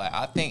and shit. Like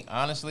I think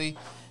honestly,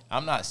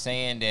 I'm not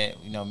saying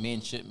that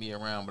men shouldn't be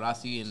around, but I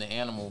see in the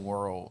animal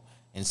world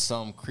in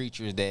some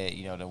creatures that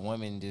the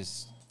woman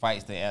just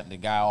fights the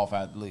guy off.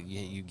 Look,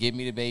 you give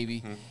me the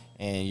baby,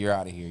 and you're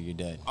out of here. You're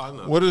done.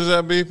 What is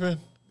that beeping?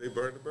 They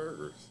burn the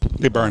burgers.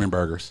 They burning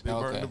burgers. They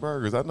burn Okay. the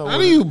burgers. I know. How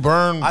do you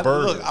burn I,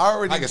 burgers? look, I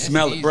already I can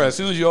smell it, bro. As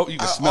soon as you can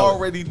I smell it.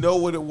 already know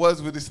what it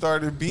was when it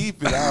started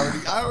beeping.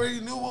 I already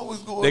knew what was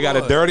going on. They got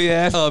a dirty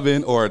ass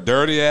oven or a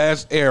dirty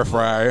ass air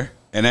fryer,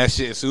 and that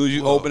shit. As soon as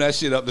you open that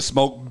shit up, the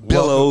smoke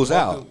billows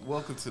out.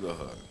 Welcome to the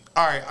hood.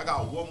 All right, I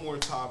got one more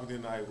topic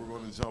tonight. We're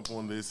going to jump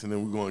on this, and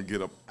then we're going to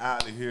get up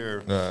out of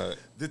here. Right.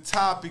 The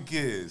topic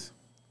is,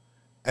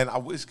 and I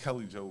wish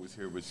Kelly Jo was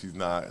here, but she's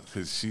not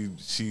because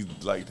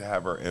she'd like to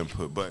have her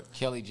input. But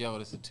Kelly Jo,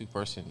 that's a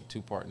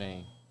two-part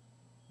name.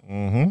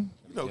 you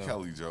know Jo.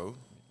 Kelly Jo.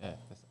 Yeah,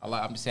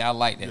 I'm just saying I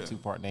like that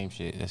two-part name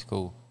shit. That's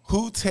cool.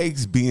 Who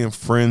takes being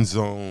friend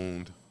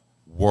zoned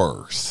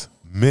worse,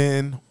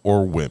 men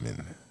or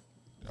women?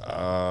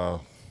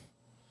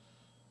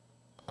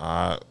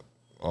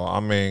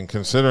 I mean,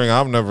 considering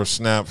I've never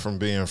snapped from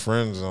being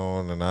friend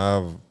zoned and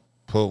I've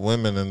put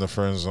women in the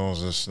friend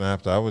zones and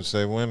snapped, I would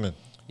say women.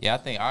 Yeah, I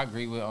think I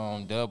agree with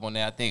Dub on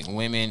that. I think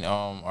women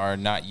are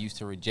not used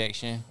to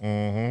rejection.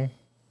 Mm-hmm.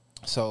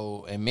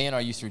 So, and men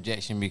are used to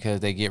rejection because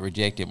they get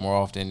rejected more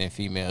often than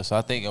females. So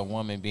I think a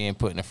woman being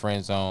put in a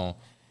friend zone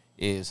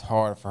is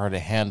hard for her to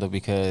handle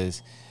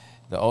because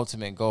the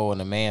ultimate goal in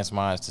a man's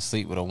mind is to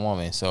sleep with a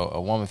woman. So a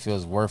woman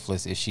feels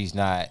worthless if she's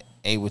not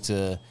able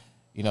to,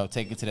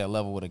 take it to that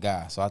level with a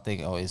guy. So I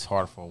think it's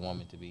hard for a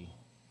woman to be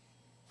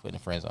put in a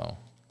friend zone.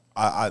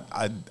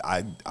 I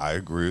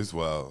agree as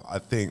well. I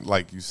think,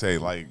 like you say,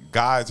 like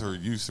guys are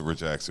used to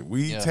rejection.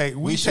 We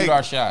shoot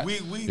our shot.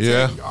 We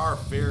take our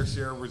fair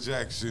share of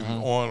rejection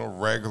on a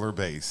regular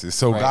basis.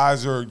 So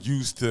guys are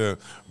used to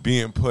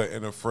being put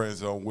in a friend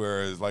zone.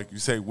 Whereas, like you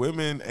say,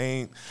 women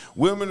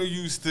are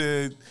used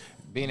to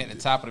being at the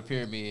top of the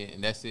pyramid,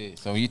 and that's it.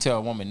 So when you tell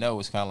a woman no,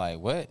 it's kind of like,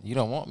 what? You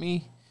don't want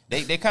me?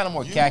 They kind of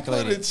more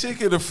calculated. You put a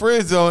chick in the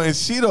friend zone and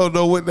she don't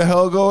know what the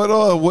hell going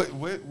on. What?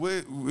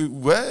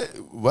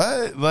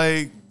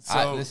 Like,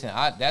 so.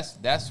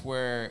 That's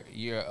where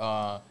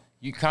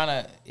you kind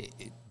of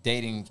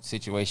dating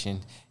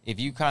situation. If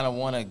you kind of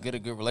want to get a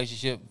good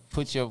relationship,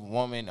 put your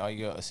woman or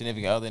your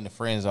significant other in the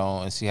friend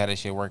zone and see how that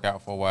shit work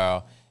out for a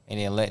while, and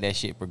then let that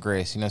shit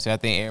progress. So I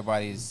think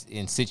everybody's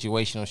in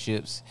situational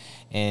ships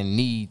and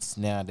needs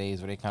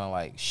nowadays where they kind of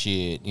like,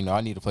 shit,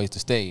 I need a place to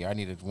stay. I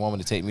need a woman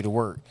to take me to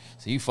work.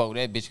 So you fuck with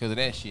that bitch because of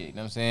that shit. You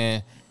know what I'm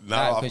saying?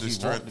 Not off the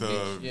strength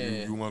of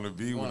you want to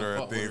be with her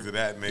and things of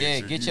that nature. Yeah,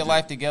 get your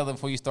life together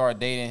before you start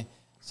dating.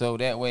 So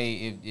that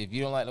way, if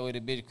you don't like the way the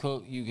bitch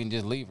cook, you can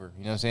just leave her.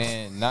 You know what I'm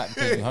saying? Not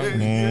because you're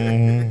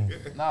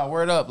hungry. Nah,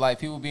 word up. Like,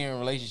 people be in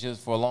relationships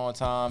for a long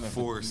time. And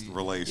forced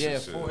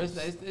relationships. Yeah,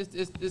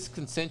 it's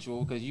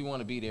consensual because you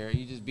want to be there.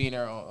 You just being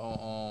there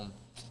on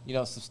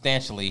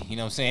substantially, you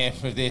know what I'm saying,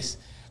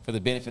 for the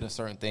benefit of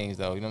certain things,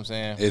 though. You know what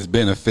I'm saying? It's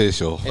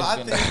beneficial.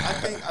 I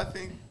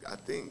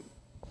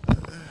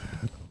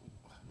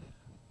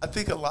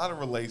think a lot of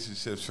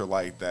relationships are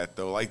like that,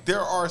 though. Like, there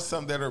are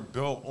some that are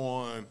built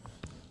on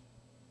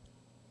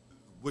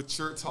what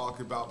you're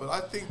talking about, but I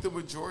think the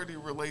majority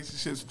of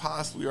relationships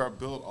possibly are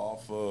built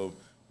off of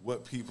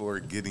what people are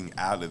getting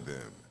out of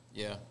them.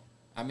 Yeah.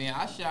 I mean,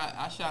 I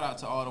shout out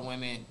to all the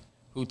women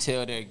who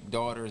tell their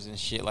daughters and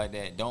shit like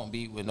that, don't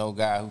be with no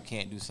guy who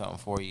can't do something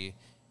for you.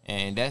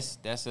 And that's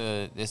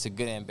a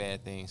good and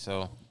bad thing.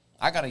 So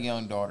I got a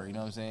young daughter, you know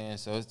what I'm saying?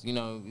 So it's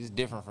it's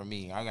different for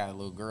me. I got a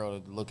little girl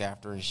to look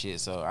after and shit.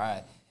 So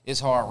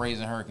it's hard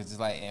raising her because it's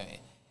like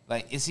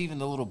it's even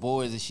the little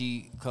boys that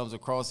she comes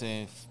across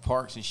in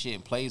parks and shit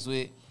and plays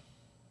with.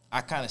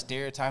 I kind of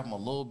stereotype him a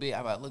little bit.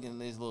 I'm like, looking at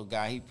this little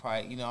guy. He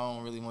probably, I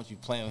don't really want you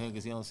playing with him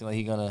because he don't seem like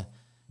he gonna.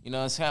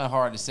 It's kind of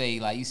hard to say.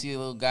 Like, you see a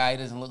little guy, he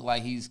doesn't look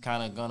like he's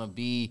kind of gonna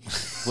be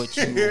what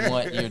you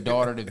want your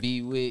daughter to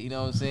be with. You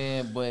know what I'm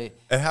saying? But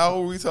and how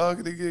old are we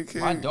talking again,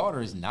 kid? My daughter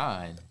is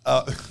 9.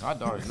 My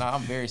daughter's 9. I'm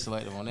very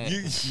selective on that.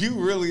 You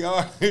really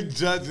are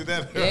judging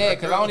that. Yeah,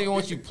 because I don't even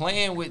want you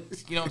playing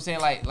with. You know what I'm saying?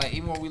 Like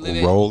even when we live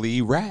in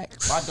Rolly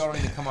racks. My daughter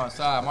need to come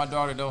outside. My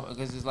daughter don't,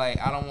 because it's like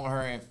I don't want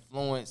her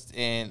influenced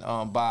and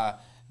by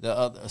the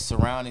other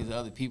surroundings of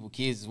other people.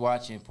 Kids is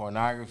watching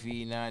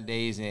pornography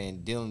nowadays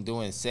and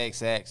doing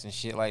sex acts and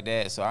shit like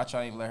that. So I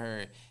try to even let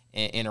her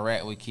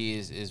interact with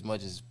kids as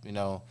much as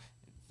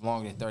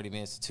longer than 30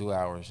 minutes to 2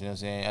 hours. You know what I'm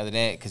saying? Other than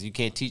that, because you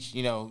can't teach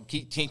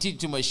can't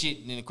teach too much shit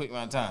in a quick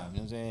amount of time.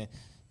 You know what I'm saying?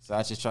 So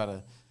I just try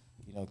to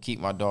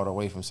keep my daughter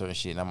away from certain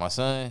shit. Now my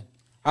son,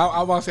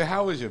 I want to say,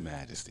 how is your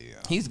Majesty?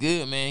 He's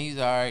good, man. He's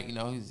all right.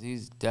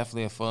 He's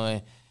definitely a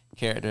fun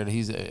character.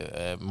 He's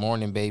a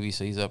morning baby,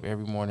 so he's up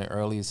every morning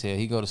early as hell.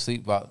 He go to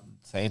sleep about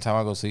the same time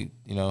I go to sleep,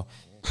 And I'm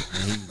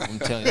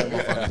telling you, that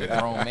motherfucker's a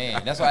grown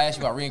man. That's why I asked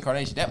you about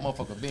reincarnation. That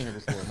motherfucker been here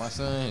before. My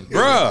son,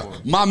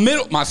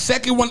 bruh, my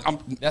second one.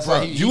 That's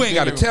why you ain't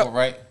got to tell, before,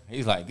 right?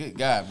 He's like, good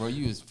God, bro.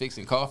 You was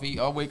fixing coffee.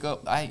 I'll wake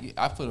up.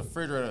 I put a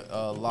refrigerator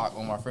lock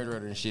on my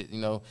refrigerator and shit.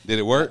 Did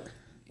it work?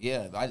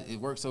 Yeah, it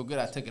worked so good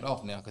I took it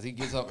off now because he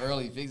gets up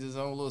early, fixes his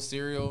own little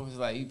cereal. It's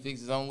like he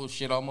fixes his own little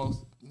shit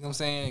almost. You know what I'm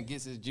saying?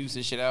 Gets his juice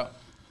and shit out.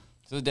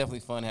 So it's definitely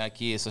fun to have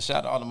kids. So shout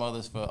out to all the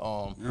mothers for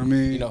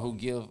who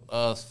give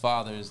us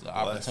fathers the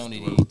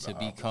opportunity to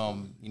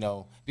become,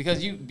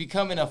 because you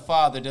becoming a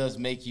father does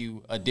make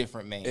you a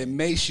different man. It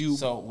makes you.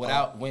 So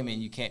without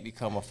women, you can't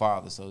become a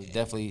father. So it's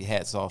definitely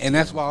hats off. And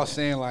that's why I was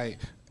saying, like,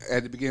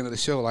 at the beginning of the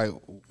show, like,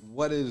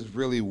 what is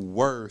really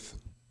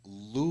worth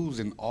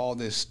losing all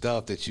this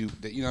stuff that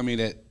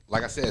that,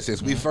 like I said,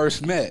 since we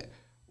first met,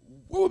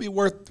 what would be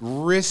worth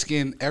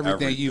risking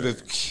everything you've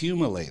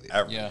accumulated?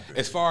 Everything.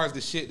 As far as the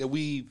shit that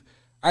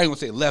I ain't gonna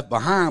say left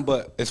behind,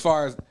 but as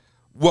far as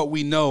what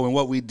we know and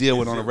what we deal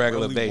with on a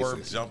regular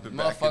basis.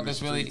 Motherfuckers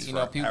really,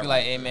 people be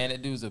like, hey man,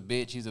 that dude's a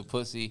bitch, he's a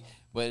pussy.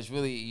 But it's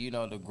really,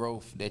 the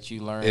growth that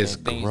you learn and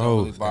things don't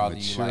really bother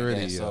you like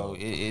that. So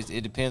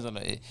it depends on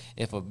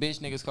if a bitch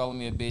nigga's calling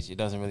me a bitch, it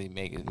doesn't really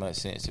make as much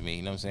sense to me.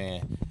 You know what I'm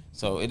saying?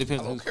 So it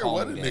depends on who's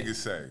calling me. I don't care what a nigga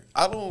say.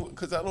 I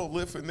don't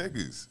live for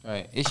niggas.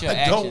 Right. It's your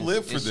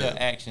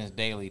actions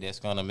daily that's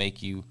gonna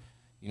make you,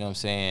 you know what I'm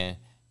saying,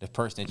 the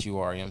person that you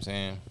are. You know what I'm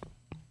saying?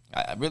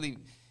 I really,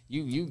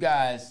 you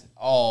guys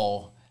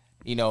all,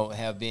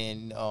 have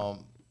been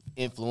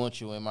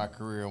influential in my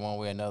career one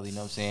way or another, you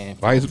know what I'm saying?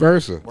 Vice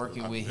versa.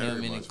 Working with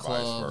him in the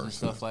clubs and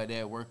stuff like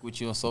that, work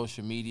with you on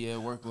social media,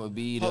 working with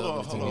Bede.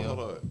 Hold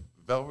on.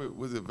 Velvet,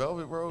 was it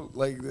Velvet Road?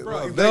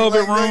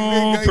 Velvet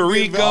Room,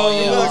 Perico.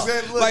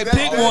 Like,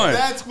 pick one.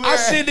 I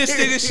send this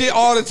nigga shit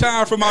all the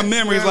time from my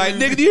memories. Like,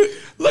 nigga,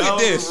 look at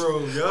this.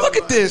 Look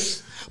at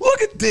this.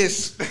 Look at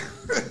this.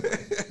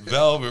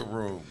 Velvet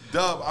Room.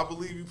 Dub, I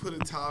believe you put a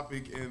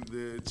topic in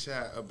the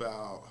chat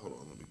about, hold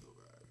on, let me go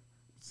back.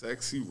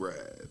 Sexy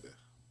Red.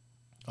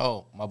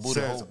 Oh, my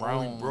booty hole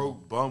brown. Only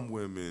broke bum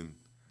women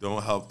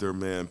don't help their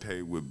man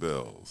pay with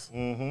bills.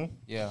 Mm-hmm.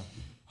 Yeah.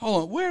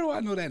 Hold on, where do I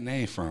know that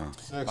name from?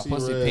 Sexy my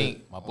pussy Red.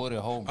 Pink, my booty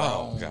hole brown.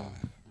 Oh, God.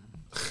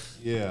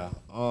 Yeah.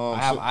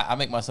 I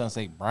make my son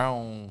say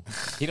brown.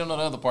 He don't know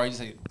the other part. He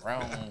just say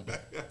brown.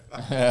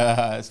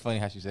 It's funny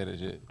how she said that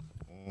shit.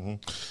 Mm-hmm.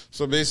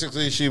 So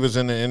basically, she was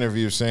in the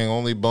interview saying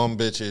only bum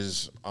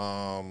bitches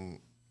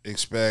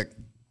expect,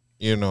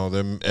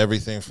 them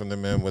everything from the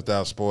men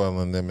without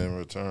spoiling them in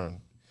return.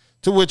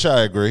 To which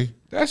I agree.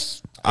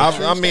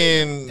 I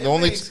mean,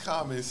 it makes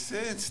common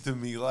sense to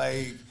me.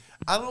 Like,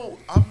 I don't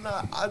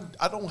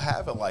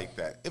have it like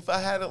that. If I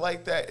had it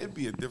like that, it'd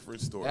be a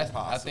different story.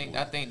 I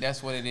think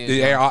that's what it is.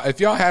 Yeah, if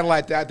y'all had it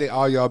like that, I think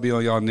all y'all be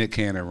on y'all Nick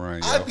Cannon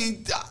run.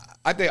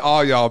 I think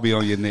all y'all be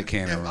on your Nick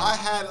Cannon run. If I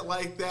had it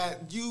like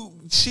that,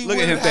 she look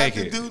wouldn't at him have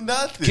to do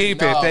nothing.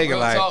 Keep it thinking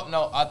like.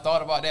 I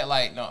thought about that.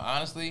 Like, no,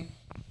 honestly.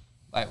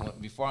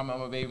 Like, before I met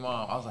my baby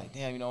mom, I was like,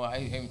 damn, I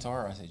even told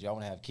her, I said, y'all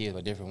want to have kids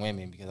with different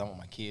women because I want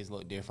my kids to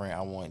look different.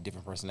 I want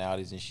different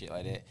personalities and shit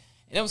like that.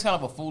 And it was kind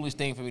of a foolish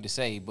thing for me to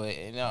say, but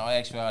in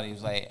actuality, it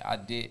was like, I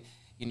don't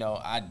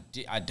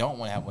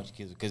want to have a bunch of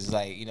kids because it's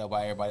like,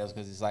 by everybody else,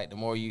 because it's like the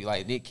more you,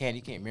 like, you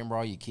can't remember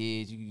all your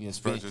kids. You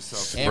spread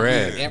yourself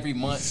every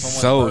month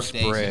someone's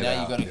birthday. So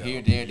now you got to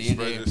here, there.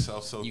 Spread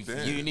yourself so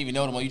thin. You didn't even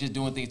know them all. You just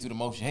doing things through the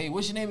motion. Hey,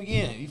 what's your name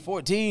again? You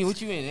 14?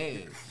 What you in?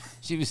 Hey.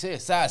 She would say,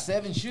 size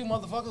 7 shoe,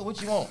 motherfucker,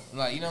 what you want?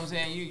 Like, you know what I'm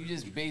saying? You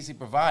just basically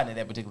providing at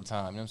that particular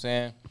time, you know what I'm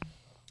saying?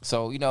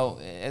 So,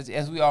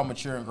 as we all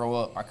mature and grow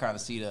up, I kind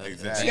of see the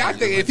exactly. See, I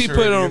think if he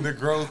put on the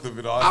growth of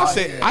it all, I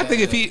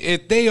think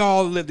if they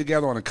all live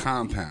together on a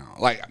compound,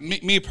 like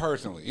me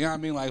personally, you know what I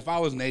mean? Like if I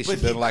was nation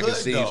building like it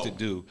seems to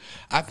do,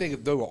 I think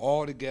if they were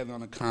all together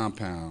on a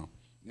compound,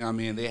 you know what I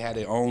mean? They had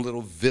their own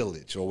little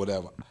village or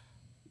whatever.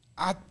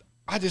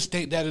 I just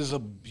think that is a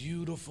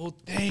beautiful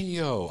thing,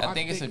 yo. I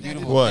think it's a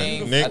beautiful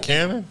thing. What, Nick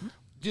Cannon?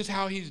 Just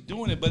how he's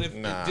doing it, but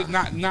just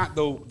not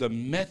the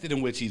method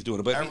in which he's doing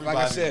it. But like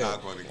I said,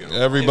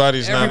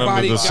 everybody's not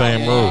under the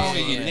same roof.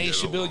 Your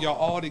nation build, y'all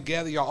all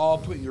together, y'all all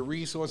putting your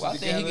resources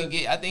together.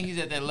 I think he's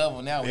at that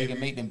level now where he can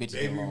make them bitches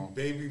get along.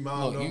 Baby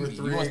mom number 3.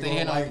 You want to stay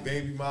here now?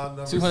 Baby mom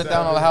number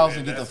 $200,000 house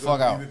and get the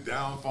fuck out.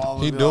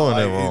 He doing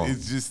it wrong.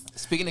 It's just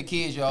speaking of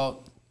kids,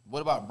 y'all.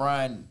 What about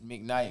Brian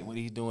McKnight? What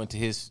he's doing to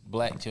his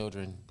black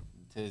children?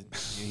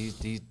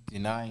 He's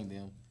denying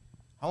them.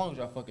 How long was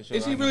y'all fucking show?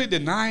 Is he really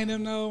denying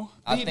them though?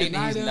 I think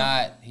he's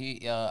not.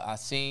 I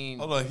seen.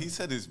 Hold on, he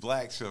said his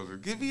black children.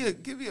 Give me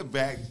a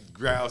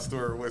background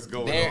story of what's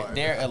going on.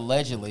 They're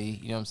allegedly,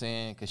 you know what I'm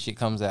saying, because shit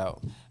comes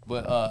out.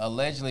 But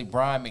allegedly,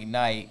 Brian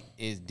McKnight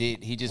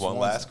he just one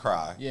last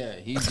cry. Yeah,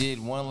 he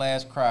did one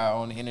last cry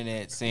on the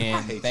internet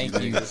saying thank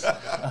you.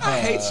 I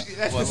hate you.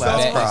 That's one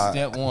last cry.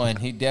 Step one.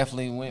 He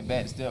definitely went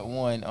back to step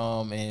one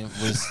and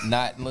was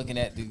not looking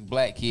at the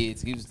black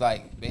kids. He was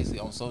like basically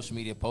on social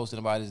media posting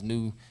about his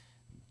new.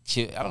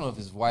 I don't know if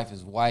his wife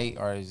is white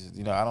or I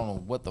don't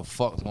know what the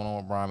fuck's going on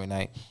with Brian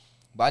McKnight.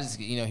 But I just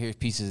hear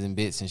pieces and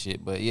bits and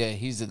shit. But yeah,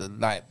 he's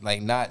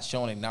not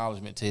showing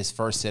acknowledgement to his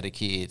first set of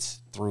kids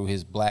through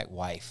his black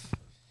wife.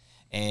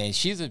 And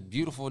she's a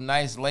beautiful,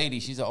 nice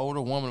lady. She's an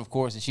older woman, of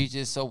course, and she's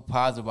just so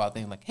positive about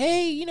things like,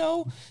 hey,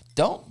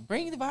 don't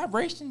bring the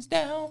vibrations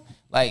down.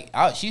 Like,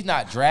 she's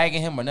not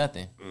dragging him or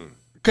nothing.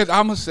 Because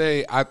I'm going to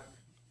say,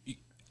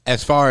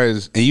 as far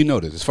as,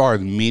 and as far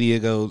as media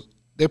goes,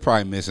 they're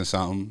probably missing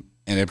something.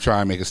 And they're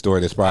trying to make a story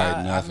that's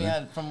probably nothing.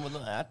 I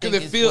think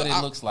it's what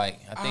it looks like.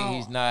 I think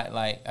he's not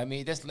like. I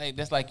mean,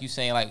 that's like you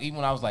saying like even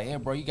when I was like, yeah,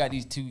 bro, you got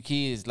these 2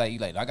 kids. Like you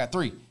like I got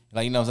 3.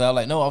 Like, you know what I'm saying? I was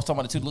like, no, I was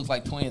talking about the 2 that looks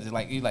like twins. And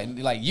like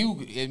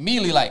you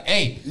immediately like,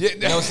 hey, you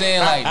know what I'm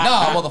saying? Like,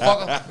 nah,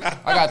 motherfucker,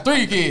 I got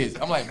 3 kids.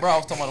 I'm like, bro, I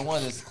was talking about the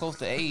one that's close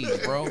to age,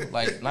 bro.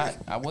 Like,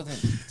 I wasn't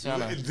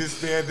trying to.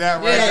 This man,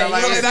 that right now.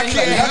 I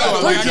can't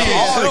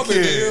help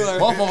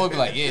it. Motherfucker would be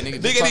like, yeah, nigga.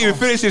 Nigga didn't even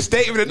finish his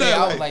statement.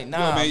 Yeah, I was like,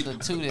 nah, the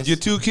 2 that's. Your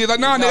 2 kids? Like,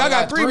 nah, nigga, I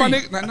got 3, my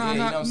nigga. Nah,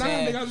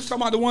 nigga, I was just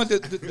talking about the ones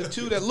the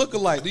 2 that look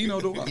alike. You know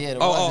the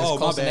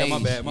ones that's my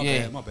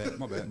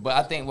bad. But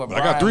I think what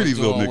Brian was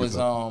doing was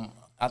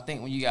I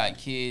think when you got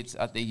kids,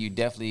 I think you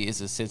definitely,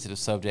 it's a sensitive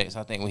subject. So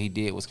I think what he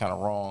did was kind of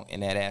wrong in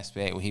that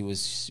aspect when he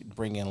was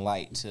bringing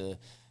light to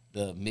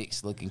the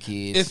mixed looking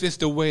kids. If it's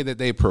the way that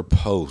they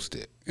proposed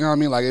it. You know what I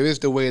mean? Like if it's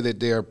the way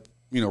that they're,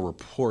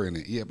 reporting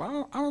it. Yeah, but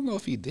I don't know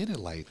if he did it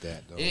like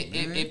that, though.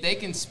 If they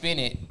can spin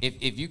it,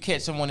 if you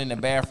catch someone in the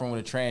bathroom with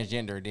a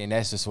transgender, then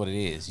that's just what it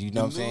is. You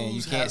know what I'm saying?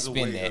 You can't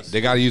spin that.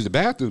 They got to use the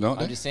bathroom, don't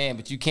they? I'm just saying,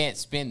 but you can't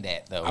spin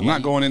that, though. I'm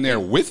not going in there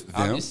with them.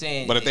 I'm just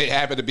saying. But if they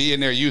happen to be in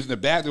there using the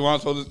bathroom, I'm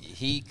supposed to.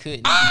 He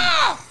couldn't.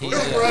 I'm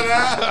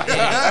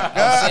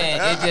saying,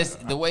 it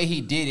just, the way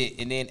he did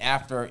it, and then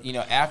after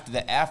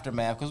the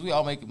aftermath, because we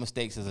all make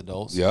mistakes as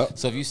adults. Yep.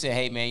 So if you say,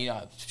 hey,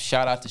 man,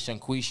 shout out to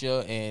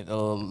Shanquisha and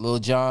Lil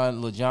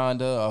Jonda,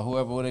 or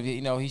whoever, whatever,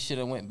 he should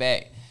have went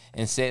back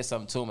and said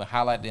something to him and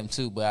highlighted them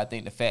too. But I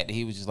think the fact that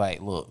he was just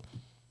like, look,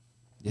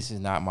 this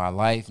is not my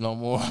life no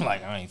more.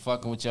 Like, I ain't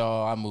fucking with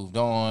y'all. I moved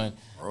on.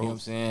 Bro. You know what I'm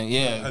saying?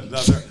 Yeah.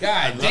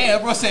 God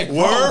damn, bro. Said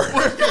word.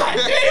 God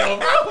damn,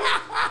 bro.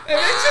 Hey,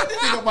 this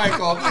nigga mic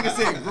off. Nigga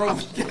said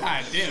growth.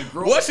 God damn,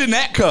 growth. What's in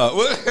that cup?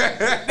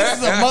 This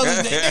is a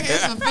Mother's Day. Nigga,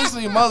 it's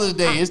officially Mother's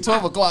Day. It's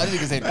 12 o'clock. This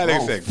nigga said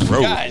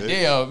growth. God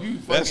damn, you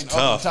fucking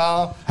tough.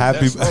 Tom.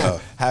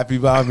 Happy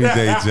Mommy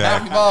Day,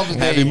 Jack. Happy Mother's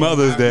Day. Happy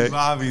Mother's Day. Happy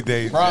Mommy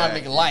Day, Jack.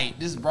 Brian McLight.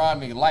 This is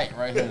Brian McLight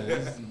right here.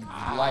 This is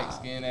light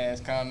skin ass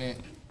comment.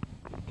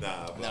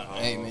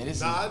 Hey man,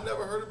 I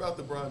never heard about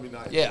the Brian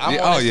McLight. Yeah, I'm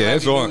on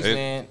it's on. News,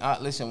 man.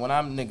 Listen, when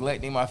I'm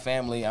neglecting my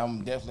family,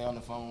 I'm definitely on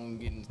the phone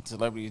getting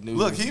celebrities news.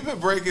 Look, he been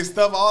breaking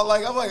stuff all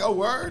like I'm like, oh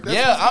word.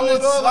 I'm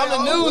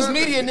the news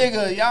media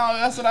nigga, y'all.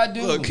 That's what I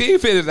do. Look,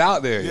 Kingpin is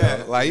out there,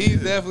 yo. Like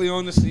he's definitely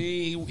on the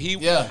scene.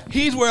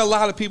 He's where a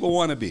lot of people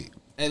want to be.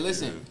 Hey,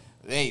 listen.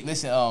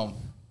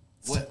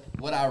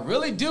 What I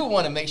really do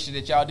want to make sure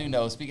that y'all do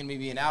know, speaking of me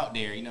being out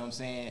there, you know what I'm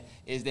saying,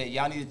 is that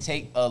y'all need to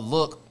take a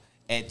look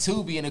at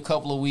Tubi in a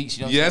couple of weeks.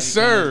 You know what yes,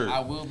 sir. I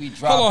will be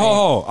dropping.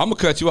 Hold on. I'm going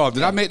to cut you off.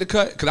 Did I make the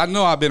cut? Because I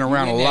know I've been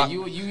around a lot.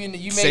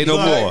 You say no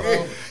more.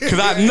 Because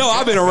I know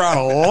I've been around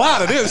a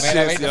lot of this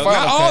shit.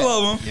 Not all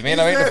of them. You may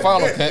not make the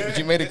final cut, but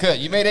you made a cut.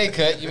 You made a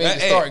cut. You made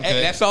the starting cut.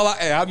 That's all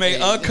I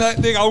made a cut,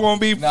 nigga. I'm going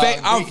to be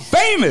I'm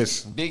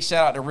famous. Big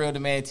shout out to Real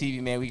Demand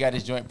TV, man. We got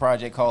this joint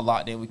project called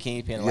Locked In with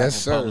Kingpin.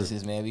 Yes, sir.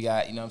 Publicists, man. We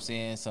got, you know what I'm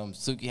saying, some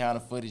Suki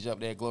Hound footage up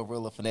there,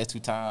 Glorilla, Finesse 2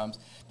 times.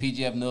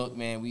 PGF Nook,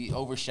 man, we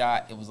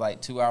overshot. It was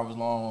like 2 hours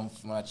long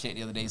when I checked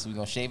the other day, so we're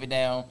going to shave it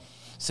down,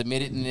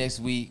 submit it in the next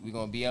week. We're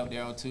going to be out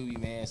there on Tubi,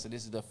 man. So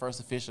this is the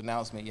first official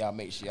announcement. Y'all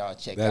make sure y'all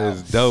check out. That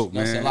is dope,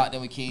 man. You know, Locked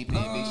In with Kingpin.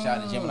 Big shout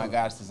out to Gemini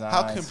Goddess Designs.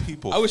 How can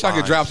people I wish I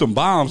could drop some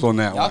bombs on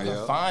that one. Y'all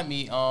can find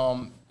me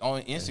on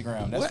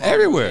Instagram. That's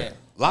everywhere.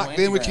 Locked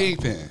In with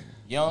Kingpin.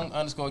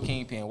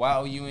 Young_Kingpin.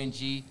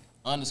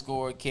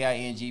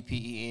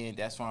 YOUNG_KINGPEN.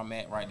 That's where I'm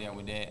at right there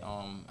with that.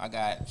 I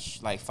got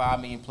like 5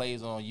 million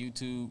plays on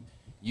YouTube.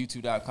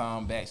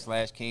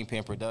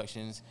 YouTube.com/Kingpin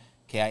Productions,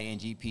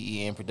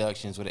 KINGPEN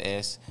Productions with an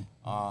S.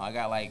 I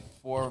got like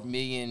 4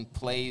 million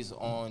plays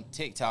on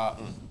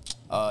TikTok,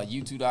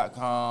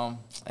 YouTube.com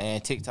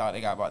and TikTok.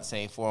 They got about the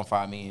same 4 or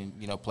 5 million,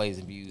 plays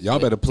and views. Y'all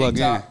better plug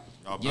TikTok,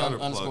 in.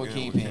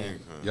 Young_Kingpin.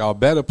 Y'all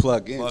better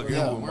plug in.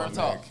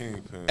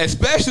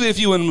 Especially if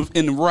you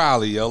in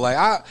Raleigh, yo.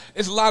 Like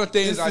it's a lot of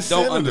things I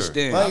don't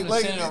understand.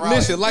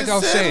 Listen, like I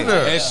was saying,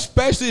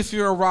 especially if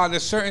you're around,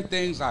 there's certain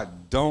things I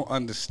don't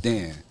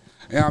understand.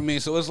 You know what I mean?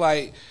 So it's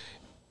like,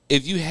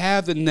 if you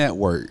have the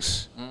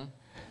networks,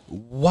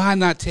 why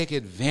not take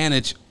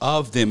advantage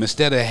of them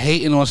instead of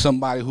hating on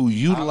somebody who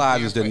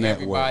utilizes the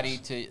networks?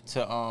 Everybody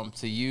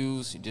to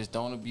use, just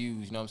don't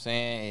abuse. You know what I'm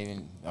saying?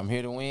 And I'm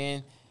here to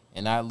win,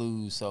 and I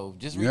lose. So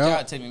just reach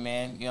out to me,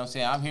 man. You know what I'm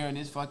saying? I'm hearing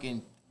this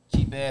fucking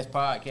cheap ass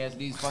podcast,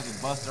 these fucking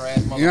buster ass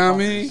motherfuckers. You know what I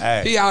mean?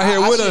 Hey. He out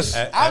here with us.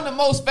 I'm the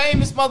most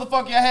famous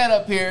motherfucker I had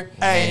up here.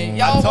 Hey,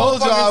 I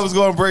told y'all I was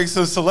going to bring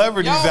some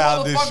celebrities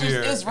out this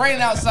year. It's raining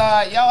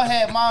outside. Y'all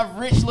had my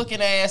rich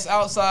looking ass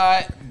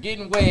outside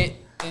getting wet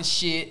and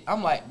shit.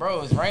 I'm like,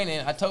 bro, it's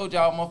raining. I told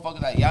y'all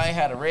motherfuckers, like, y'all ain't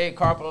had a red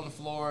carpet on the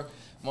floor.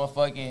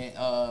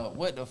 Motherfucking,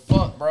 what the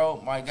fuck,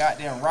 bro? My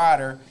goddamn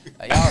rider.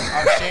 Like,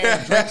 I'm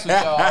sharing drinks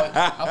with y'all. I'm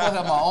supposed to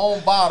have my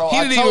own bottle. He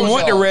didn't even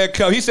want the red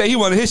cup. He said he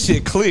wanted his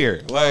shit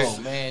clear. Like, no,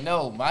 man,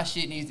 no. My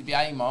shit needs to be,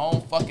 I need my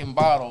own fucking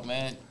bottle,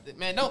 man.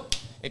 Man, don't.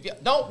 if y'all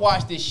don't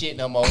watch this shit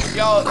no more.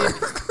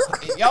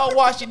 If y'all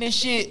watching this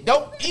shit,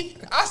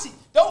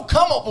 don't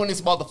come up on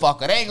this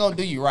motherfucker. They ain't gonna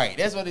do you right.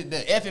 That's what the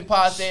effing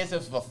pod says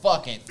is for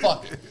fuck it.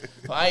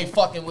 I ain't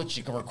fucking with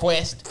your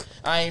request.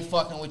 I ain't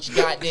fucking with your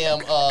goddamn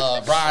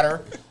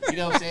rider. You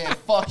know what I'm saying?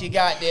 Fuck your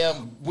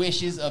goddamn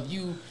wishes of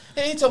you.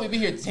 Hey, he told me to be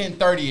here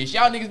 10:30ish.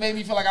 Y'all niggas made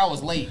me feel like I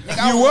was late.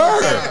 Nigga, You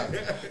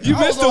were. You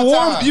missed the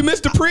warm. You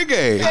missed the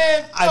pregame.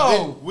 Man,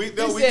 no. We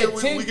said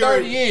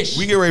 10:30ish.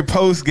 We get ready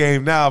post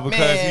game now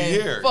because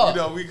he's here. Fuck.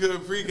 You know, we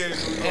couldn't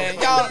pregame.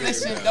 And y'all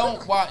listen,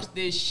 don't watch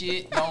this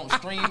shit. Don't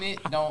stream it.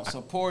 Don't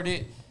support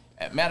it.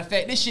 Matter of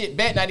fact, this shit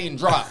bet not even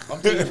drop.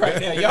 I'm telling you right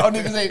now. Y'all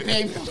niggas ain't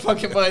paying me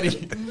fucking money.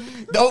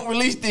 Don't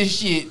release this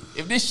shit.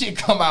 If this shit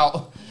come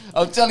out,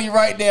 I'm telling you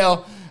right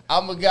now,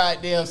 I'm a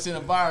goddamn send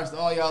a virus to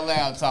all y'all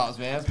laptops,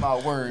 man. That's my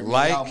word.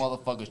 Like, y'all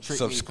motherfuckers trick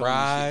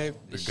subscribe,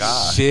 The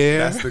guy. share.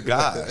 That's the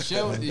guy. The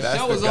show was the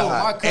over.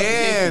 guy. My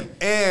cousin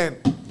And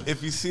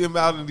if you see him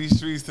out in these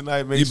streets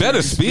tonight, make You sure better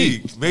you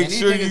speak. Make Man,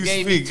 sure these you niggas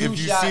gave me speak. 2 If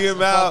you shots see him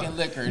of out, fucking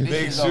liquor. This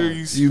make is sure over.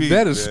 you speak. You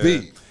better man.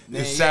 speak.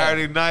 Man, It's yeah.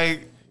 Saturday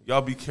night. Y'all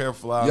be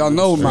careful out. Y'all in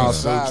the know I'm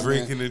streets. outside, No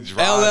drinking man. and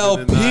driving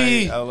LLP.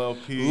 tonight.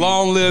 LLP.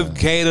 Long live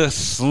Gator,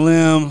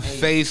 Slim,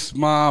 Face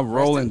Mob, Rest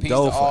Rolling in peace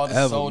Dough to all the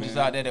forever, soldiers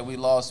man. out there that we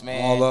lost,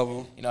 man. All of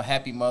them. You know,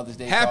 happy Mother's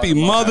Day. to Happy all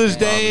the mothers,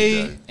 Mother's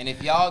man. Day. And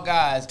if y'all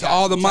guys got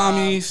all the some time,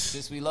 mommies.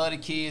 since we love the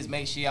kids,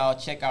 make sure y'all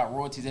check out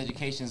Royalties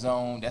Education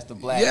Zone. That's the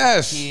Black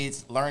Yes.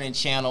 Kids Learning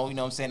Channel. You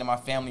know what I'm saying? That my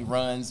family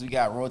runs. We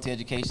got Royalty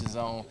Education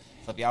Zone.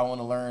 So if y'all want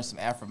to learn some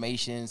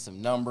affirmations,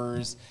 some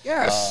numbers,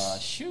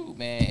 Yes. shoot,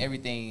 man,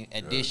 everything,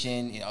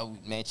 addition, you know,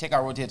 man, check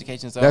out Royalty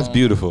Education Zone. That's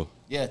beautiful.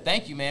 Yeah,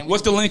 thank you, man.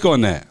 What's the link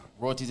on that?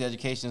 Royalties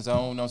Education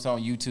Zone, you know what I'm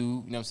saying, on YouTube, you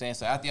know what I'm saying?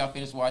 So after y'all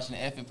finish watching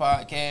the effing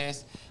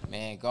podcast,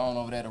 man, go on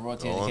over there to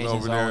Royalty Go on Education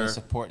over Zone there. and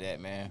support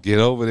that, man. Get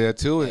over there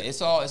to Yeah, it.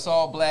 it's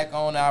all black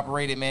owned and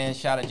operated, man.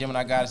 Shout out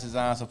Gemini Goddess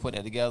Design, so put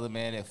that together,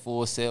 man. That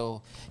full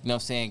sale, you know what I'm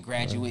saying,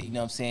 graduate, you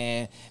know what I'm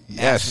saying,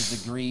 master's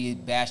Yes. degree,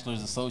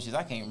 bachelor's, associates.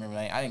 I can't remember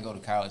that. I didn't go to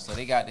college, so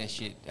they got that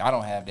shit. I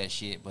don't have that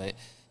shit, but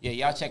yeah,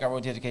 y'all check out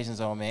Royalty Education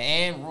Zone,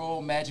 man. And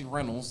Royal Magic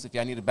Rentals, if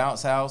y'all need a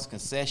bounce house,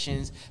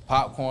 concessions,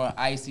 popcorn,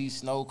 icy,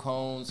 snow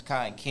cones,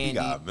 cotton He candy.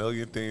 got a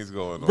million things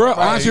going on. Bro,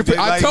 Like,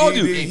 I told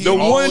you, he the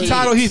one always-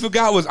 title he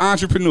forgot was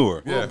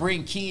entrepreneur. We'll Yeah.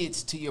 bring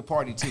kids to your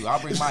party too. I'll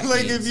bring my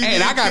Like, kids. if you And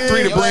need I got kids,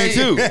 3 to bring like-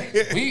 too.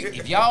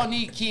 If y'all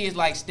need kids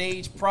like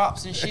stage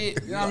props and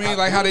shit, You know what I mean?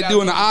 Like how they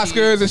do in the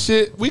Oscars and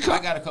shit. We I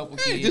come. got a couple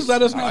Hey, kids. just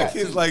let us know. My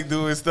kids like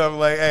doing stuff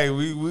like, hey,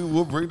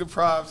 we'll bring the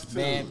props too.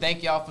 Man,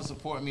 thank y'all for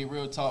supporting me.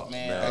 Real talk,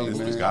 man. Man, We this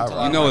just guy come to a right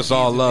lot of You know my it's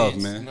all kids' love,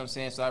 events, man. You know what I'm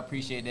saying? So I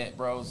appreciate that,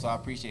 bro. So I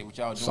appreciate what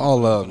y'all doing. all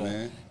for love, the-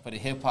 man. For the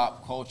hip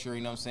hop culture,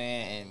 you know what I'm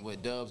saying? And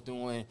what Dub's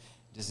doing.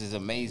 This is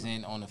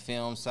amazing on the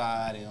film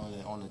side and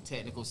on the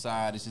technical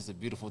side. It's just a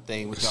beautiful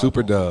thing. What y'all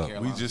Super doing for the Dub. We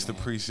Carolinas, just man.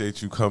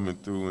 appreciate you coming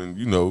through and,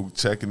 you know,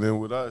 checking in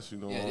with us. You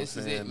know Yeah, what this I'm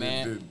is saying? it,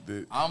 man.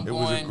 I'm it going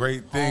was a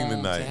great thing home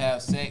tonight. to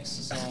have sex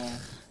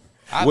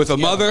soon. With a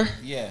mother?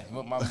 Yeah,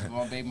 with my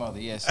baby mother.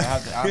 Yes, I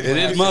have to, I'm It gonna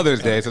is have Mother's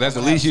sex with her. Day, so that's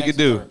I'm the gonna least you have could sex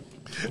do.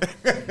 with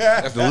her.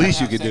 That's the least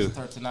you I'm could gonna have do. sex with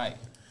her tonight.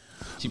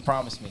 She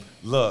promised me.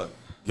 Look,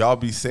 y'all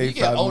be You safe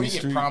get out in older, these you get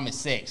streets.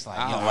 promised sex. Like,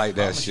 I yo, don't like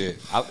that promise shit.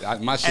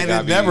 My shit And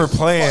gotta it be never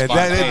planned.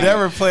 That it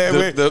never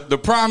planned. The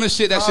promise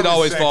shit, that shit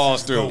always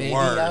falls through. Baby,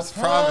 Worst.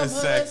 I Promise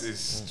promise. sex is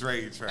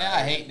straight trash.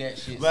 I hate that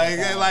shit. Like,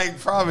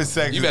 sometimes. promise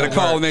sex. You is better the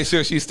call worst. and make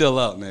sure she's still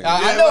up, nigga.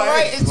 I Yeah, know, like-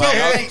 right? It's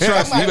like, like,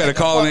 trust me, you better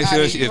call and make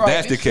sure if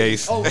that's the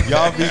case.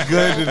 Y'all be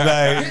good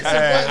tonight. Hit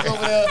some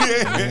buttons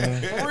over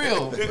there. For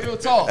real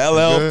talk.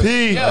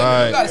 LLP. Yeah, All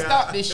right. you gotta stop this